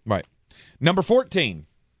other way. Right. Number 14.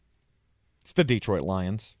 It's the Detroit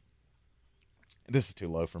Lions. This is too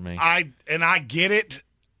low for me. I get it.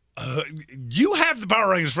 You have the power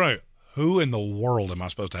rankings in front of you. Who in the world am I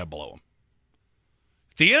supposed to have below them?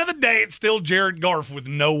 At the end of the day, it's still Jared Goff with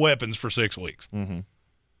no weapons for 6 weeks. Mm-hmm.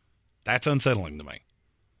 That's unsettling to me.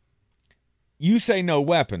 You say no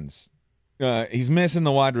weapons. He's missing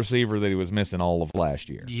the wide receiver that he was missing all of last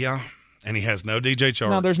year. Yeah. And he has no DJ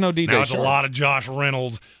Chark. No, there's no DJ Now it's Chark. a lot of Josh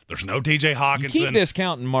Reynolds. There's no TJ Hawkinson. You keep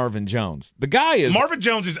discounting Marvin Jones. The guy is... Marvin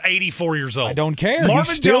Jones is 84 years old. I don't care. Marvin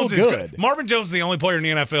He's still Jones good. Marvin Jones is the only player in the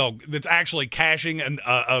NFL that's actually cashing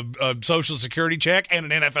a Social Security check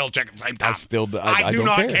and an NFL check at the same time. I do don't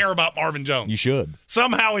not care. care about Marvin Jones. You should.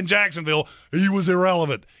 Somehow in Jacksonville, he was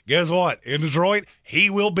irrelevant. Guess what? In Detroit,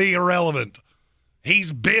 he will be irrelevant.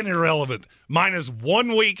 He's been irrelevant. Minus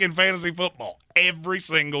 1 week in fantasy football every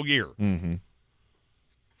single year. Mm-hmm.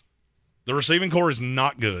 The receiving core is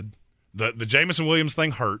not good. The Jameson Williams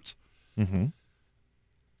thing hurts. Mm-hmm.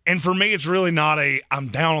 And for me, it's really not I'm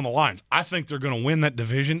down on the Lions. I think they're going to win that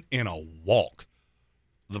division in a walk.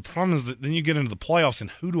 The problem is that then you get into the playoffs,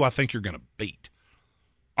 and who do I think you're going to beat?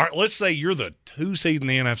 All right, let's say you're the 2 seed in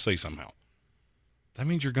the NFC somehow. That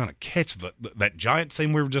means you're going to catch that Giants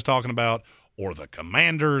team we were just talking about, or the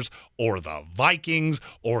Commanders, or the Vikings,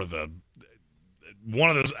 or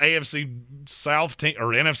one of those AFC South team or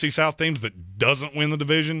NFC South teams that doesn't win the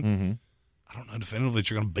division. Mm-hmm. I don't know definitively that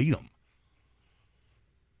you're going to beat them.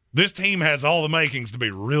 This team has all the makings to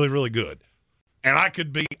be really, really good, and I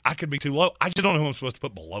could be too low. I just don't know who I'm supposed to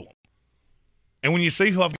put below them. And when you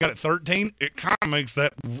see who I've got at 13, it kind of makes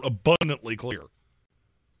that abundantly clear.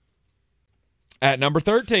 At number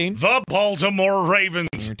 13, the Baltimore Ravens.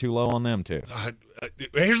 You're too low on them too.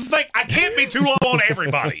 Here's the thing: I can't be too low on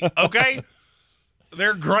everybody. Okay.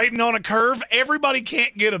 They're grading on a curve. Everybody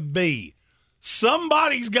can't get a B.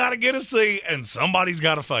 Somebody's got to get a C, and somebody's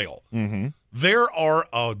got to fail. Mm-hmm. There are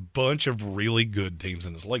a bunch of really good teams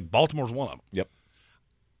in this league. Baltimore's one of them. Yep.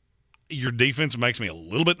 Your defense makes me a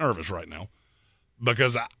little bit nervous right now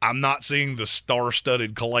because I'm not seeing the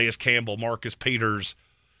star-studded Calais Campbell, Marcus Peters,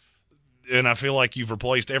 and I feel like you've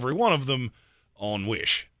replaced every one of them on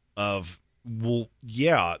wish of, well,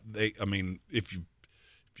 yeah, if you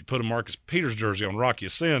put a Marcus Peters jersey on Rocky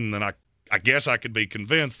Sin, then I guess I could be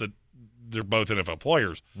convinced that they're both NFL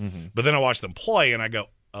players. Mm-hmm. But then I watch them play, and I go,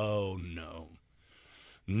 oh,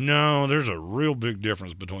 no, there's a real big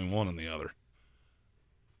difference between one and the other.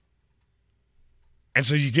 And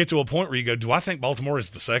so you get to a point where you go, do I think Baltimore is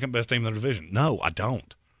the second best team in the division? No, I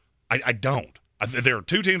don't. I don't. There are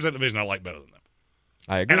 2 teams in the division I like better than them.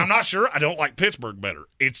 I agree. And I'm not sure I don't like Pittsburgh better.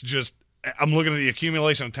 It's just I'm looking at the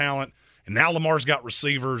accumulation of talent. And now Lamar's got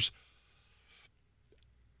receivers.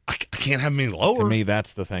 I can't have them any lower. To me,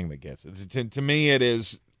 that's the thing that gets it. To me, it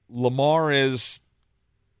is Lamar is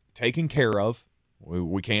taken care of.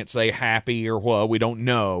 We can't say happy or what. We don't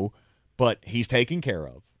know. But he's taken care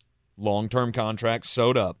of. Long-term contract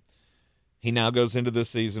sewed up. He now goes into this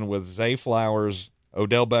season with Zay Flowers,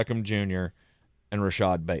 Odell Beckham Jr., and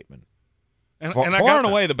Rashad Bateman. Far and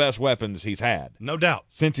away the best weapons he's had. No doubt.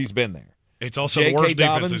 Since he's been there. It's also the worst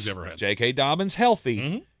defense he's ever had. J.K. Dobbins healthy.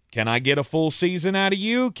 Mm-hmm. Can I get a full season out of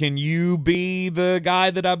you? Can you be the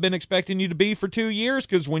guy that I've been expecting you to be for 2 years?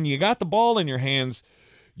 Because when you got the ball in your hands,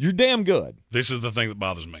 you're damn good. This is the thing that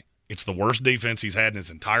bothers me. It's the worst defense he's had in his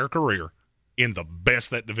entire career in the best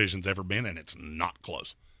that division's ever been, and it's not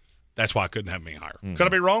close. That's why I couldn't have me higher. Mm-hmm. Could I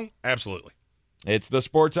be wrong? Absolutely. It's the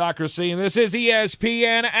Sportsocracy, and this is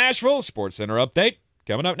ESPN Asheville Sports Center Update.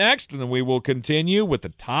 Coming up next, and then we will continue with the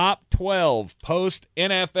top 12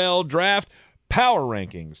 post-NFL draft power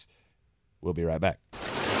rankings. We'll be right back.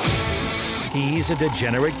 He's a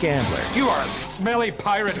degenerate gambler. You are a smelly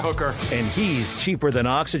pirate hooker. And he's cheaper than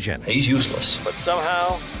oxygen. He's useless. But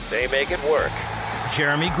somehow, they make it work.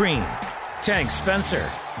 Jeremy Greene, Tank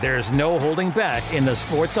Spencer. There's no holding back in the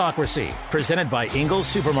Sportsocracy, presented by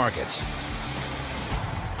Ingles Supermarkets.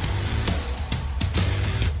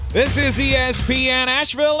 This is ESPN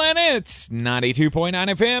Asheville, and it's 92.9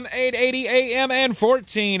 FM, 880 AM, and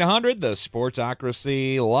 1400. The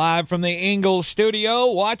Sportsocracy live from the Ingles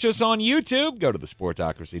studio. Watch us on YouTube. Go to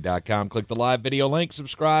thesportsocracy.com. Click the live video link.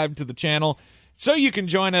 Subscribe to the channel so you can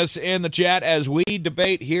join us in the chat as we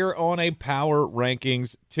debate here on a Power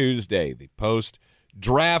Rankings Tuesday. The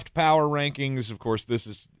post-draft Power Rankings. Of course, this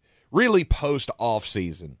is really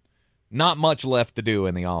post-offseason. Not much left to do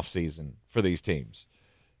in the offseason for these teams.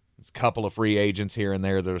 There's a couple of free agents here and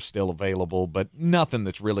there that are still available, but nothing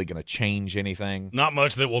that's really going to change anything. Not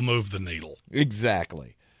much that will move the needle.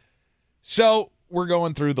 Exactly. So we're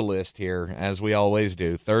going through the list here, as we always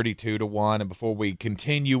do, 32-1. And before we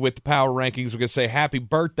continue with the power rankings, we're going to say happy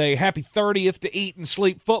birthday, happy 30th to Eat and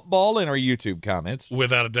Sleep Football in our YouTube comments.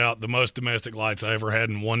 Without a doubt, the most domestic lights I ever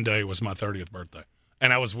had in one day was my 30th birthday,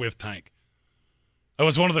 and I was with Tank. It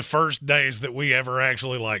was one of the first days that we ever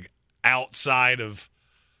actually, outside of –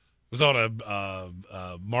 it was on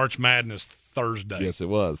a March Madness Thursday. Yes, it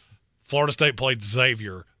was. Florida State played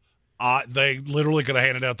Xavier. They literally could have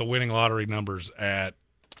handed out the winning lottery numbers at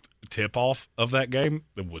tip-off of that game.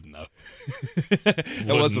 They wouldn't know. It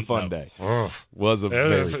was a fun day. Was a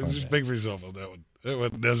very fun day. Speak for yourself on that one. It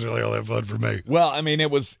wasn't necessarily all that fun for me. Well, I mean, it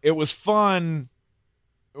was fun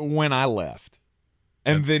when I left.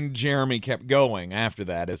 And then Jeremy kept going after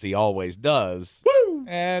that, as he always does. Woo!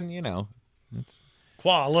 And, it's...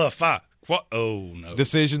 Qualify. Oh, no.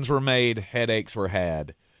 Decisions were made, headaches were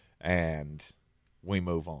had, and we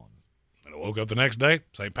move on. And I woke up the next day,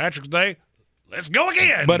 St. Patrick's Day. Let's go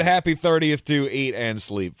again. But happy 30th to Eat and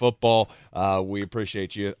Sleep Football. We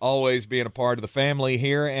appreciate you always being a part of the family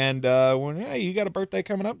here. And when you got a birthday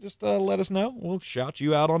coming up, just let us know. We'll shout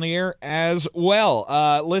you out on the air as well.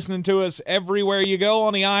 Listening to us everywhere you go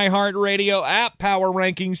on the iHeartRadio app, Power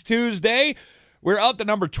Rankings Tuesday. We're up to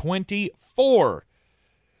number 24.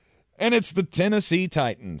 And it's the Tennessee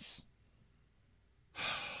Titans.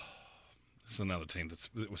 This is another team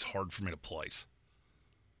that was hard for me to place.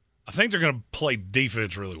 I think they're going to play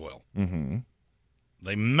defense really well. Mm-hmm.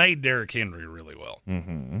 They made Derrick Henry really well.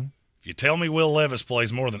 Mm-hmm. If you tell me Will Levis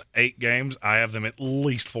plays more than 8 games, I have them at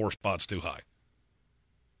least 4 spots too high.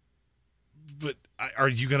 But are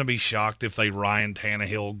you going to be shocked if they Ryan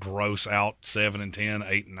Tannehill gross out 7-10,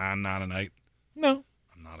 8-9, 9-8? No.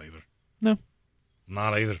 I'm not either. No.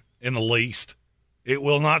 Not either. In the least. It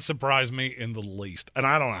will not surprise me in the least. And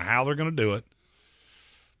I don't know how they're going to do it.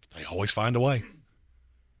 But they always find a way.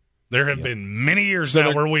 There have been many years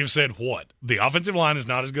now where we've said, what? The offensive line is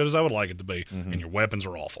not as good as I would like it to be, and your weapons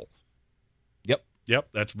are awful. Yep,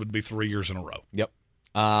 that would be 3 years in a row. Yep.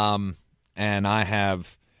 And I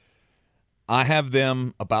have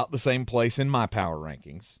them about the same place in my power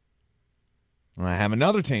rankings. And I have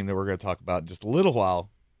another team that we're going to talk about in just a little while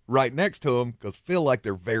right next to them because I feel like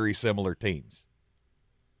they're very similar teams.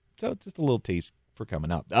 So just a little tease for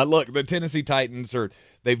coming up. Look, the Tennessee Titans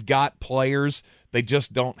they've got players. They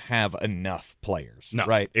just don't have enough players. No,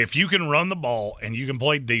 right? If you can run the ball and you can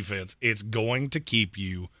play defense, it's going to keep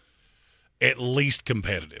you at least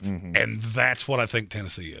competitive. Mm-hmm. And that's what I think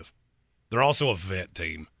Tennessee is. They're also a vet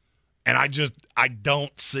team. And I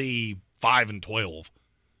don't see 5-12,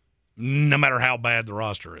 no matter how bad the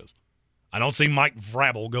roster is. I don't see Mike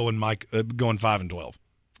Vrabel going 5-12.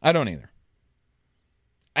 I don't either.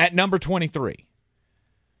 At number 23,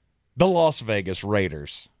 the Las Vegas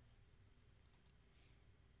Raiders.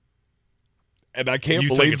 And I can't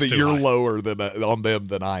believe that you're lower on them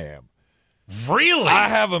than I am. Really? I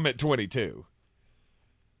have them at 22.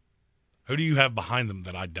 Who do you have behind them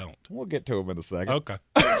that I don't? We'll get to them in a second. Okay.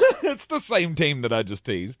 It's the same team that I just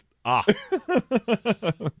teased.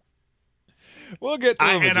 We'll get to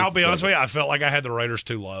them. And I'll be honest with you, I felt like I had the Raiders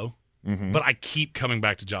too low, but I keep coming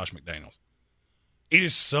back to Josh McDaniels. It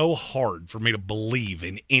is so hard for me to believe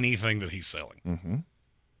in anything that he's selling. Mm-hmm.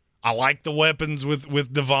 I like the weapons with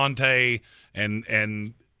Devontae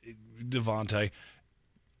and Devontae.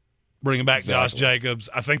 Bringing back Josh Jacobs.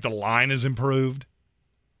 I think the line has improved,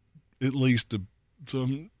 at least to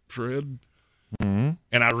some shred. Mm-hmm.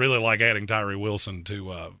 And I really like adding Tyree Wilson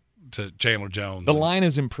to Chandler Jones. The line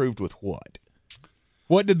has improved with what?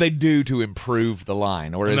 What did they do to improve the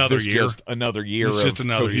line? Or is this just another year of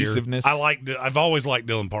cohesiveness? I've always liked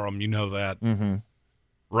Dylan Parham. You know that. Mm-hmm.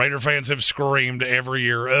 Raider fans have screamed every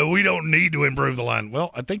year, we don't need to improve the line. Well,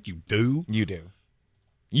 I think you do. You do.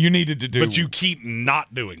 You needed to do. But you keep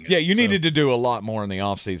not doing it. Yeah, you needed to do a lot more in the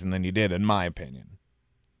offseason than you did, in my opinion.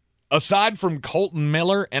 Aside from Colton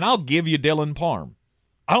Miller, and I'll give you Dylan Parham.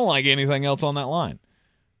 I don't like anything else on that line.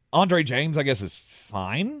 Andre James, I guess, is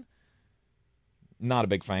fine. Not a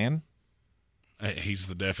big fan. He's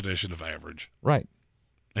the definition of average. Right.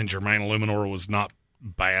 And Jermaine Illuminor was not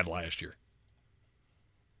bad last year.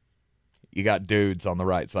 You got dudes on the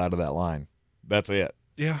right side of that line. That's it.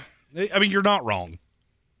 Yeah. I mean, you're not wrong.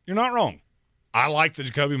 You're not wrong. I like the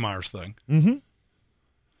Jacoby Myers thing. Mm-hmm.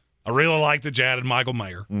 I really like the Jad and Michael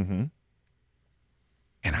Mayer. Mm-hmm.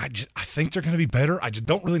 And I think they're going to be better. I just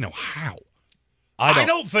don't really know how. I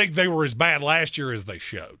don't think they were as bad last year as they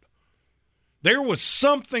showed. There was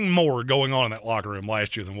something more going on in that locker room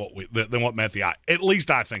last year than what met the eye. At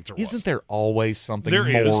least I think there was. Isn't there always something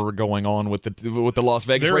more going on with the Las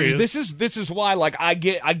Vegas Raiders? This is why, like,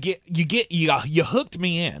 you hooked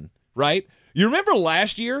me in, right? You remember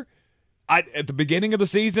last year, at the beginning of the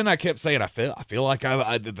season, I kept saying I feel like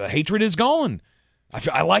the hatred is gone.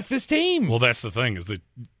 I like this team. Well, that's the thing, is that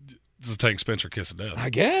it's a Tank Spencer kiss of death.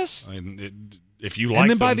 I guess. I mean, if you like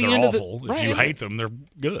them, they're awful. If you hate them, they're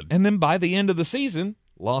good. And then by the end of the season,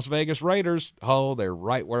 Las Vegas Raiders, they're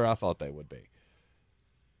right where I thought they would be.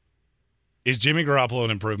 Is Jimmy Garoppolo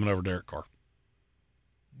an improvement over Derek Carr?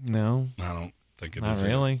 No. I don't think it Not is.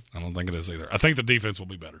 really. I don't think it is either. I think the defense will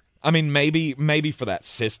be better. I mean, maybe for that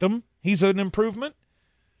system, he's an improvement.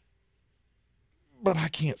 But I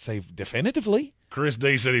can't say definitively. Chris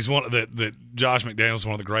D said that Josh McDaniels is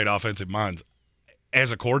one of the great offensive minds.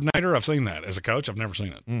 As a coordinator, I've seen that. As a coach, I've never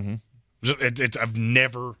seen it. Mm-hmm. I've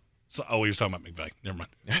never. He was talking about McVay. Never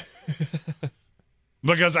mind.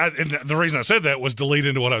 Because the reason I said that was to lead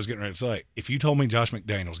into what I was getting ready to say. If you told me Josh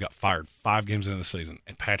McDaniels got fired 5 games into the season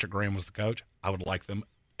and Patrick Graham was the coach, I would like them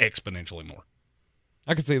exponentially more.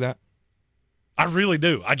 I could see that. I really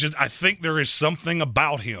do. I think there is something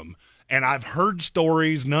about him, and I've heard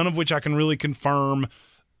stories, none of which I can really confirm.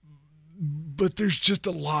 But there's just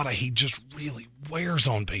a lot of he just really wears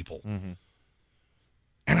on people. Mm-hmm.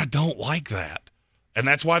 And I don't like that. And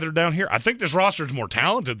that's why they're down here. I think this roster is more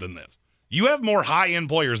talented than this. You have more high-end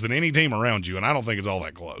players than any team around you, and I don't think it's all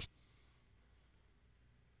that close.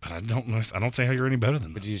 But I don't see how you're any better than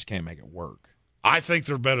them. But you just can't make it work. I think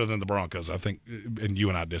they're better than the Broncos. I think, and you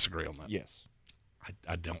and I disagree on that. Yes.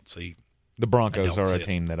 I don't see. The Broncos are a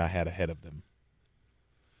team that I had ahead of them.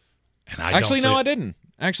 And I Actually, no, I didn't.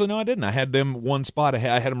 I had them one spot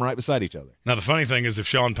ahead. I had them right beside each other. Now, the funny thing is, if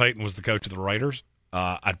Sean Payton was the coach of the Raiders,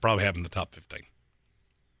 I'd probably have him in the top 15.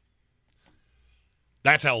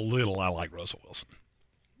 That's how little I like Russell Wilson.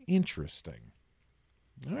 Interesting.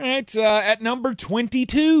 All right, at number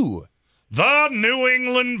 22. The New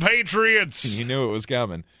England Patriots. You knew it was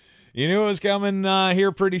coming.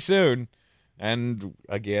 Here pretty soon. And,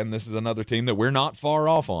 again, this is another team that we're not far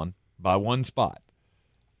off on by one spot.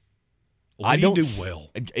 I don't do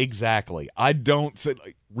well. Exactly. I don't say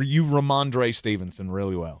you Ramondre Stevenson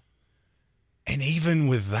really well. And even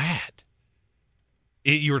with that,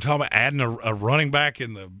 you were talking about adding a running back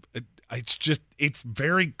in the it's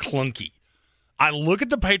very clunky. I look at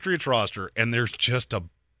the Patriots roster and there's just a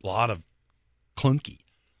lot of clunky.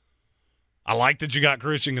 I like that you got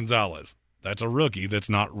Christian Gonzalez. That's a rookie that's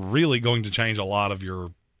not really going to change a lot of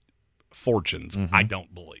your fortunes, I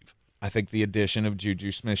don't believe. I think the addition of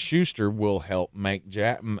Juju Smith-Schuster will help make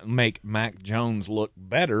Mac Jones look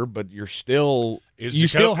better, but you still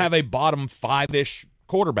have a bottom 5-ish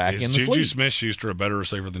quarterback in the league. Is Juju Smith-Schuster a better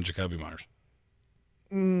receiver than Jacoby Myers?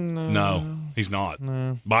 No, he's not.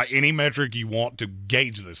 No. By any metric you want to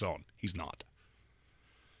gauge this on, he's not.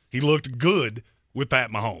 He looked good with Pat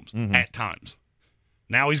Mahomes at times.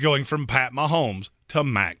 Now he's going from Pat Mahomes to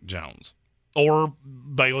Mac Jones or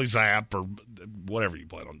Bailey Zapp or whatever you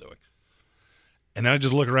plan on doing. And then I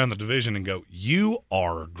just look around the division and go, you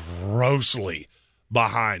are grossly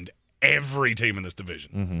behind every team in this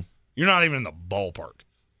division. You're not even in the ballpark.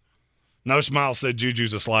 No Smile said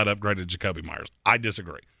Juju's a slight upgrade to Jacoby Myers. I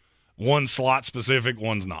disagree. One's slot specific,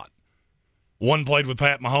 one's not. One played with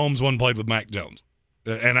Pat Mahomes, one played with Mac Jones.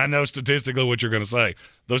 and I know statistically what you're going to say.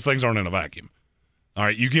 Those things aren't in a vacuum. All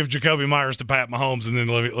right, you give Jacoby Myers to Pat Mahomes, and then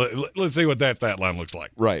let's see what that stat line looks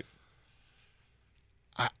like. Right.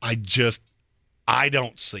 I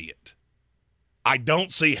don't see it. I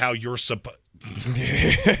don't see how you're supposed.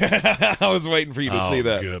 I was waiting for you to see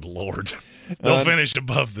that. Good Lord. They'll finish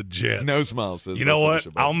above the Jets. No smile says. You know what?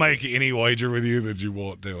 I'll make any wager with you that you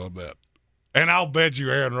want to on that. And I'll bet you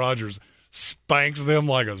Aaron Rodgers spanks them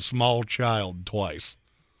like a small child twice.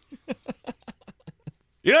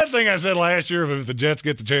 You know that thing I said last year, if the Jets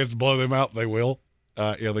get the chance to blow them out, they will?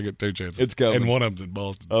 Yeah, they get 2 chances. It's coming. And one of them's in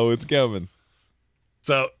Boston. Oh, it's coming.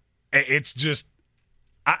 So it's just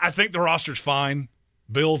I think the roster's fine.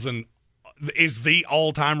 Bills is the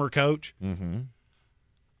all-timer coach. Mm-hmm.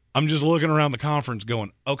 I'm just looking around the conference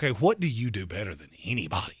going, okay, what do you do better than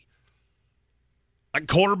anybody? Like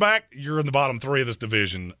quarterback, you're in the bottom 3 of this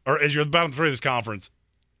division, or as you're in the bottom 3 of this conference.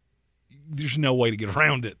 There's no way to get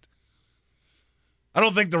around it. I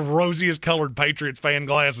don't think the rosiest colored Patriots fan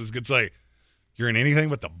glasses could say you're in anything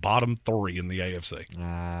but the bottom 3 in the AFC.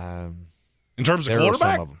 In terms of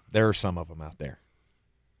quarterback, there are some of them out there.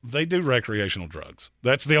 They do recreational drugs.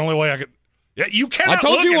 That's the only way I could. Yeah, you cannot. I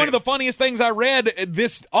told you one of the funniest things I read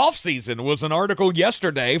this offseason was an article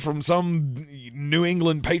yesterday from some New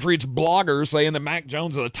England Patriots blogger saying that Mac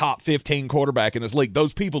Jones is a top 15 quarterback in this league.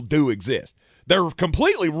 Those people do exist. They're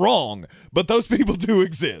completely wrong, but those people do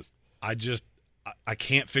exist. I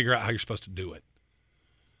can't figure out how you're supposed to do it.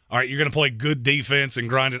 All right, you're going to play good defense and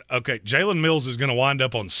grind it. Okay, Jalen Mills is going to wind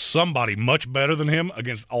up on somebody much better than him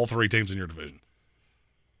against all 3 teams in your division.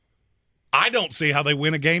 I don't see how they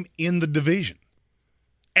win a game in the division.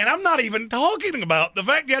 And I'm not even talking about the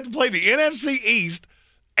fact you have to play the NFC East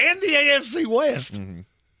and the AFC West. Mm-hmm.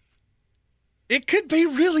 It could be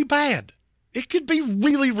really bad. It could be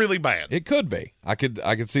really, really bad. It could be. I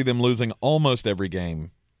could see them losing almost every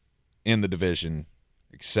game in the division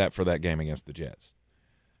except for that game against the Jets.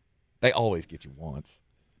 They always get you once.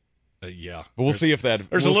 Yeah. But we'll see if that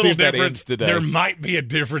There's we'll a little see if that difference. ends today. There might be a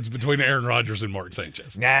difference between Aaron Rodgers and Mark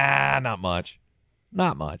Sanchez. Nah, not much.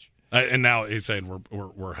 Not much. And now he's saying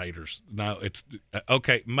we're haters. No, it's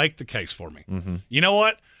okay. Make the case for me. Mm-hmm. You know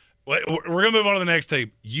what? We're going to move on to the next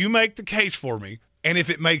team. You make the case for me, and if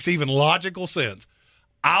it makes even logical sense,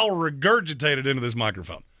 I'll regurgitate it into this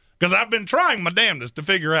microphone because I've been trying my damnedest to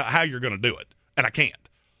figure out how you're going to do it, and I can't.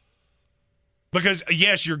 Because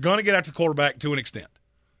yes, you're going to get out to the quarterback to an extent.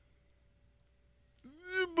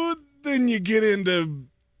 But then you get into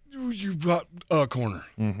you've got a corner.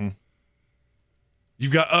 Mm-hmm.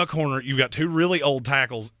 You've got a corner. You've got 2 really old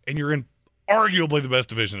tackles, and you're in arguably the best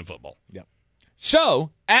division in football. Yep.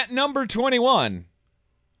 So at number 21.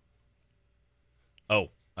 Oh,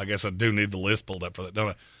 I guess I do need the list pulled up for that,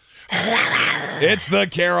 don't I? It's the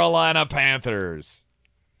Carolina Panthers.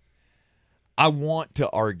 I want to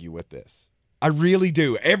argue with this. I really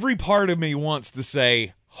do. Every part of me wants to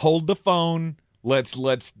say, hold the phone. Let's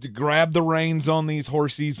grab the reins on these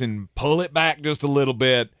horses and pull it back just a little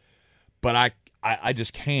bit. But I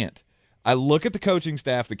just can't. I look at the coaching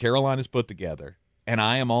staff that Carolina's put together, and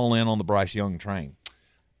I am all in on the Bryce Young train.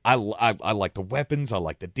 I like the weapons. I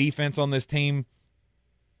like the defense on this team.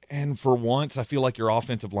 And for once, I feel like your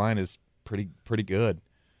offensive line is pretty good.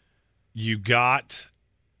 You got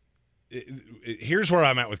 – here's where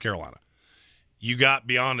I'm at with Carolina. You got,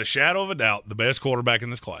 beyond a shadow of a doubt, the best quarterback in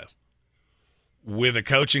this class with a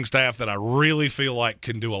coaching staff that I really feel like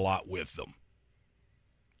can do a lot with them.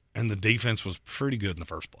 And the defense was pretty good in the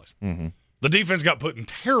first place. Mm-hmm. The defense got put in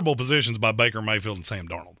terrible positions by Baker Mayfield and Sam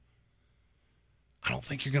Darnold. I don't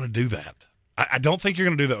think you're going to do that. I don't think you're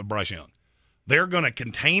going to do that with Bryce Young. They're going to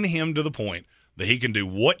contain him to the point that he can do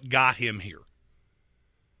what got him here.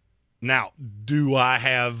 Now, do I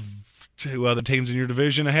have 2 other teams in your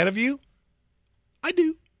division ahead of you? I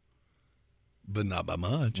do. But not by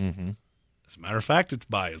much. Mm-hmm. As a matter of fact, it's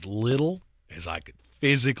by as little as I could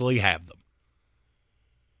physically have them.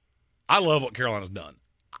 I love what Carolina's done.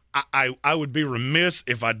 I would be remiss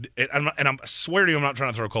if I swear to you, I'm not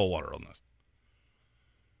trying to throw cold water on this.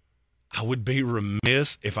 I would be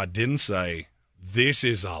remiss if I didn't say this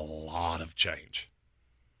is a lot of change.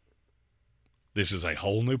 This is a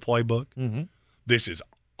whole new playbook. Mm-hmm. This is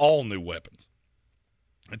all new weapons.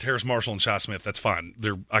 And Terrace Marshall and Shi Smith, that's fine.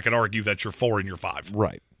 I could argue that you're 4 and you're 5.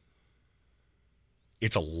 Right.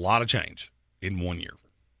 It's a lot of change in 1 year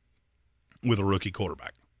with a rookie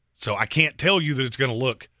quarterback. So I can't tell you that it's going to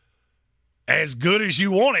look as good as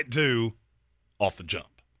you want it to off the jump.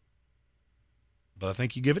 But I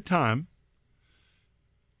think you give it time.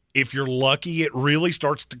 If you're lucky, it really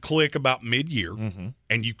starts to click about mid-year,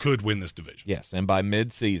 and you could win this division. Yes, and by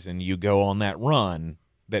mid-season, you go on that run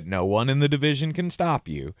that no one in the division can stop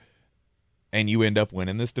you, and you end up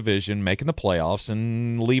winning this division, making the playoffs,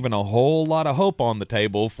 and leaving a whole lot of hope on the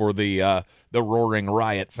table for the Roaring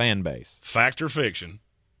Riot fan base. Fact or fiction,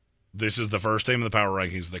 this is the first team in the power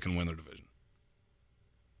rankings that can win their division.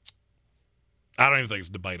 I don't even think it's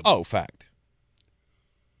debatable. Oh, fact.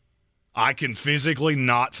 I can physically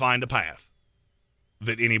not find a path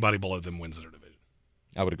that anybody below them wins their division.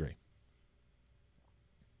 I would agree.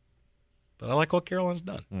 But I like what Carolina's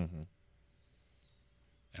done. Mm-hmm.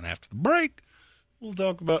 And after the break, we'll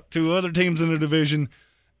talk about two other teams in the division.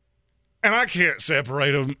 And I can't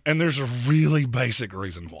separate them, and there's a really basic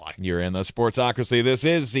reason why. You're in the Sportsocracy. This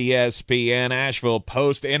is ESPN Asheville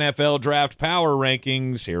post-NFL Draft Power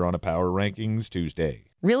Rankings here on a Power Rankings Tuesday.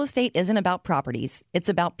 Real estate isn't about properties, it's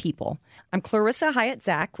about people. I'm Clarissa Hyatt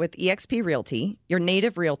Zach with eXp Realty, your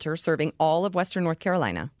native realtor serving all of Western North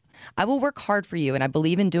Carolina. I will work hard for you, and I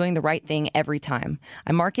believe in doing the right thing every time.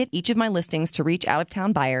 I market each of my listings to reach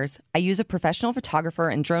out-of-town buyers. I use a professional photographer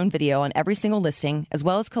and drone video on every single listing, as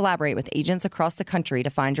well as collaborate with agents across the country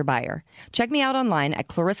to find your buyer. Check me out online at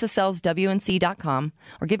clarissasellswnc.com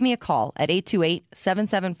or give me a call at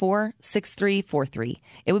 828-774-6343.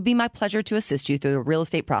 It would be my pleasure to assist you through the real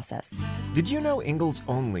estate process. Did you know Ingalls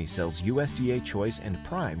only sells USDA Choice and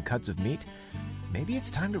Prime cuts of meat? Maybe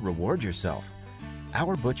it's time to reward yourself.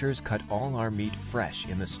 Our butchers cut all our meat fresh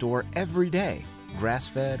in the store every day.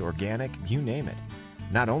 Grass-fed, organic, you name it.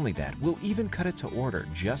 Not only that, we'll even cut it to order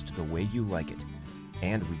just the way you like it.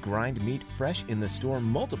 And we grind meat fresh in the store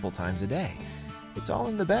multiple times a day. It's all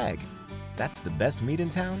in the bag. That's the best meat in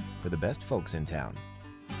town for the best folks in town.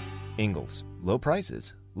 Ingalls, low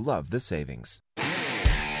prices, love the savings.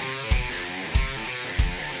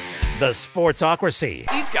 The Sportsocracy.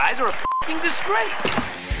 These guys are a f***ing disgrace.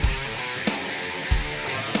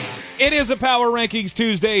 It is a Power Rankings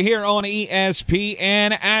Tuesday here on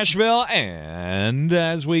ESPN Asheville, and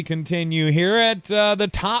as we continue here at the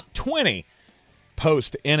top 20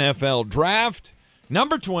 post-NFL draft,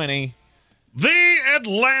 number 20. The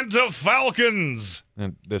Atlanta Falcons.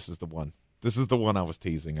 And this is the one. This is the one I was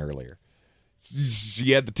teasing earlier.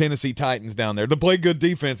 You had the Tennessee Titans down there. They play good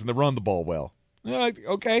defense and they run the ball well.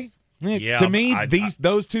 Okay. Yeah, to me,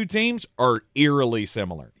 those two teams are eerily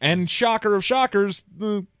similar. And shocker of shockers,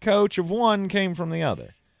 the coach of one came from the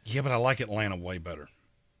other. Yeah, but I like Atlanta way better.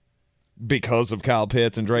 Because of Kyle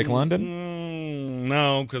Pitts and Drake London?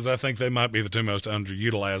 No, because I think they might be the two most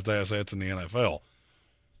underutilized assets in the NFL.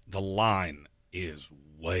 The line is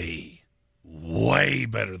way, way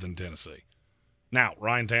better than Tennessee. Now,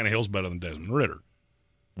 Ryan Tannehill's better than Desmond Ridder.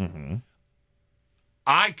 Mm-hmm.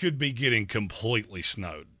 I could be getting completely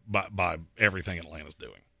snowed by everything Atlanta's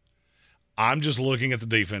doing. I'm just looking at the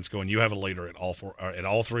defense going, you have a leader at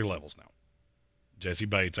all three levels now. Jesse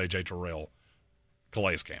Bates, A.J. Terrell,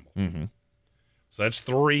 Calais Campbell. Mm-hmm. So that's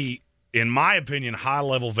three, in my opinion,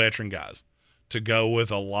 high-level veteran guys to go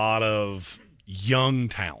with a lot of young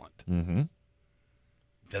talent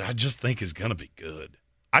that I just think is going to be good.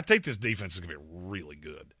 I think this defense is going to be really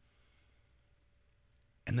good.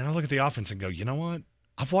 And then I look at the offense and go, you know what?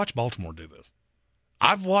 I've watched Baltimore do this.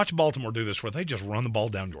 I've watched Baltimore do this where they just run the ball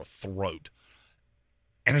down your throat,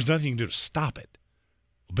 and there's nothing you can do to stop it.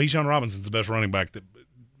 Bijan Robinson's the best running back that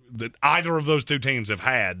either of those two teams have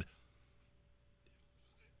had,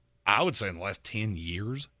 I would say, in the last 10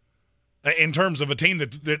 years, in terms of a team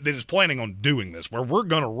that is planning on doing this, where we're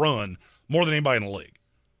going to run more than anybody in the league.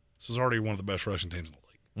 This is already one of the best rushing teams in the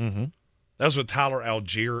league. Mm-hmm. That was with Tyler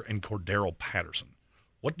Algier and Cordero Patterson.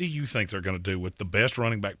 What do you think they're going to do with the best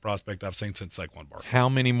running back prospect I've seen since Saquon Barkley? How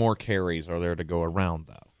many more carries are there to go around,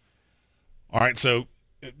 though? All right, so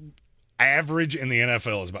average in the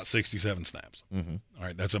NFL is about 67 snaps. Mm-hmm. All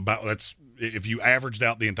right, that's if you averaged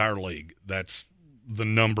out the entire league, that's the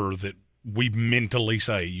number that we mentally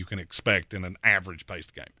say you can expect in an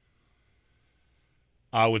average-paced game.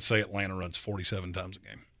 I would say Atlanta runs 47 times a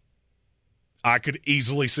game. I could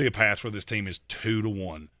easily see a path where this team is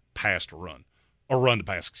 2-1 pass to run. Or run to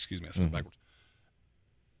pass, excuse me, I said it backwards.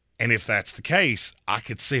 And if that's the case, I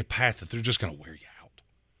could see a path that they're just going to wear you out.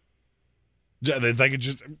 They could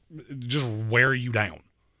just wear you down.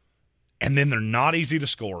 And then they're not easy to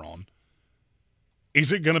score on.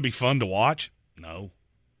 Is it going to be fun to watch? No.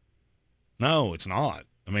 No, it's not.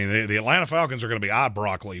 I mean, the Atlanta Falcons are going to be eye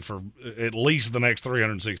broccoli for at least the next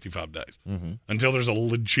 365 days until there's a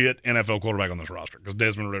legit NFL quarterback on this roster, because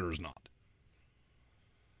Desmond Ridder is not.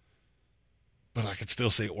 But I could still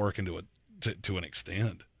see it working to an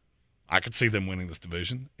extent. I could see them winning this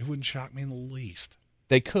division. It wouldn't shock me in the least.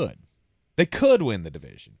 They could. They could win the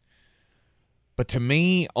division. But to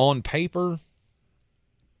me, on paper,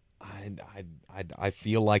 I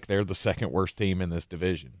feel like they're the second worst team in this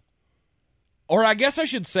division. Or I guess I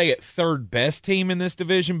should say it third best team in this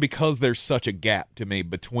division because there's such a gap to me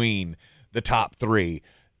between the top three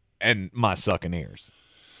and my sucking ears.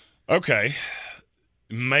 Okay.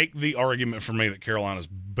 Make the argument for me that Carolina's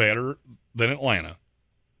better than Atlanta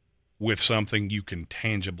with something you can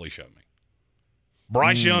tangibly show me.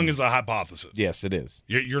 Bryce Young is a hypothesis. Yes, it is.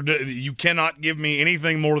 You cannot give me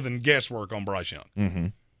anything more than guesswork on Bryce Young. Mm-hmm.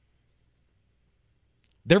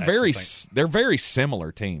 They're very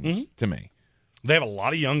similar teams to me. They have a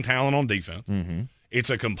lot of young talent on defense. Mm-hmm. It's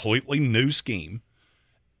a completely new scheme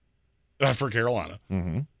for Carolina.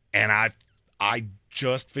 Mm-hmm. And I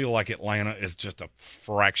just feel like Atlanta is just a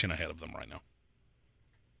fraction ahead of them right now.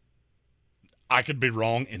 I could be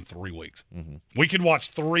wrong in 3 weeks. Mm-hmm. We could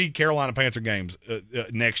watch 3 Carolina Panther games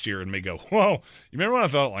next year and me go, whoa, you remember when I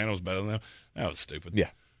thought Atlanta was better than them? That was stupid.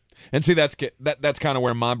 Yeah. And see, that's kind of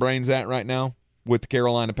where my brain's at right now with the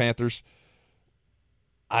Carolina Panthers.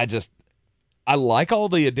 I like all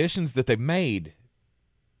the additions that they've made,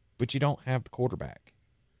 but you don't have the quarterback.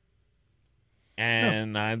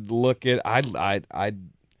 And no. I look at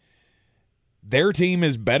their team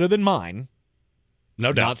is better than mine.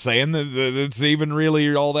 No doubt. Not saying that it's even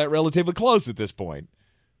really all that relatively close at this point.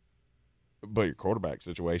 But your quarterback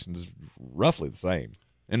situation is roughly the same,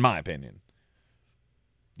 in my opinion.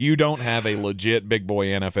 You don't have a legit big boy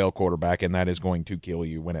NFL quarterback, and that is going to kill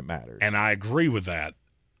you when it matters. And I agree with that.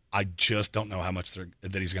 I just don't know how much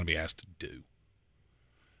that he's going to be asked to do.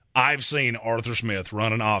 I've seen Arthur Smith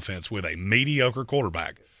run an offense with a mediocre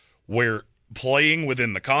quarterback where playing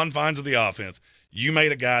within the confines of the offense, you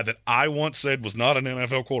made a guy that I once said was not an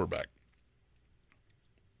NFL quarterback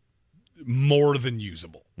more than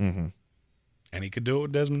usable. Mm-hmm. And he could do it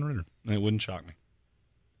with Desmond Ridder, and it wouldn't shock me.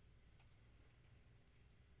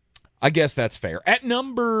 I guess that's fair. At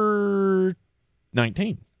number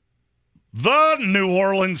 19. The New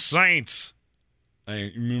Orleans Saints.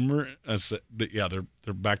 Hey, remember? Yeah,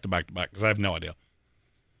 they're back-to-back because I have no idea.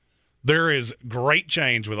 There is great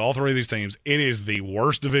change with all 3 of these teams. It is the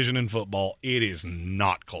worst division in football. It is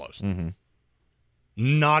not close. Mm-hmm.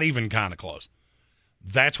 Not even kind of close.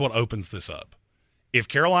 That's what opens this up. If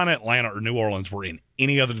Carolina, Atlanta, or New Orleans were in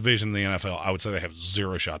any other division in the NFL, I would say they have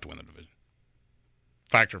 0 shot to win the division.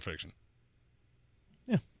 Fact or fiction?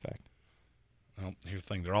 Yeah, fact. Well, here's the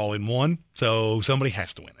thing. They're all in one, so somebody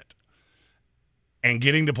has to win it. And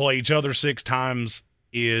getting to play each other 6 times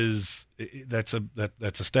that's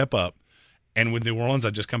a step up. And with New Orleans, I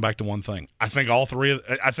just come back to one thing. I think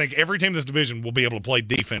every team in this division will be able to play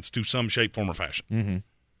defense to some shape, form, or fashion. Mm-hmm.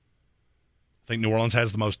 I think New Orleans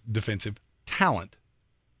has the most defensive talent.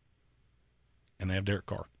 And they have Derek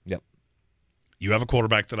Carr. Yep. You have a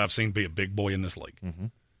quarterback that I've seen be a big boy in this league. Mm-hmm.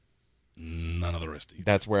 None of the rest of you.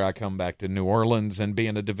 That's where I come back to New Orleans, and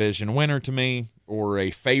being a division winner to me, or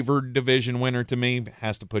a favored division winner to me,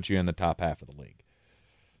 has to put you in the top half of the league.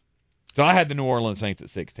 So I had the New Orleans Saints at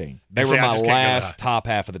 16. They were my last top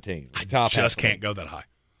half of the team. I just can't go that high.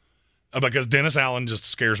 Because Dennis Allen just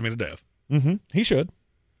scares me to death. Mm-hmm. He should.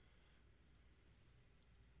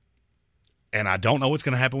 And I don't know what's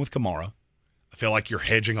going to happen with Kamara. I feel like you're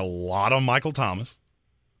hedging a lot on Michael Thomas.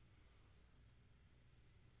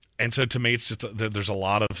 And so to me, it's just there's a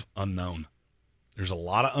lot of unknown. There's a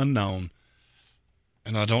lot of unknown,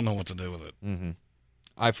 and I don't know what to do with it. Mm-hmm.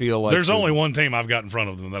 I feel like there's only one team I've got in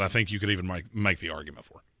front of them that I think you could even make the argument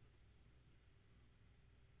for.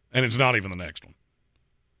 And it's not even the next one.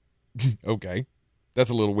 Okay.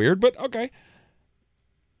 That's a little weird, but okay.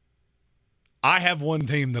 I have one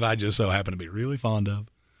team that I just so happen to be really fond of.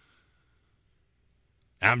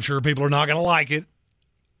 I'm sure people are not going to like it,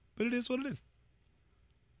 but it is what it is.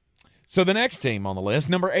 So the next team on the list,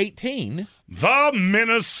 number 18. The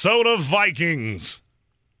Minnesota Vikings.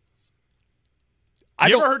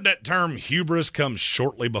 You ever heard that term, hubris comes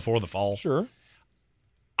shortly before the fall? Sure.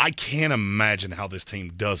 I can't imagine how this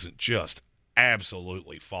team doesn't just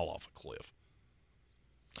absolutely fall off a cliff.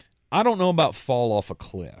 I don't know about fall off a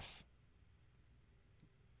cliff.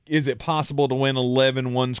 Is it possible to win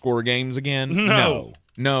 11 one-score games again?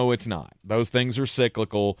 No, it's not. Those things are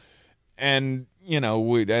cyclical. And,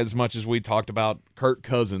 as much as we talked about Kirk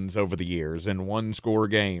Cousins over the years and one-score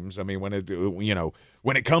games, I mean, when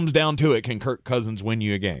it comes down to it, can Kirk Cousins win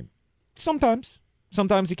you a game? Sometimes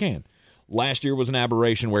he can. Last year was an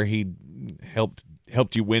aberration where he helped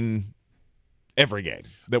you win every game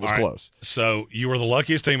that was close. So you were the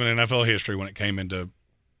luckiest team in NFL history when it came into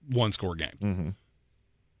one-score games. Mm-hmm.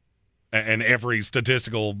 And every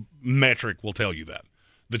statistical metric will tell you that.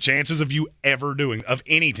 The chances of you of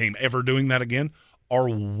any team ever doing that again are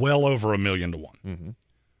well over 1,000,000 to 1. Mm-hmm.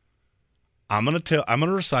 I'm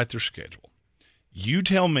gonna recite their schedule. You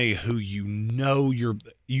tell me who you know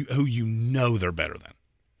they're better than.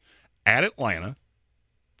 At Atlanta,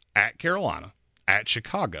 at Carolina, at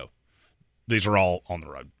Chicago. These are all on the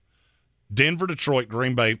road. Denver, Detroit,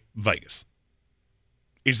 Green Bay, Vegas.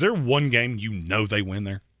 Is there one game you know they win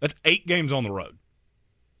there? That's 8 games on the road.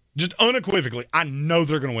 Just unequivocally, I know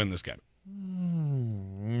they're going to win this game.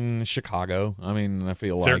 Chicago. I mean, I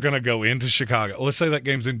feel like they're going to go into Chicago. Let's say that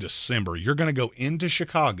game's in December. You're going to go into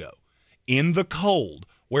Chicago in the cold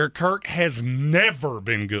where Kirk has never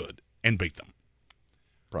been good and beat them.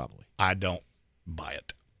 Probably. I don't buy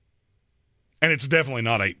it. And it's definitely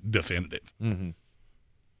not a definitive. Mm-hmm.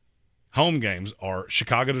 Home games are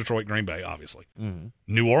Chicago, Detroit, Green Bay, obviously. Mm-hmm.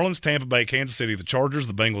 New Orleans, Tampa Bay, Kansas City, the Chargers,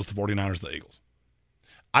 the Bengals, the 49ers, the Eagles.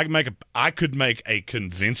 I could make a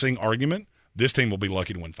convincing argument this team will be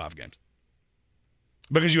lucky to win 5 games.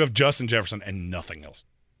 Because you have Justin Jefferson and nothing else.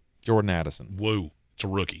 Jordan Addison. Woo. It's a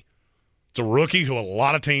rookie. It's a rookie who a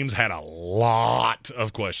lot of teams had a lot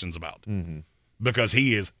of questions about. Mm-hmm. Because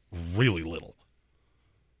he is really little.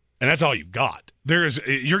 And that's all you've got.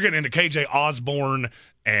 You're getting into KJ Osborne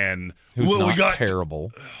and who's not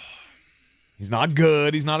terrible. He's not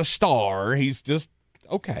good. He's not a star. He's just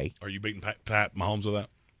okay. Are you beating Pat Mahomes with that?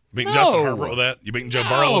 Beating Justin Herbert with that? You beating Joe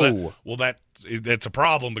Burrow with that? Well, that's a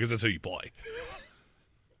problem because that's who you play.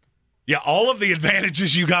 Yeah, all of the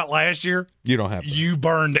advantages you got last year, you don't have. You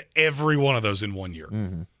burned every one of those in 1 year.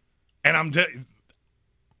 Mm-hmm. And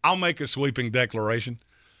I'll make a sweeping declaration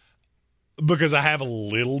because I have a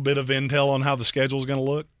little bit of intel on how the schedule is going to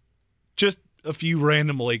look. Just a few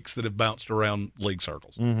random leaks that have bounced around league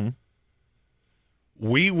circles. Mm-hmm.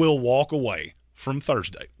 We will walk away from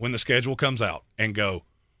Thursday when the schedule comes out and go,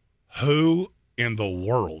 who in the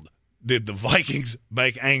world did the Vikings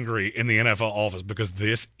make angry in the NFL office? Because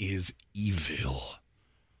this is evil.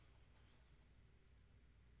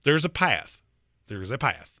 There's a path. There is a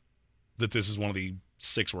path that this is one of the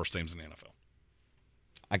 6 worst teams in the NFL.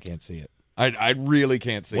 I can't see it. I really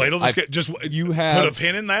can't see it. Wait till put a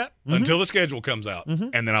pin in that until the schedule comes out,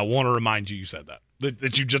 and then I want to remind you said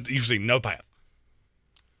that you've seen no path.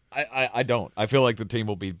 I don't. I feel like the team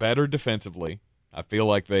will be better defensively. I feel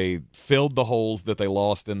like they filled the holes that they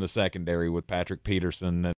lost in the secondary with Patrick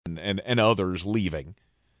Peterson and others leaving.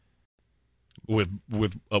 With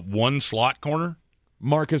one slot corner?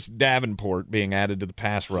 Marcus Davenport being added to the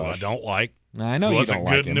pass rush. I don't like. I know he you don't like him.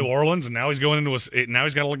 Wasn't good in New Orleans, and now he's going into now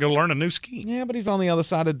he's got to go learn a new scheme. Yeah, but he's on the other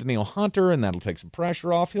side of Danielle Hunter, and that'll take some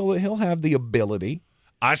pressure off. He'll have the ability.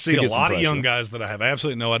 I see a lot of young guys that I have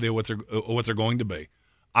absolutely no idea what they're going to be.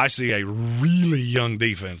 I see a really young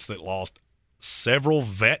defense that lost several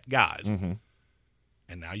vet guys, and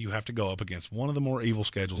now you have to go up against one of the more evil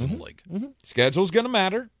schedules in the league. Schedule's going to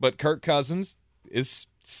matter, but Kirk Cousins is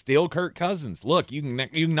still Kirk Cousins. Look, you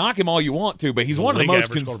can knock him all you want to, but he's one of the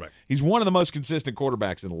most he's one of the most consistent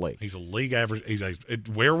quarterbacks in the league. He's a league average.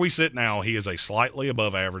 Where we sit now, he is a slightly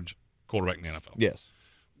above average quarterback in the NFL. Yes,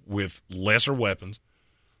 with lesser weapons.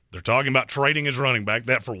 They're talking about trading his running back.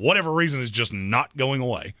 That, for whatever reason, is just not going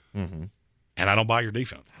away. Mm-hmm. And I don't buy your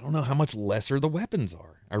defense. I don't know how much lesser the weapons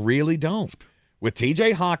are. I really don't. With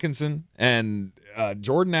T.J. Hawkinson and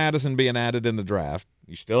Jordan Addison being added in the draft,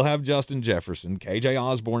 you still have Justin Jefferson. K.J.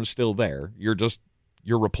 Osborne's still there. You're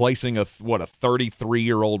replacing a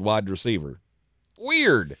 33-year-old wide receiver.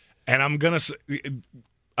 Weird. And I'm going to say,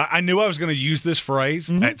 I knew I was going to use this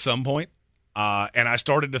phrase at some point, and I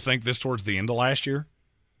started to think this towards the end of last year.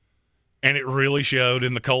 And it really showed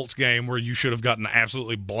in the Colts game where you should have gotten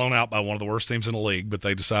absolutely blown out by one of the worst teams in the league, but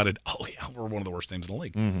they decided, oh, yeah, we're one of the worst teams in the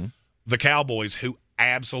league. Mm-hmm. The Cowboys, who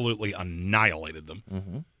absolutely annihilated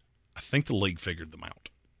them, I think the league figured them out.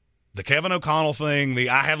 The Kevin O'Connell thing,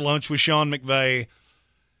 I had lunch with Sean McVay.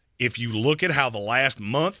 If you look at how the last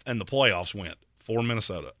month and the playoffs went for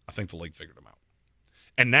Minnesota, I think the league figured them out.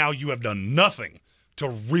 And now you have done nothing to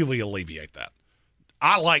really alleviate that.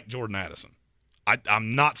 I like Jordan Addison.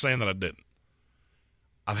 I'm not saying that I didn't.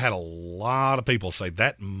 I've had a lot of people say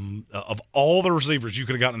that of all the receivers you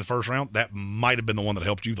could have gotten in the first round, that might have been the one that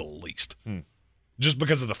helped you the least. Just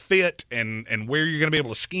because of the fit and where you're going to be able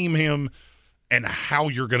to scheme him and how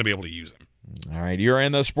you're going to be able to use him. All right, you're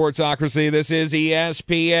in the Sportsocracy. This is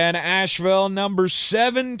ESPN Asheville, number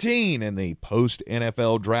 17 in the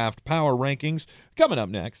post-NFL draft power rankings. Coming up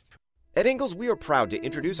next. At Ingles, we are proud to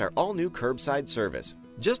introduce our all-new curbside service.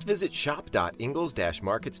 Just visit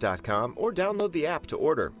shop.ingles-markets.com or download the app to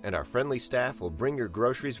order, and our friendly staff will bring your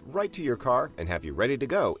groceries right to your car and have you ready to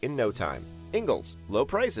go in no time. Ingles, low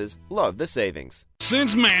prices, love the savings.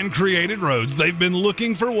 Since man created roads, they've been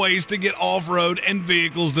looking for ways to get off-road and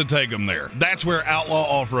vehicles to take them there. That's where Outlaw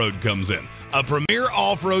Off-Road comes in. A premier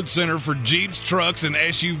off-road center for Jeeps, trucks, and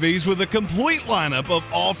SUVs with a complete lineup of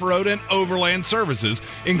off-road and overland services,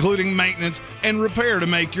 including maintenance and repair to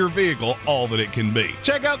make your vehicle all that it can be.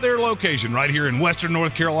 Check out their location right here in Western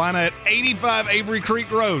North Carolina at 85 Avery Creek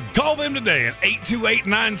Road. Call them today at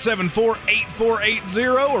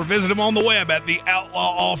 828-974-8480 or visit them on the web at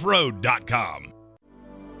theoutlawoffroad.com.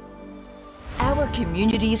 Our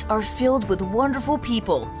communities are filled with wonderful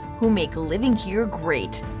people who make living here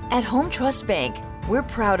great. At Home Trust Bank, we're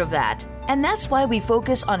proud of that. And that's why we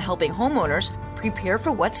focus on helping homeowners prepare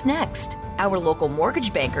for what's next. Our local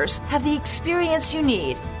mortgage bankers have the experience you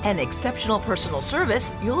need and exceptional personal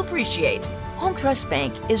service you'll appreciate. Home Trust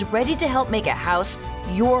Bank is ready to help make a house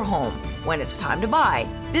your home. When it's time to buy,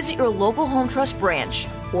 visit your local Home Trust branch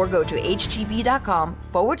or go to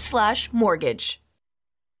htb.com/mortgage.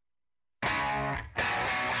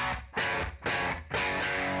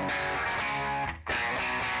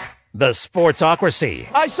 The Sportsocracy.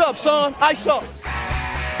 Ice up, son. Ice up.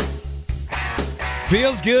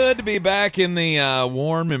 Feels good to be back in the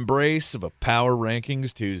warm embrace of a Power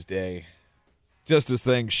Rankings Tuesday. Just as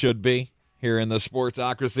things should be here in the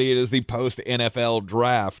Sportsocracy. It is the post-NFL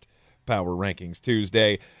Draft Power Rankings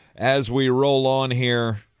Tuesday. As we roll on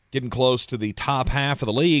here, getting close to the top half of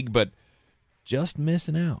the league, but just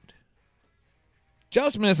missing out.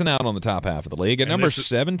 Just missing out on the top half of the league at number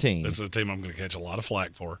 17. This is a team I'm going to catch a lot of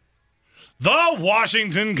flack for. The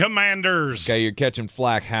Washington Commanders. Okay, you're catching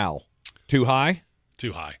flack how? Too high?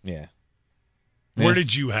 Too high. Yeah. Where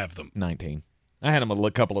did you have them? 19. I had them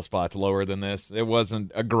a couple of spots lower than this. It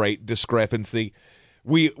wasn't a great discrepancy.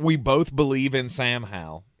 We both believe in Sam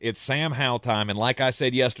Howell. It's Sam Howell time, and like I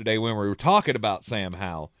said yesterday when we were talking about Sam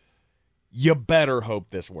Howell, you better hope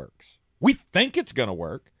this works. We think it's going to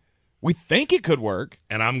work. We think it could work.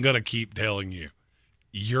 And I'm going to keep telling you,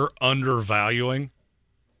 you're undervaluing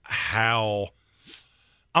how,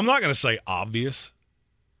 I'm not going to say obvious.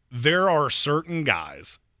 There are certain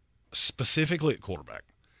guys, specifically at quarterback,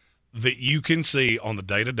 that you can see on the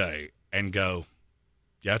day-to-day and go,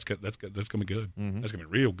 yeah, that's going to be good. Mm-hmm. That's going to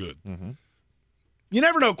be real good. Mm-hmm. You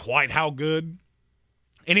never know quite how good.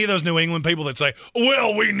 Any of those New England people that say,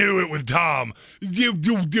 well, we knew it with Tom.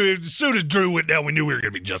 As soon as Drew went down, we knew we were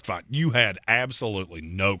going to be just fine. You had absolutely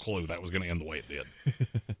no clue that was going to end the way it did.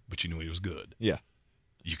 But you knew he was good. Yeah.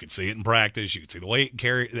 You could see it in practice. You could see the way he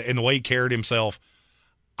carried himself.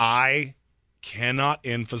 I cannot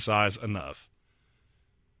emphasize enough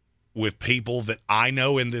with people that I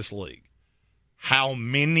know in this league how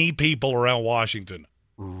many people around Washington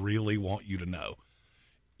really want you to know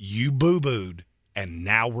you boo-booed, and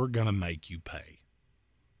now we're going to make you pay.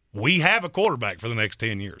 We have a quarterback for the next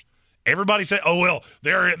 10 years. Everybody said, oh, well,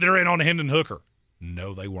 they're in on Hendon Hooker.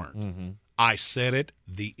 No, they weren't. Mm-hmm. I said it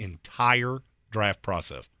the entire draft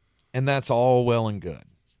process. And that's all well and good.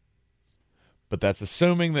 But that's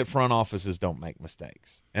assuming that front offices don't make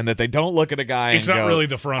mistakes and that they don't look at a guy It's and not go, really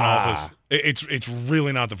the front office. It's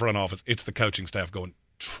really not the front office. It's the coaching staff going,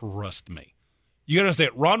 trust me. You got to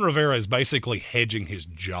understand, Ron Rivera is basically hedging his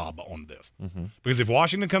job on this. Mm-hmm. Because if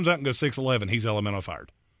Washington comes out and goes 6-11, he's elemental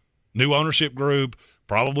fired. New ownership group,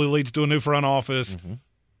 probably leads to a new front office, mm-hmm.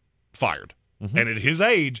 fired. Mm-hmm. And at his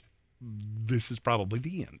age, this is probably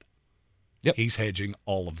the end. Yep. He's hedging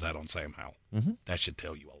all of that on Sam Howell. Mm-hmm. That should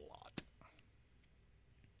tell you a lot.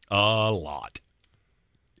 A lot.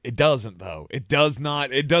 It doesn't, though. It does not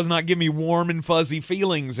give me warm and fuzzy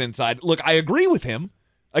feelings inside. Look, I agree with him,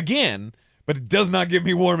 again, but it does not give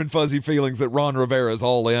me warm and fuzzy feelings that Ron Rivera is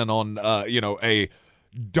all in on, a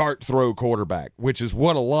dart throw quarterback, which is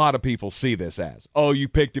what a lot of people see this as. Oh, you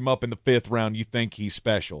picked him up in the 5th round. You think he's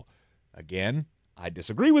special. Again, I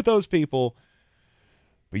disagree with those people,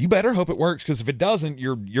 but you better hope it works, because if it doesn't,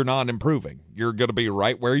 you're not improving. You're going to be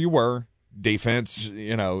right where you were. Defense,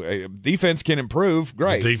 defense can improve,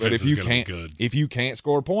 great. The defense but is going to be good. If you can't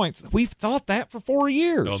score points, we've thought that for 4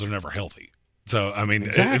 years. No, they're never healthy. So, I mean,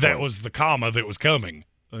 exactly. That was the comma that was coming.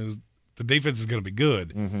 The defense is going to be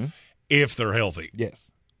good mm-hmm. if they're healthy.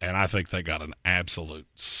 Yes. And I think they got an absolute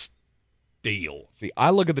steal. See,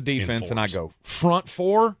 I look at the defense and I go, front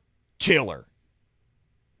 4, killer.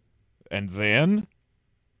 And then?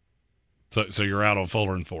 So you're out on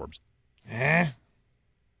Fuller and Forbes. I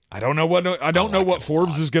don't know what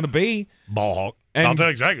Forbes is going to be. Ball hawk. I'll tell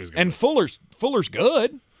you exactly who's going to be. And Fuller's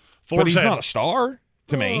good, but he's not a star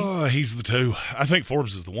to me. He's the 2. I think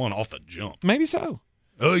Forbes is the 1 off the jump. Maybe so.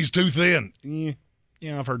 Oh, he's too thin.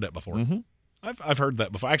 Yeah, I've heard that before. Mm-hmm. I've heard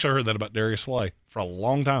that before. Actually, I heard that about Darius Slay for a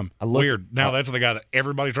long time. Weird. Now that's the guy that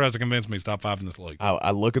everybody tries to convince me is top 5 in this league.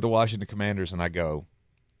 I look at the Washington Commanders and I go,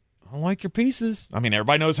 I don't like your pieces. I mean,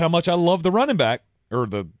 everybody knows how much I love the running back or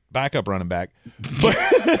the backup running back. But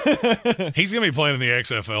he's going to be playing in the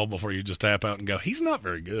XFL before you just tap out and go, he's not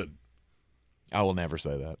very good. I will never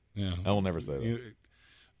say that. Yeah, I will never say that.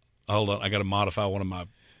 Hold on, I got to modify one of my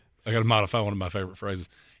favorite phrases.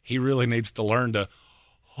 He really needs to learn to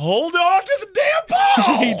hold on to the damn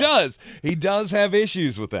ball. He does have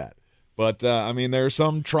issues with that. But, I mean, there are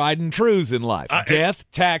some tried and trues in life. Death,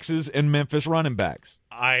 taxes, and Memphis running backs.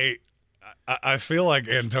 I feel like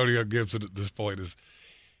Antonio Gibson at this point he's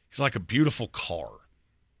like a beautiful car.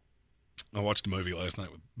 I watched a movie last night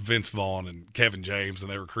with Vince Vaughn and Kevin James, and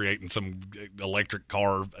they were creating some electric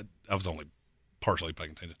car. I was only partially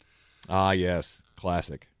paying attention. Ah, yes.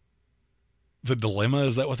 Classic. The Dilemma,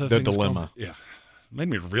 is that what the thing is called? Yeah. Made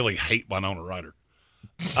me really hate Winona Ryder.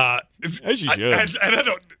 As you should. And I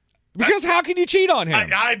don't... Because how can you cheat on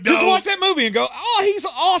him? I don't. Just watch that movie and go, oh, he's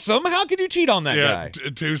awesome. How can you cheat on that guy?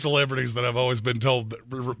 Two celebrities that I've always been told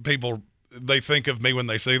that people, they think of me when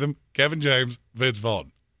they see them. Kevin James, Vince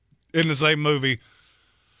Vaughn. In the same movie.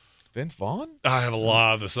 Vince Vaughn? I have a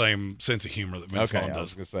lot of the same sense of humor that Vince Vaughn does. I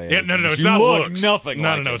was going to say. Yeah, no, it's not looks. Nothing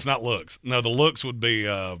No, it's not looks. No, the looks would be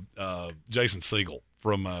Jason Segel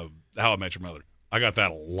from How I Met Your Mother. I got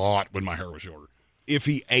that a lot when my hair was shorter. If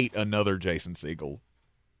he ate another Jason Segel.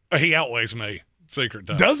 He outweighs me, secret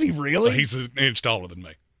time. Does he really? He's an inch taller than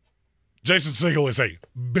me. Jason Segel is a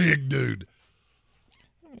big dude.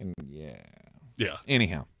 Yeah.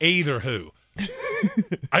 Anyhow. Either who.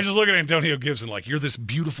 I just look at Antonio Gibson like, you're this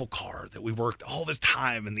beautiful car that we worked all this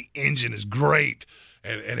time, and the engine is great,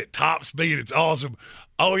 and at top speed, it's awesome.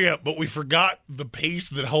 Oh, yeah, but we forgot the piece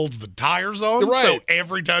that holds the tires on. Right. So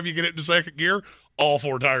every time you get it into second gear, all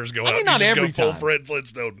 4 tires go out. Mean, not you just every go full time. Fred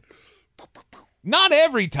Flintstone. Not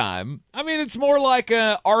every time. I mean, it's more like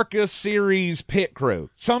a ARCA series pit crew.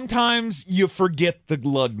 Sometimes you forget the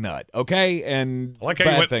lug nut, okay? And I like how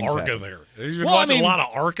you went ARCA there. You've been watching a lot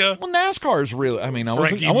of ARCA. Well, NASCAR is really. I mean, I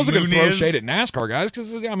wasn't going to throw shade at NASCAR guys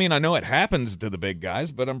because I mean I know it happens to the big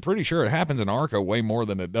guys, but I'm pretty sure it happens in ARCA way more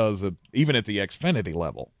than it does even at the Xfinity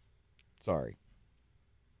level. Sorry.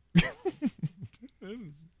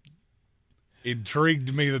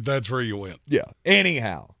 Intrigued me that's where you went. Yeah.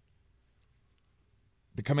 Anyhow.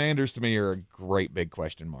 The Commanders, to me, are a great big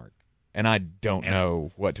question mark, and I don't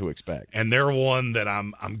know what to expect. And they're one that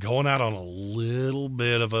I'm going out on a little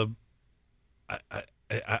bit of a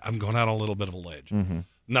I'm going out on a little bit of a ledge. Mm-hmm.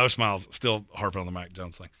 No smiles, still harping on the Mac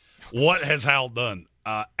Jones thing. What has Hal done?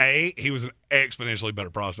 He was an exponentially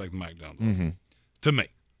better prospect than Mac Jones was. Mm-hmm. To me.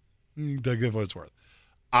 Take it for what it's worth.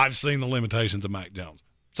 I've seen the limitations of Mac Jones.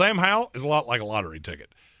 Sam Howell is a lot like a lottery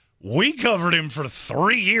ticket. We covered him for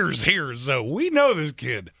 3 years here, so we know this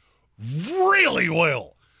kid really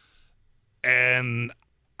well. And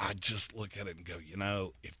I just look at it and go,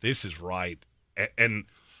 if this is right, and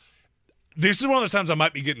this is one of those times I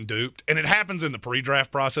might be getting duped, and it happens in the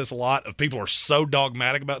pre-draft process a lot of people are so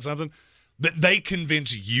dogmatic about something that they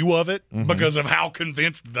convince you of it because of how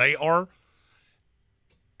convinced they are.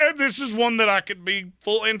 And this is one that I could be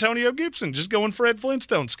full Antonio Gibson, just going Fred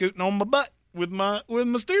Flintstone, scooting on my butt with my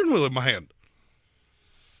steering wheel in my hand.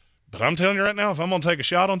 But I'm telling you right now, if I'm going to take a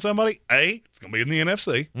shot on somebody, A, it's going to be in the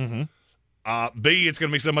NFC. Mm-hmm. B, it's going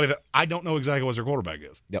to be somebody that I don't know exactly what their quarterback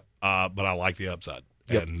is. Yep. But I like the upside.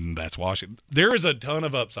 Yep. And that's Washington. There is a ton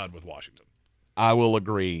of upside with Washington. I will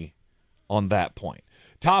agree on that point.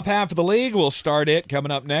 Top half of the league, we'll start it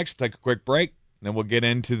coming up next. Take a quick break, and then we'll get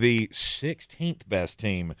into the 16th best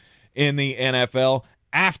team in the NFL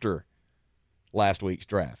after last week's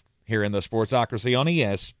draft. Here in the Sportsocracy on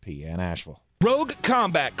ESPN Asheville. Rogue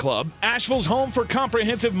Combat Club, Asheville's home for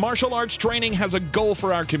comprehensive martial arts training, has a goal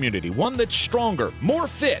for our community, one that's stronger, more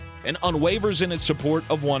fit, and unwavers in its support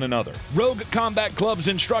of one another. Rogue Combat Club's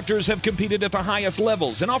instructors have competed at the highest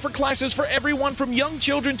levels and offer classes for everyone from young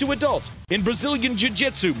children to adults in Brazilian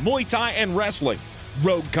Jiu-Jitsu, Muay Thai, and wrestling.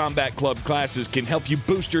 Rogue Combat Club classes can help you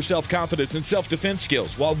boost your self-confidence and self-defense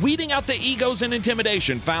skills while weeding out the egos and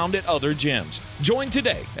intimidation found at other gyms. Join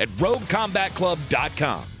today at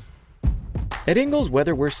RogueCombatClub.com. At Ingles,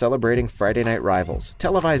 whether we're celebrating Friday night rivals,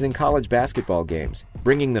 televising college basketball games,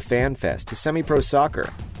 bringing the Fan Fest to semi-pro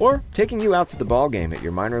soccer, or taking you out to the ball game at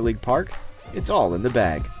your minor league park, it's all in the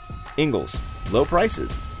bag. Ingles, low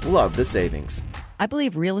prices, love the savings. I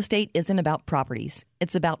believe real estate isn't about properties.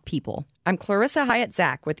 It's about people. I'm Clarissa Hyatt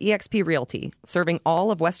Zach with eXp Realty, serving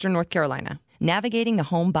all of Western North Carolina. Navigating the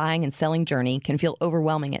home buying and selling journey can feel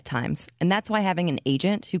overwhelming at times, and that's why having an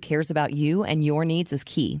agent who cares about you and your needs is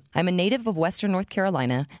key. I'm a native of Western North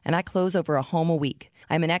Carolina, and I close over a home a week.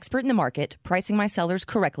 I'm an expert in the market, pricing my sellers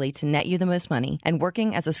correctly to net you the most money, and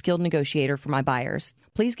working as a skilled negotiator for my buyers.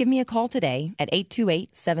 Please give me a call today at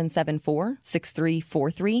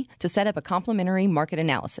 828-774-6343 to set up a complimentary market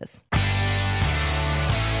analysis.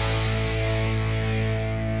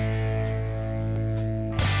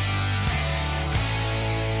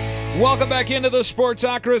 Welcome back into the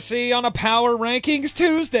Sportsocracy on a Power Rankings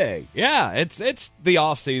Tuesday. Yeah, it's the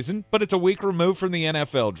offseason, but it's a week removed from the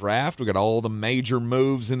NFL draft. We got all the major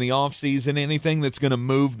moves in the offseason. Anything that's going to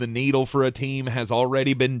move the needle for a team has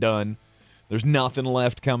already been done. There's nothing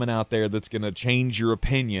left coming out there that's going to change your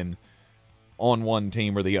opinion on one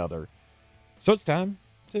team or the other. So it's time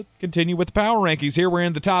to continue with the Power Rankings. Here we're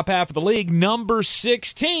in the top half of the league. Number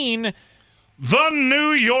 16... the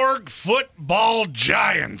New York Football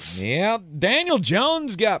Giants. Yeah, Daniel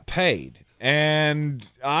Jones got paid, and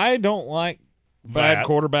I don't like bad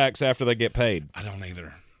quarterbacks after they get paid. I don't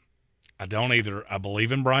either. I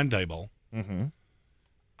believe in Brian Daboll. Mm-hmm.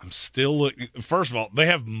 I'm still looking. First of all, they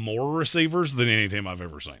have more receivers than any team I've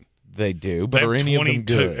ever seen. They do, but they are any of them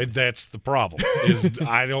good? That's the problem. Is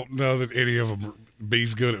I don't know that any of them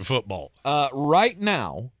be's good at football. Right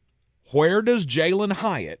now, where does Jalen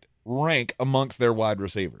Hyatt rank amongst their wide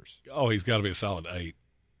receivers? Oh, he's got to be a solid 8.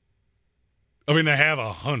 I mean, they have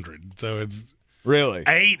 100, so it's really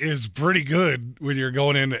 8 is pretty good when you're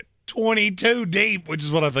going in at 22 deep, which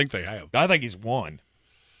is what I think they have. I think he's 1.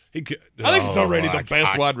 I think he's already the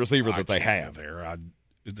best wide receiver that they have. The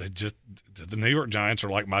New York Giants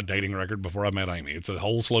are like my dating record before I met Amy. It's a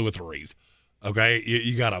whole slew of 3s. Okay,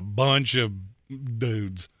 you got a bunch of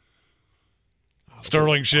dudes.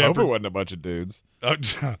 Sterling Shepard. I hope it wasn't a bunch of dudes. I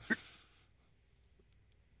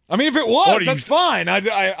mean, if it was, that's fine.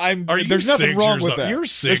 There's nothing wrong with that. You're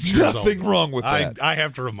 6 years old. There's nothing wrong with that. I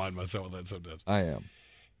have to remind myself of that sometimes. I am.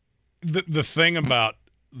 The thing about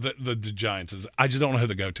the Giants is I just don't know who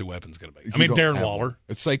the go-to weapon's going to be. I mean, Darren Waller.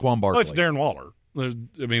 It's Saquon Barkley. Well, it's Darren Waller.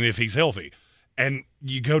 If he's healthy. And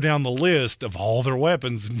you go down the list of all their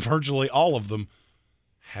weapons, and virtually all of them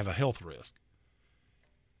have a health risk.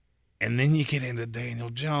 And then you get into Daniel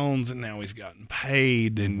Jones, and now he's gotten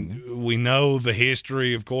paid. And we know the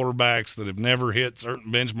history of quarterbacks that have never hit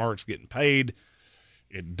certain benchmarks getting paid.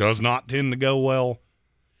 It does not tend to go well.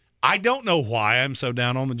 I don't know why I'm so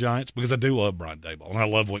down on the Giants, because I do love Brian Daboll, and I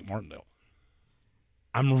love Wink Martindale.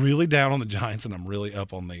 I'm really down on the Giants, and I'm really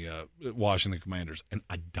up on the Washington Commanders, and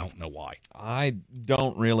I don't know why. I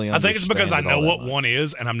don't really understand. I think it's because I know what one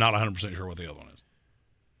is, and I'm not 100% sure what the other one is.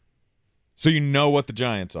 So you know what the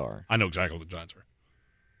Giants are? I know exactly what the Giants are.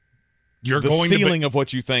 The ceiling of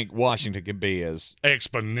what you think Washington can be is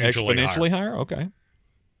exponentially higher? Okay.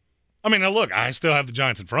 I mean, now look, I still have the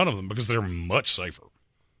Giants in front of them because they're much safer.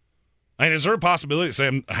 I mean, is there a possibility that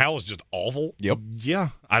Sam Howell is just awful? Yep. Yeah,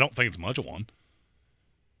 I don't think it's much of one.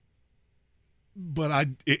 But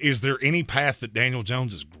is there any path that Daniel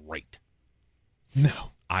Jones is great?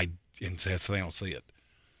 No. I don't see it.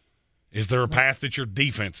 Is there a path that your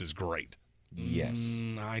defense is great? Yes.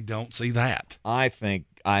 I don't see that. I think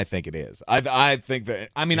it is. I think that.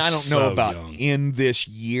 I mean, I don't know about in this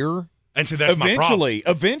year. And so that's my problem.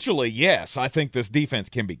 Eventually, yes, I think this defense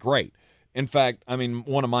can be great. In fact, I mean,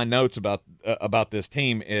 one of my notes about this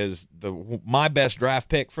team is my best draft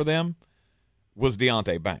pick for them was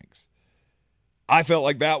Deonte Banks. I felt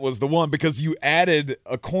like that was the one because you added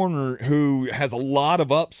a corner who has a lot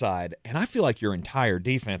of upside, and I feel like your entire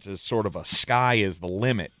defense is sort of a sky is the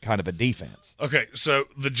limit kind of a defense. Okay, so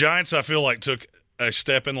the Giants, I feel like, took a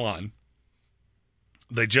step in line.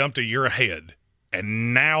 They jumped a year ahead,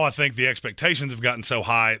 and now I think the expectations have gotten so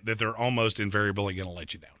high that they're almost invariably going to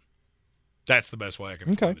let you down. That's the best way I can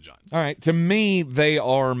explain the Giants. All right, to me, they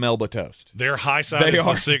are Melba Toast. Their high side is the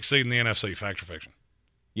 6th seed in the NFC, fact or fiction?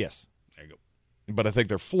 Yes. There you go. But I think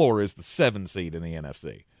their floor is the 7th seed in the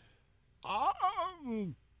NFC.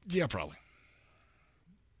 Yeah, probably.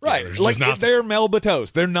 Right. Yeah, they're Melba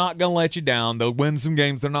Toast. They're not going to let you down. They'll win some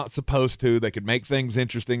games they're not supposed to. They could make things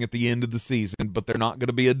interesting at the end of the season, but they're not going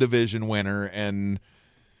to be a division winner, and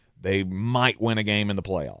they might win a game in the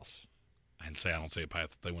playoffs. And say I don't see a path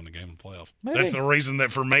that they win the game in the playoffs. Maybe. That's the reason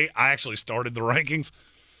that, for me, I actually started the rankings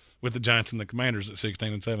with the Giants and the Commanders at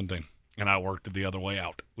 16 and 17. And I worked it the other way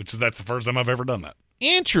out, that's the first time I've ever done that.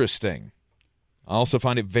 Interesting. I also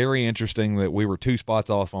find it very interesting that we were 2 spots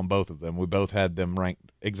off on both of them. We both had them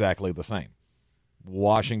ranked exactly the same.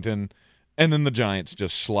 Washington, and then the Giants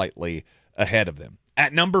just slightly ahead of them.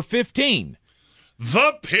 At number 15.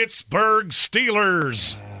 The Pittsburgh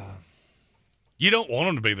Steelers. You don't want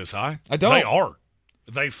them to be this high. I don't. They are.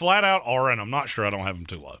 They flat out are, and I'm not sure I don't have them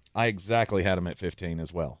too low. I exactly had them at 15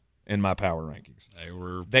 as well in my power rankings.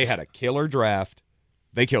 They had a killer draft.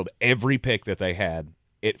 They killed every pick that they had.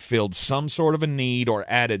 It filled some sort of a need or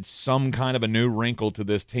added some kind of a new wrinkle to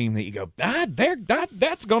this team that you go,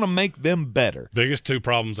 that's going to make them better. Biggest two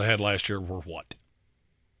problems they had last year were what?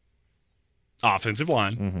 Offensive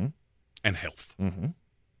line and health.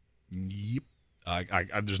 Yep.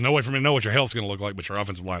 There's no way for me to know what your health's going to look like, but your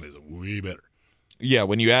offensive line is way better. Yeah,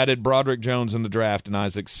 when you added Broderick Jones in the draft and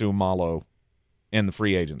Isaac Seumalo in the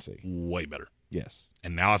free agency. Way better. Yes.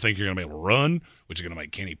 And now I think you're going to be able to run, which is going to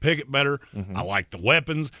make Kenny Pickett better. I like the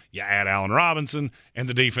weapons. You add Allen Robinson, and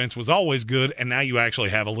the defense was always good, and now you actually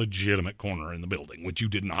have a legitimate corner in the building, which you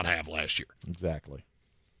did not have last year. Exactly.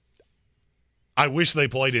 I wish they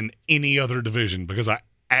played in any other division because I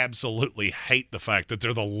absolutely hate the fact that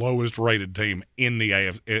they're the lowest-rated team in the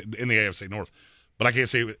AFC North. But I can't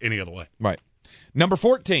see it any other way. Right. Number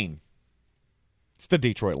 14. It's the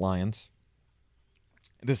Detroit Lions.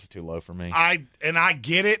 This is too low for me. I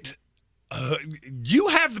get it. You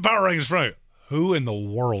have the power rankings in front of you. Who in the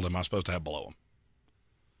world am I supposed to have below them?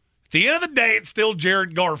 At the end of the day, it's still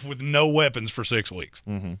Jared Goff with no weapons for 6 weeks.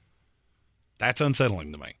 That's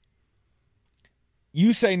unsettling to me.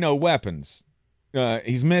 You say no weapons.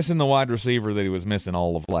 He's missing the wide receiver that he was missing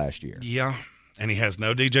all of last year. Yeah. And he has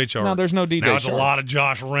no DJ Chark. No, there's no DJ Chark. Now it's a lot of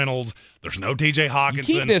Josh Reynolds. There's no TJ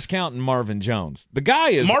Hawkinson. You keep discounting Marvin Jones. The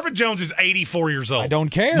guy is... Marvin Jones is 84 years old. I don't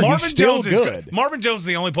care. Marvin He's still Jones is good. Marvin Jones is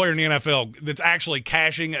the only player in the NFL that's actually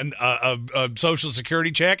cashing a Social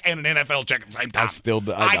Security check and an NFL check at the same time.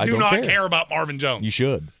 I do not care about Marvin Jones. You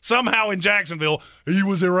should. Somehow in Jacksonville, he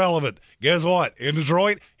was irrelevant. Guess what? In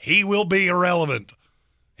Detroit, he will be irrelevant.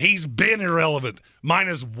 He's been irrelevant.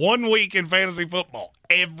 Minus 1 week in fantasy football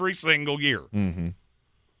every single year. The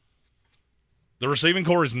receiving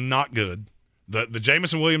core is not good. The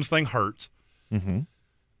Jameson Williams thing hurts. And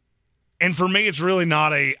for me, it's really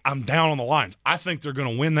not I'm down on the Lions. I think they're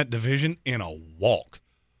going to win that division in a walk.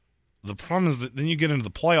 The problem is that then you get into the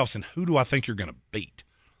playoffs, and who do I think you're going to beat?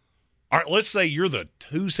 All right, let's say you're the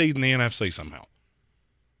 2 seed in the NFC somehow.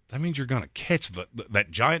 That means you're going to catch that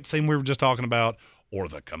Giants team we were just talking about, or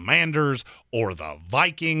the Commanders, or the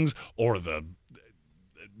Vikings, or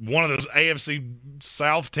one of those AFC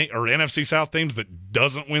South team or NFC South teams that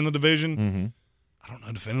doesn't win the division. I don't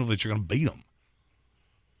know definitively that you're going to beat them.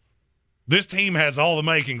 This team has all the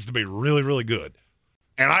makings to be really, really good,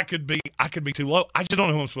 and I could be too low. I just don't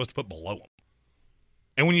know who I'm supposed to put below them.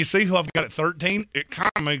 And when you see who I've got at 13, it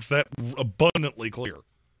kind of makes that abundantly clear.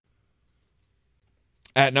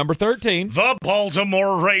 At number 13, the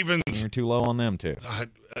Baltimore Ravens. You're too low on them too.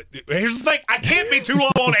 Here's the thing: I can't be too low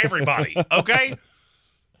on everybody. Okay.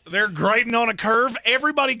 They're grading on a curve.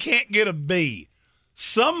 Everybody can't get a B.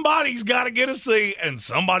 Somebody's got to get a C, and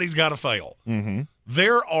somebody's got to fail.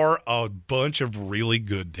 There are a bunch of really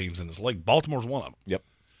good teams in this league. Baltimore's one of them. Yep.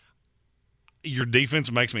 Your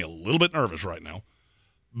defense makes me a little bit nervous right now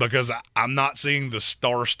because I'm not seeing the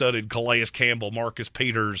star-studded Calais Campbell, Marcus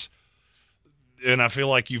Peters, and I feel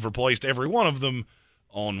like you've replaced every one of them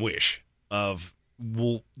on wish of,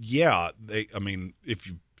 well, yeah, if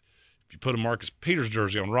you put a Marcus Peters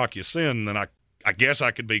jersey on Rock Ya-Sin, then I guess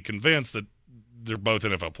I could be convinced that they're both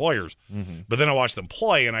NFL players. But then I watch them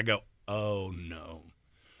play, and I go, oh, no.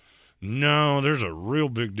 No, there's a real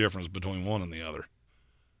big difference between one and the other.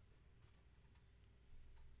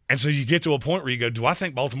 And so you get to a point where you go, do I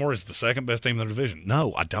think Baltimore is the second best team in the division?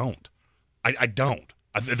 No, I don't. I don't.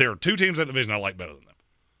 There are 2 teams in that division I like better than them.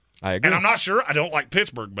 I agree. And I'm not sure I don't like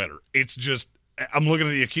Pittsburgh better. It's just I'm looking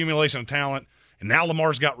at the accumulation of talent, and now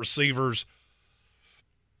Lamar's got receivers.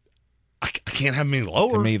 I can't have him any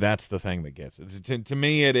lower. To me, that's the thing that gets it. To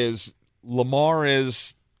me, it is Lamar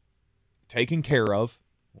is taken care of.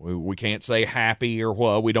 We can't say happy or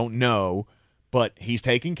what. We don't know, but he's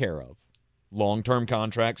taken care of. Long-term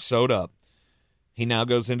contract sewed up. He now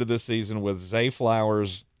goes into this season with Zay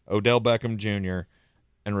Flowers, Odell Beckham Jr.,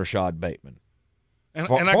 and Rashad Bateman. And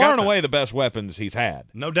far and away the best weapons he's had.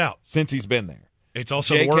 No doubt. Since he's been there. It's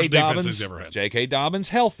also the worst defense he's ever had. J.K. Dobbins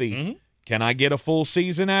healthy. Can I get a full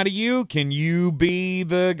season out of you? Can you be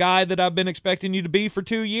the guy that I've been expecting you to be for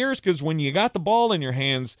 2 years? Because when you got the ball in your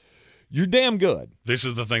hands, you're damn good. This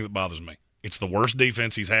is the thing that bothers me. It's the worst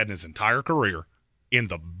defense he's had in his entire career in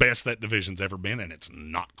the best that division's ever been, and it's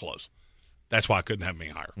not close. That's why I couldn't have him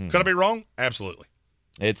any higher. Could I be wrong? Absolutely.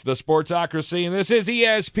 It's the Sportsocracy, and this is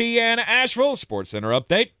ESPN Asheville Sports Center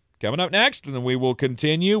Update. Coming up next, and then we will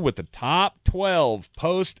continue with the top 12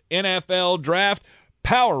 post-NFL draft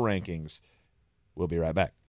power rankings. We'll be right back.